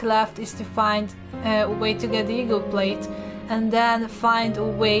task left is to find a way to get the eagle plate and then find a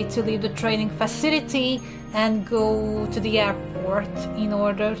way to leave the training facility and go to the airport in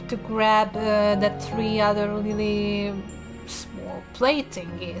order to grab that 3 other really small plate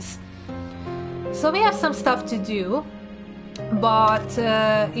thingies. So we have some stuff to do, but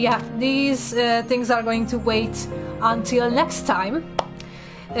yeah, these things are going to wait until next time.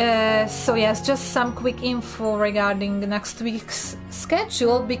 So yes, just some quick info regarding next week's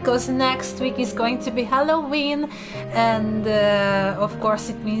schedule, because next week is going to be Halloween, and of course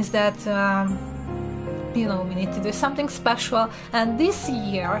it means that you know, we need to do something special. And this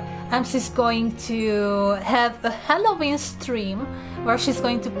year Ems is going to have a Halloween stream where she's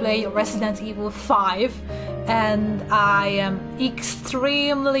going to play Resident Evil 5, and I am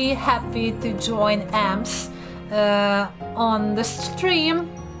extremely happy to join Ems on the stream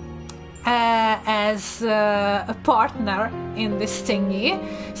as a partner in this thingy.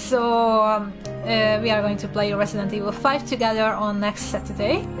 So we are going to play Resident Evil 5 together on next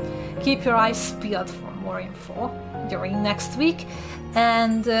Saturday. Keep your eyes peeled for more info during next week.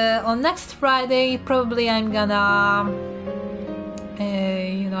 And on next Friday probably I'm gonna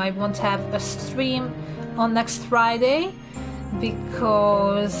you know, I won't have a stream on next Friday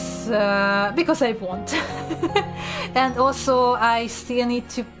because I won't. And also I still need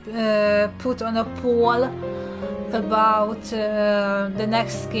to put on a poll about the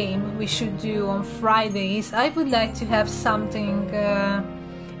next game we should do on Fridays. I would like to have something,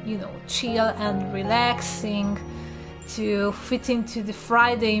 you know, chill and relaxing to fit into the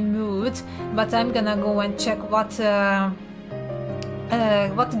Friday mood, but I'm gonna go and check what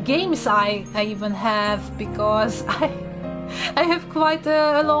games I even have, because I have quite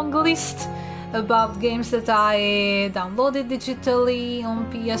a long list about games that I downloaded digitally on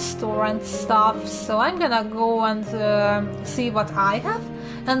PS Store and stuff, so I'm gonna go and see what I have,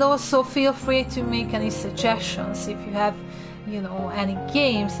 and also feel free to make any suggestions if you have, you know, any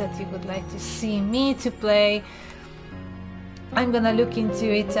games that you would like to see me to play. I'm gonna look into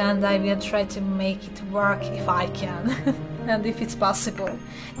it and I will try to make it work if I can and if it's possible.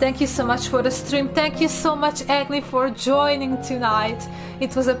 Thank you so much for the stream. Thank you so much, Agni, for joining tonight.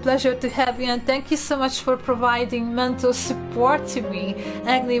 It was a pleasure to have you, and thank you so much for providing mental support to me.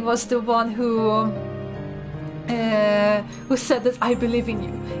 Agni was the one who said that I believe in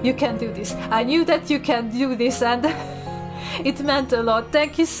you. You can do this. I knew that you can do this, and it meant a lot.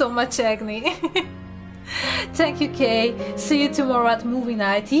 Thank you so much, Agni. Thank you, Kay. See you tomorrow at movie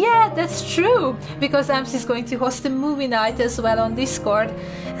night. Yeah, that's true, because Ams is going to host a movie night as well on Discord.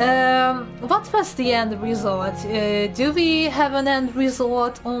 What was the end result? Do we have an end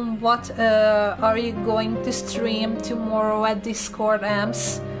result on what are you going to stream tomorrow at Discord,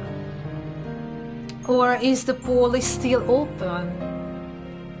 Ams? Or is the poll still open?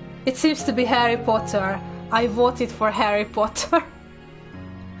 It seems to be Harry Potter. I voted for Harry Potter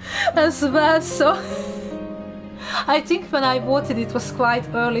as well, so I think when I voted it was quite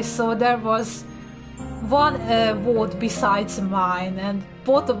early, so there was one vote besides mine, and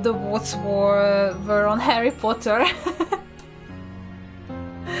both of the votes were on Harry Potter.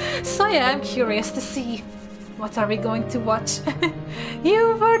 So yeah, I'm curious to see what are we going to watch.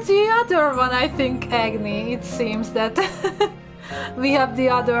 You were the other one, I think, Agni. It seems that we have the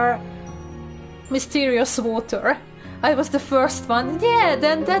other mysterious voter. I was the first one. Yeah,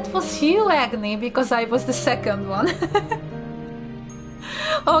 then that was you, Agni, because I was the second one.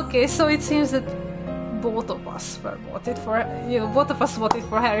 Okay, so it seems that both of us were voted for, both of us voted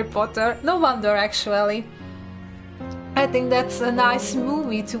for Harry Potter. No wonder, actually. I think that's a nice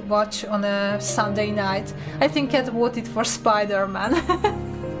movie to watch on a Sunday night. I think Kat voted for Spider-Man.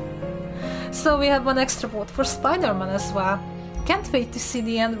 So we have one extra vote for Spider-Man as well. Can't wait to see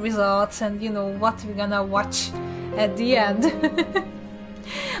the end results and, you know, what we're gonna watch at the end.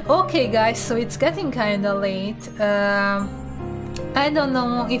 Okay, guys, so it's getting kinda late. I don't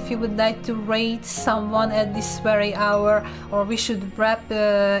know if you would like to rate someone at this very hour, or we should wrap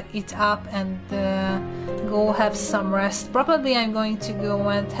it up and go have some rest. Probably I'm going to go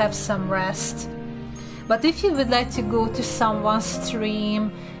and have some rest. But if you would like to go to someone's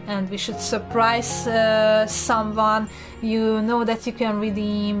stream and we should surprise someone, you know that you can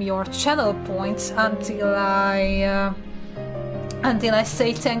redeem your channel points until I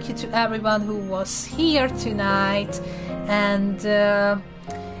say thank you to everyone who was here tonight. And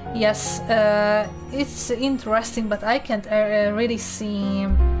yes, it's interesting, but I can't really see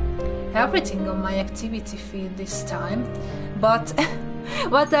everything on my activity feed this time. But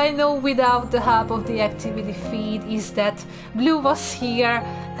what I know without the help of the activity feed is that Blue was here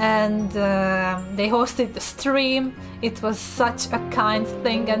and they hosted the stream. It was such a kind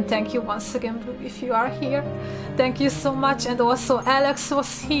thing, and thank you once again, Blue, if you are here. Thank you so much. And also Alex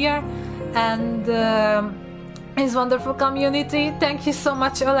was here and his wonderful community. Thank you so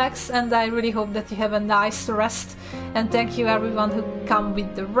much, Alex, and I really hope that you have a nice rest. And thank you everyone who come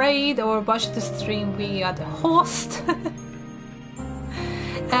with the raid or watch the stream via the host.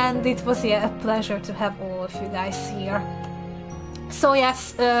 And it was, yeah, a pleasure to have all of you guys here. So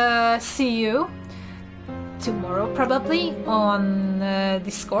yes, see you tomorrow probably on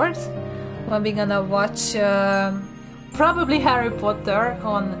Discord, when we're gonna watch probably Harry Potter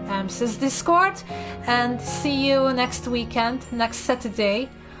on Ams's Discord, and see you next weekend, next Saturday,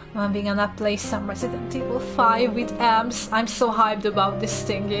 when we're gonna play some Resident Evil 5 with Ams. I'm so hyped about this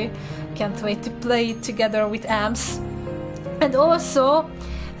thingy. Can't wait to play it together with Ams. And also,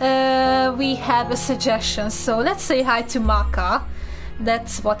 we have a suggestion, so let's say hi to Maka.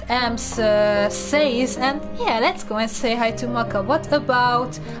 That's what Ams says, and yeah, let's go and say hi to Maka. What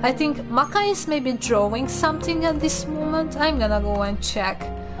about, I think Maka is maybe drawing something at this moment. I'm gonna go and check.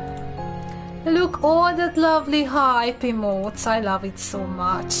 Look, all that lovely hype emotes, I love it so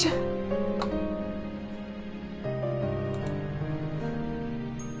much.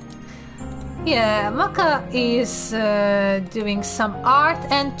 Yeah, Maka is doing some art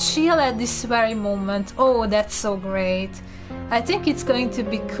and chill at this very moment. Oh, that's so great. I think it's going to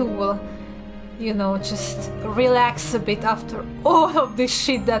be cool. you know, just relax a bit after all of this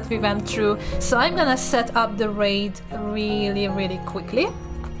shit that we went through. So I'm gonna set up the raid really, really quickly.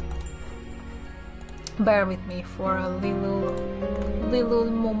 Bear with me for a little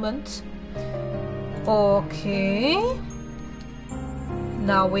moment. Okay.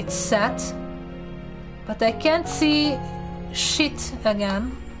 Now it's set. But I can't see shit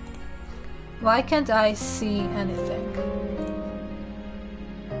again. Why can't I see anything?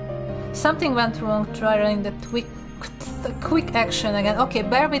 Something went wrong. Try running the quick action again. Okay,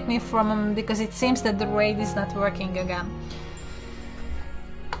 bear with me for a moment because it seems that the raid is not working again.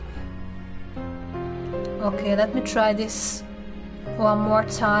 Okay, let me try this one more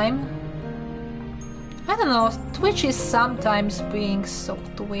time. I don't know, Twitch is sometimes being so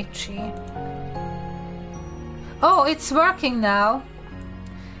twitchy. Oh, it's working now.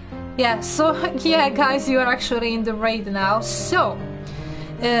 Yeah, so yeah guys, you are actually in the raid now. So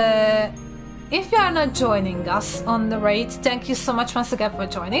if you are not joining us on the raid, thank you so much once again for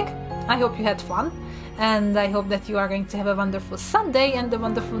joining. I hope you had fun, and I hope that you are going to have a wonderful Sunday and a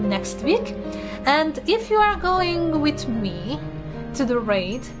wonderful next week. And if you are going with me to the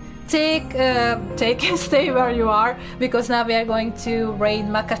raid, take and stay where you are, because now we are going to raid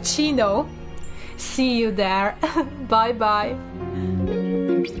Macacino. See you there. Bye bye.